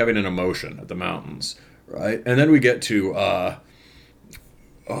 maybe having an emotion at the mountains, right? And then we get to,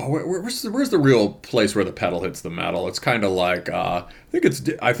 where's the real place where the pedal hits the metal? It's kind of like, I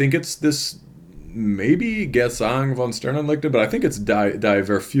think it's this, maybe Gesang von Sternenlichte, but I think it's Die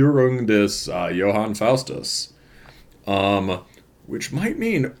Verführung des Johann Faustus, which might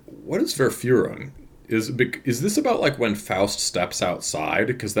mean, what is Verführung? Is this about like when Faust steps outside?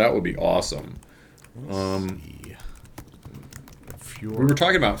 Because that would be awesome. We were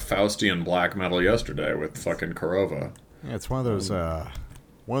talking about Faustian black metal yesterday with fucking Korova. Yeah, it's one of those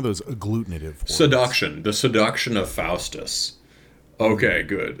agglutinative words. Seduction, the seduction of Faustus. Okay,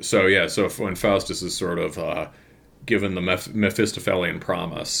 good. So yeah, so when Faustus is sort of given the Mephistophelian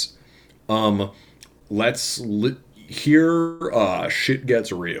promise, here shit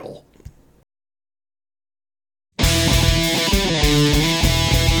gets real.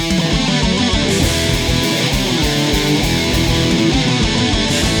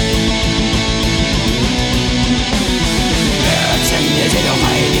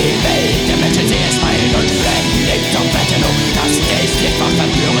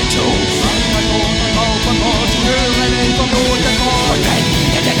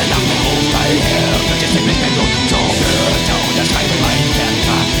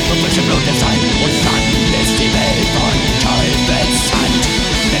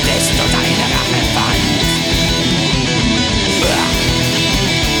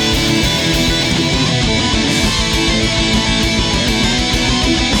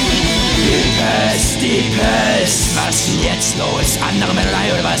 Was denn jetzt los? Andere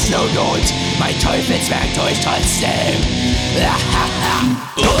Männerlei oder was? No gut. Mein Teufelswerkzeug trotzdem.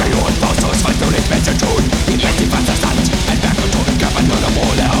 Und Faustus, was du nicht mehr zu tun. Die Welt, die Verstand. Ein Werk und Totenkörper, nur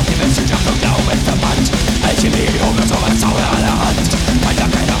Symbole auf die Wissenschaft und Glauben verbannt. Alchemie, oder sowas, Zauber allerhand. Weil da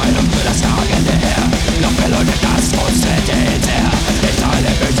keine Heilung für das nagende Heer. Noch verleugnet das frustrierte Hitler. Nicht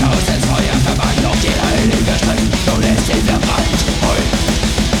alle Bücher aus ins Feuer verbannt. Doch die heilige Schrift, du lässt ihn verbrannt.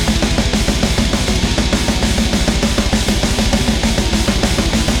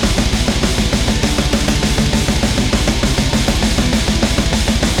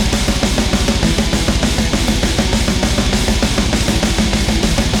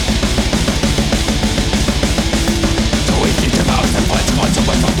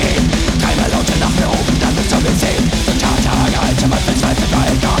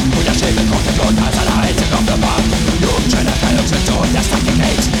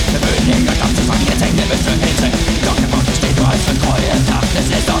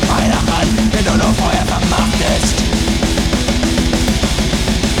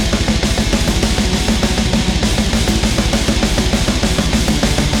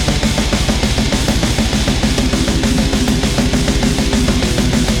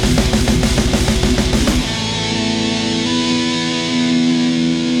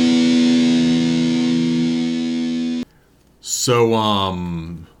 So,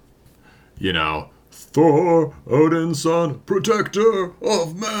 Thor, Odin's son, protector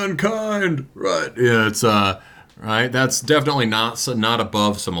of mankind. Right. Yeah, it's, right. That's definitely not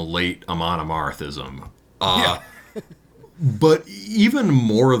above some late Amon Amarthism. But even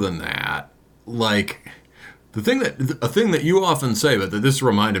more than that, like, a thing that you often say, but that this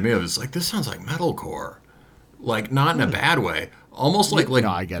reminded me of, is like, this sounds like metalcore. Like, not in a bad way. Almost like No,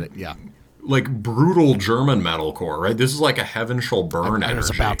 I get it, yeah. Like brutal German metalcore, right? This is like a Heaven Shall Burn energy. I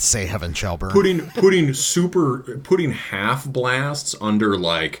was about to say Heaven Shall Burn. Putting half blasts under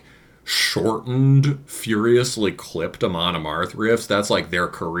like shortened, furiously clipped Amon Amarth riffs. That's like their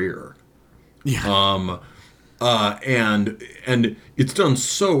career. Yeah. And it's done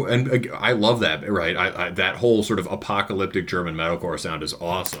so, and I love that, right? I that whole sort of apocalyptic German metalcore sound is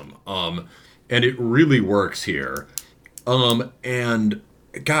awesome. And it really works here. And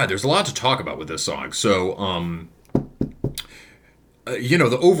God, there's a lot to talk about with this song. So,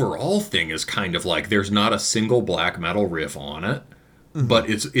 the overall thing is kind of like there's not a single black metal riff on it. but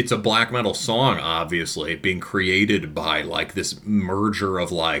it's a black metal song, obviously, being created by like this merger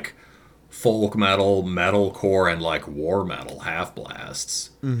of like folk metal, metalcore, and like war metal half blasts.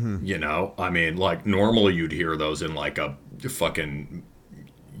 You know, I mean, like normally you'd hear those in like a fucking,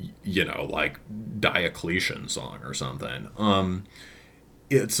 you know, like Diocletian song or something.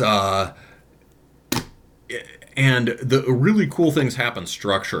 It's and the really cool things happen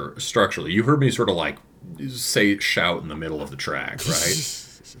structurally. You heard me sort of like shout in the middle of the track, right?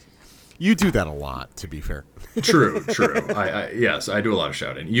 You do that a lot, to be fair. True. Yes, I do a lot of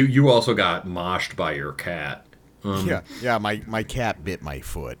shouting. You also got moshed by your cat. Yeah. My cat bit my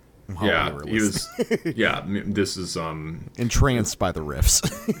foot. Yeah, he was. Yeah, this is entranced by the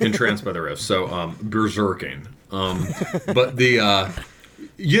riffs. Entranced by the riffs. So berserking. But the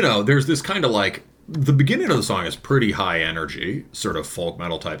you know, there's this kind of like the beginning of the song is pretty high energy, sort of folk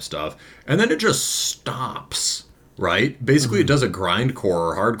metal type stuff, and then it just stops. Right? Basically, it does a grindcore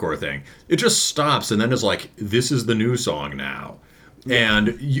or hardcore thing. It just stops, and then it's like, this is the new song now. Yeah.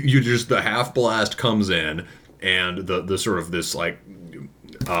 And you just, the half blast comes in, and the sort of this, like,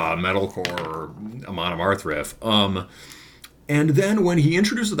 metalcore Amon Amarth riff. And then when he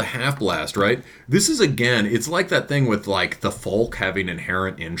introduces the half blast, right? This is, again, it's like that thing with, like, the folk having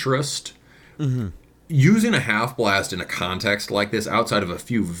inherent interest. Using a half blast in a context like this, outside of a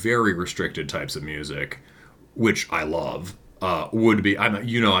few very restricted types of music, which I love, would be,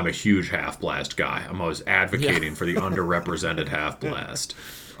 I'm a huge half blast guy. I'm always advocating for the underrepresented half blast.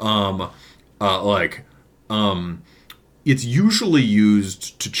 It's usually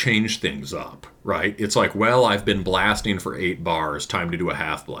used to change things up, right? It's like, well, I've been blasting for 8 bars, time to do a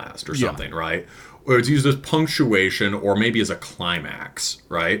half blast or something, right? Or it's used as punctuation or maybe as a climax,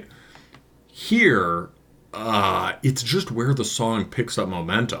 right? Here, it's just where the song picks up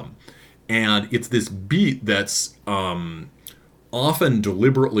momentum. And it's this beat that's often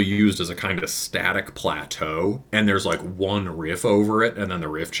deliberately used as a kind of static plateau, and there's like one riff over it, and then the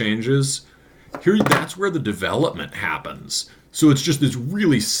riff changes. Here, that's where the development happens. So it's just this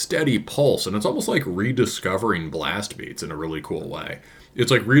really steady pulse, and it's almost like rediscovering blast beats in a really cool way.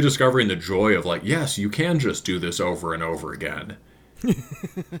 It's like rediscovering the joy of like, yes, you can just do this over and over again. It's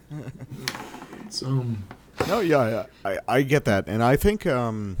No, yeah, I get that, and I think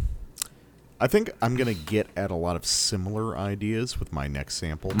I'm gonna get at a lot of similar ideas with my next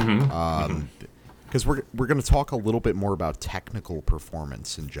sample, because we're gonna talk a little bit more about technical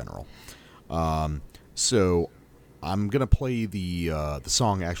performance in general. So I'm gonna play the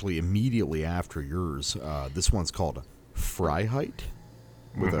song actually immediately after yours. This one's called Freiheit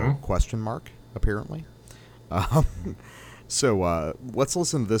with a question mark apparently. So let's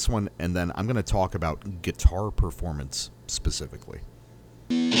listen to this one, and then I'm gonna talk about guitar performance specifically.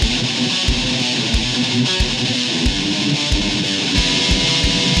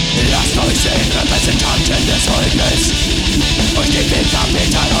 Lasst euch sehen, Repräsentanten des Volkes und den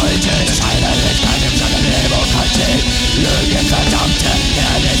Diktator Holtes. Scheitern ist keinem sondern Demokratie. Lügen verdammte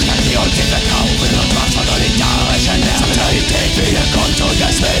Herrlichkeit, die uns sie verkaufen und was von solidarischen Werten. Solidarität wie ihr Konto,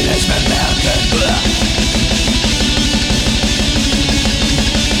 das will ich bemerken.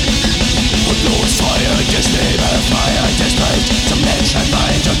 Los, Freiheit ist Liebe, Freiheit ist Recht, zum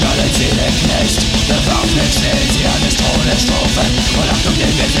Menschenfeind und alle Ziele Knecht. Bewaffnet steht sie an des Thrones Stufen, und Achtung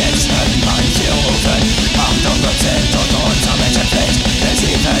dem Gesetz können man sie rufen. Achtung Prozent und unser Menschenpflicht, wer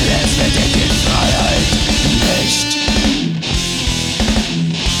sie verletzt, verdient die Freiheit nicht.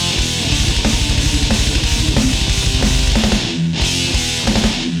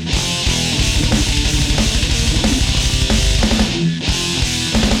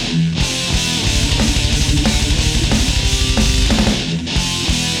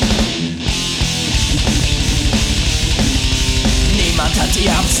 Die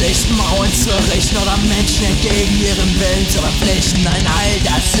Absicht, Mauern zu richten oder Menschen entgegen ihren Willen zu verpflichten. Nein, all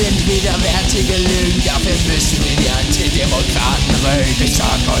das sind widerwärtige Lügen. Dafür müssen wir die Antidemokraten rügen. Ich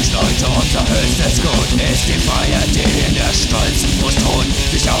sag euch Leute, unser höchstes Gut ist die Freiheit, die in der stolzen Brust ruht.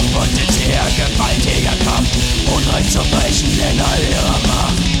 Sich aufgrund sehr gewaltiger Kraft Unrecht zu brechen in all ihrer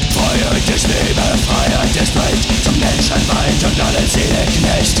Macht. Freiheit ist Liebe, Freiheit ist Recht, zum Menschenfeind und alle Seele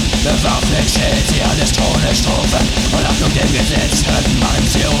Knecht. Bewaffnet steht sie an des Thrones Stufen, und Achtung dem Gesetz hört man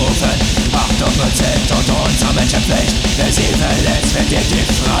sie rufen. Achtung Prozent und unser Menschenpflicht, wer sie verletzt, verdient die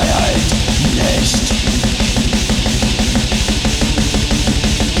Freiheit nicht.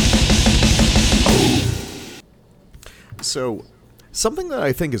 So, something that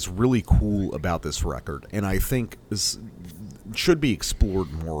I think is really cool about this record, and I think should be explored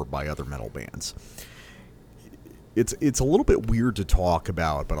more by other metal bands. It's a little bit weird to talk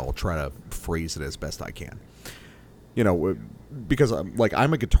about, but I'll try to phrase it as best I can. You know, because I'm a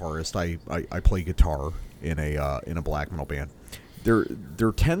guitarist. I play guitar in a black metal band.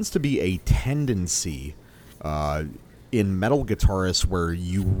 There tends to be a tendency in metal guitarists where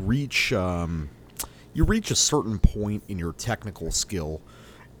you reach a certain point in your technical skill,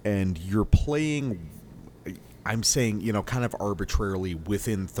 and you're playing. I'm saying, kind of arbitrarily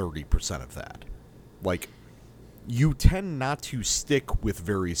within 30% of that. Like, you tend not to stick with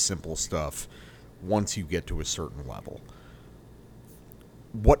very simple stuff once you get to a certain level.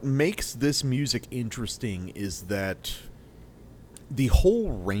 What makes this music interesting is that the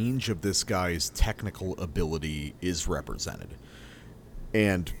whole range of this guy's technical ability is represented.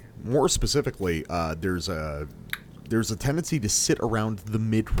 And more specifically, there's a tendency to sit around the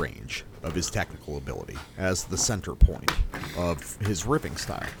mid-range of his technical ability as the center point of his riffing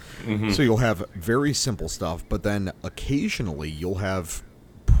style. Mm-hmm. So you'll have very simple stuff, but then occasionally you'll have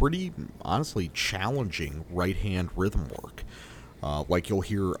pretty, honestly, challenging right-hand rhythm work, like you'll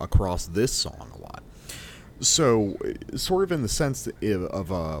hear across this song a lot. So, sort of in the sense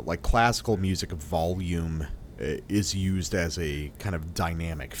of like classical music, volume is used as a kind of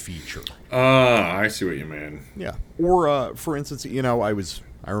dynamic feature. I see what you mean. Yeah. Or, for instance,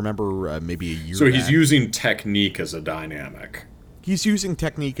 I remember maybe a year So he's back, using technique as a dynamic. He's using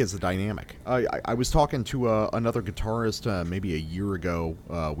technique as a dynamic. I was talking to another guitarist maybe a year ago.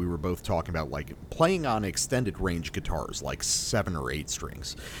 We were both talking about like playing on extended range guitars, like 7 or 8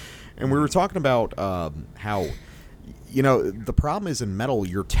 strings. And we were talking about how, the problem is in metal,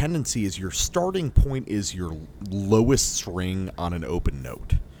 your tendency is your starting point is your lowest string on an open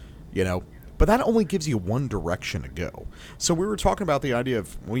note, But that only gives you one direction to go. So we were talking about the idea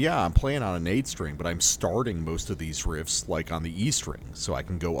of, well, yeah, I'm playing on an 8 string, but I'm starting most of these riffs like on the E string. So I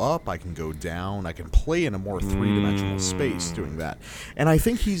can go up, I can go down, I can play in a more three-dimensional space doing that. And I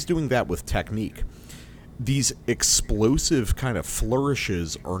think he's doing that with technique. These explosive kind of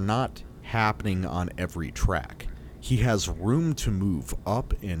flourishes are not happening on every track. He has room to move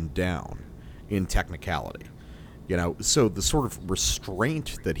up and down in technicality. So the sort of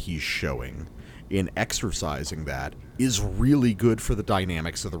restraint that he's showing in exercising that is really good for the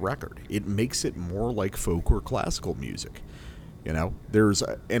dynamics of the record. It makes it more like folk or classical music. There's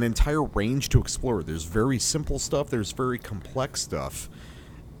an entire range to explore. There's very simple stuff, there's very complex stuff,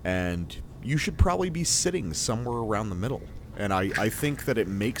 and you should probably be sitting somewhere around the middle. And I think that it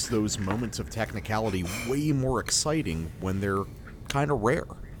makes those moments of technicality way more exciting when they're kind of rare.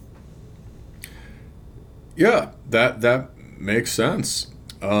 Yeah, that makes sense.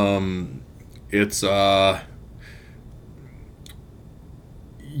 It's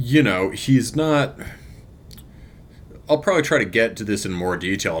he's not. I'll probably try to get to this in more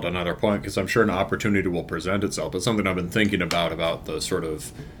detail at another point because I'm sure an opportunity will present itself. But something I've been thinking about the sort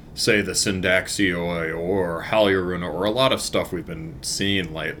of, say, the Syndaxioi or Halyaruna or a lot of stuff we've been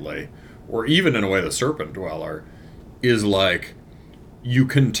seeing lately, or even in a way the Serpent Dweller, is like, you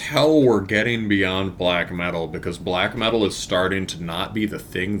can tell we're getting beyond black metal because black metal is starting to not be the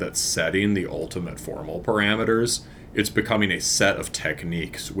thing that's setting the ultimate formal parameters. It's becoming a set of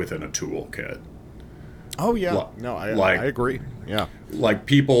techniques within a toolkit. Oh, yeah. I agree. Yeah. Like,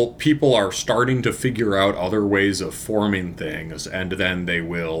 people are starting to figure out other ways of forming things, and then they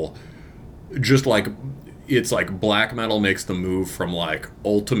will just, like, it's like black metal makes the move from, like,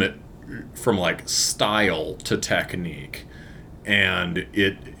 style to technique. And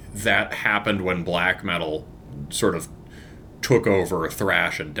that happened when black metal sort of took over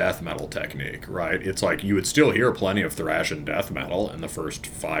thrash and death metal technique, right? It's like you would still hear plenty of thrash and death metal in the first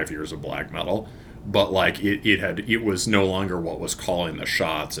 5 years of black metal, but like it was no longer what was calling the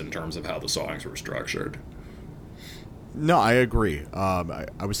shots in terms of how the songs were structured. No, I agree.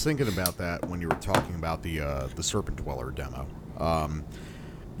 I was thinking about that when you were talking about the Serpent Dweller demo.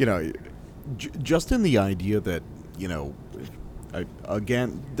 Just in the idea that,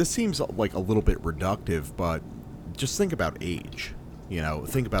 again, this seems like a little bit reductive, but just think about age.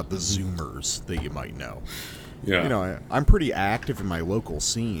 Think about the Zoomers that you might know. Yeah. I'm pretty active in my local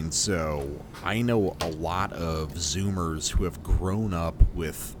scene, so I know a lot of Zoomers who have grown up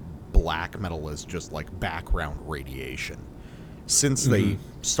with black metal as just like background radiation since they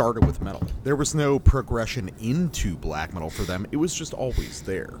started with metal. There was no progression into black metal for them. It was just always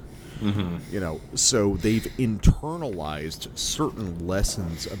there. So they've internalized certain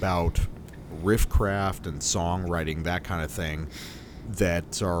lessons about riffcraft and songwriting, that kind of thing,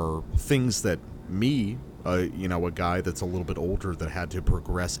 that are things that me, a guy that's a little bit older that had to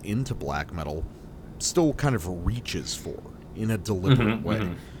progress into black metal, still kind of reaches for in a deliberate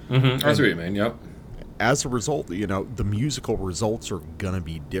way. I see what you mean, yep. As a result, the musical results are going to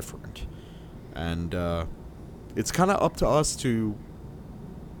be different. And, it's kind of up to us to.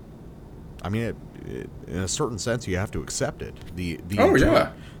 I mean, in a certain sense, you have to accept it.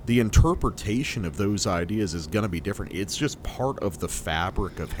 The interpretation of those ideas is going to be different. It's just part of the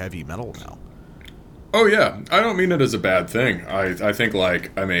fabric of heavy metal now. Oh yeah, I don't mean it as a bad thing. I think I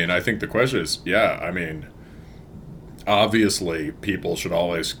think the question is, obviously people should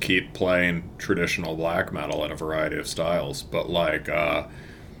always keep playing traditional black metal in a variety of styles, but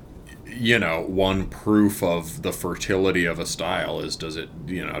one proof of the fertility of a style is does it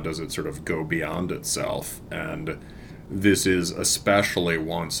sort of go beyond itself? And this is especially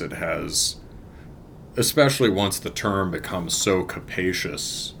once the term becomes so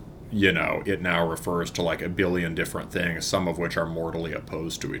capacious, it now refers to like a billion different things, some of which are mortally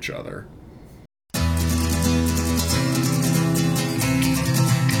opposed to each other.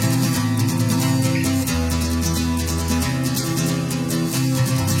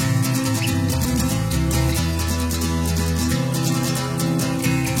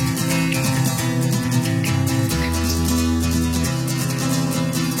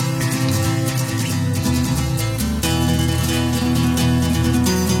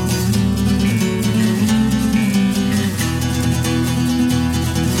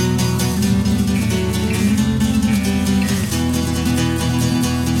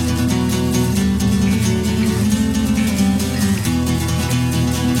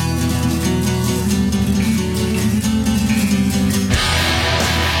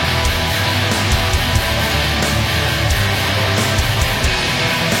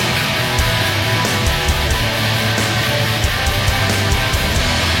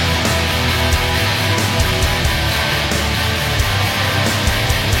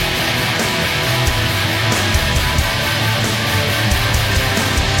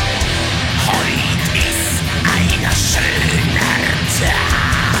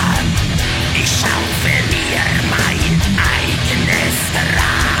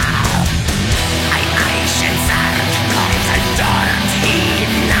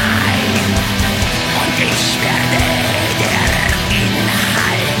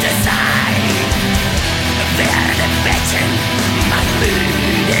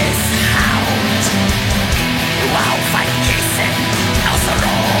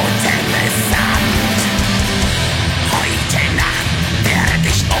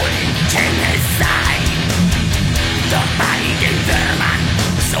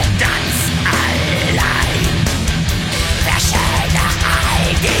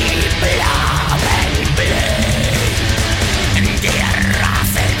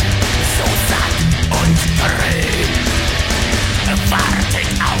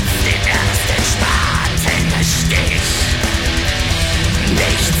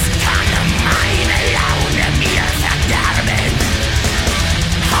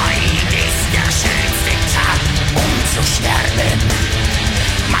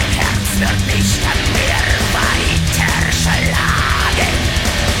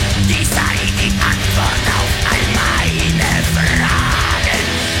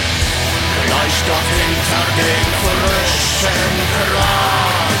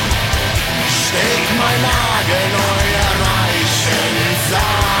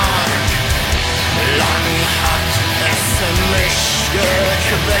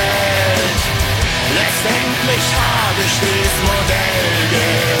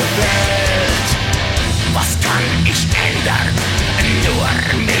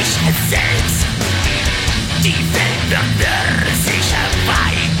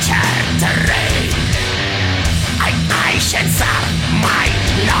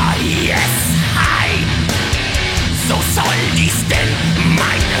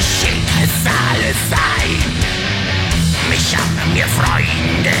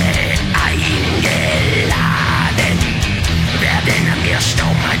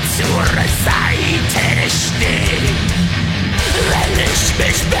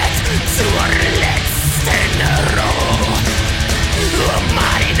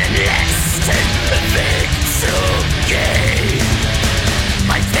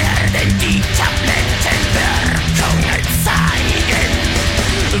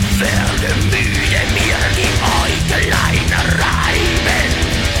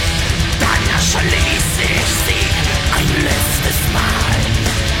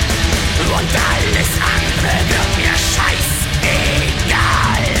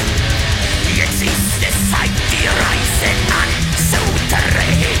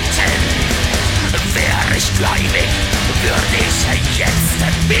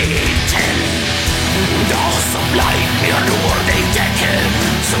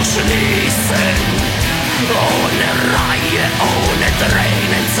 Ohne Reihe, ohne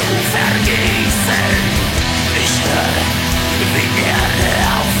Tränen zu vergießen. fürchte, wie Erde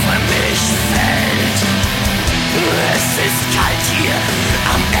auf mich fällt. Es ist kalt hier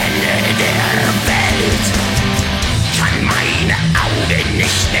am Ende der Welt. Kann meine Augen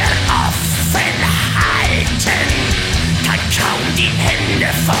nicht mehr offen halten. Kann kaum die Hände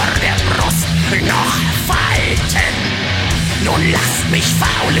vor der Brust noch falten. Nun lasst mich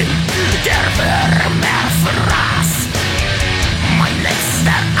faulen, der Würmer fraß. Mein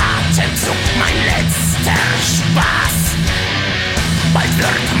letzter Atemzug, mein letzter Spaß. Bald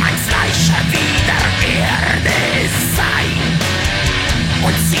wird mein Fleisch wieder Erde sein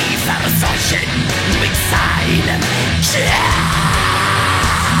und sie verseuchen mit seinem Tja.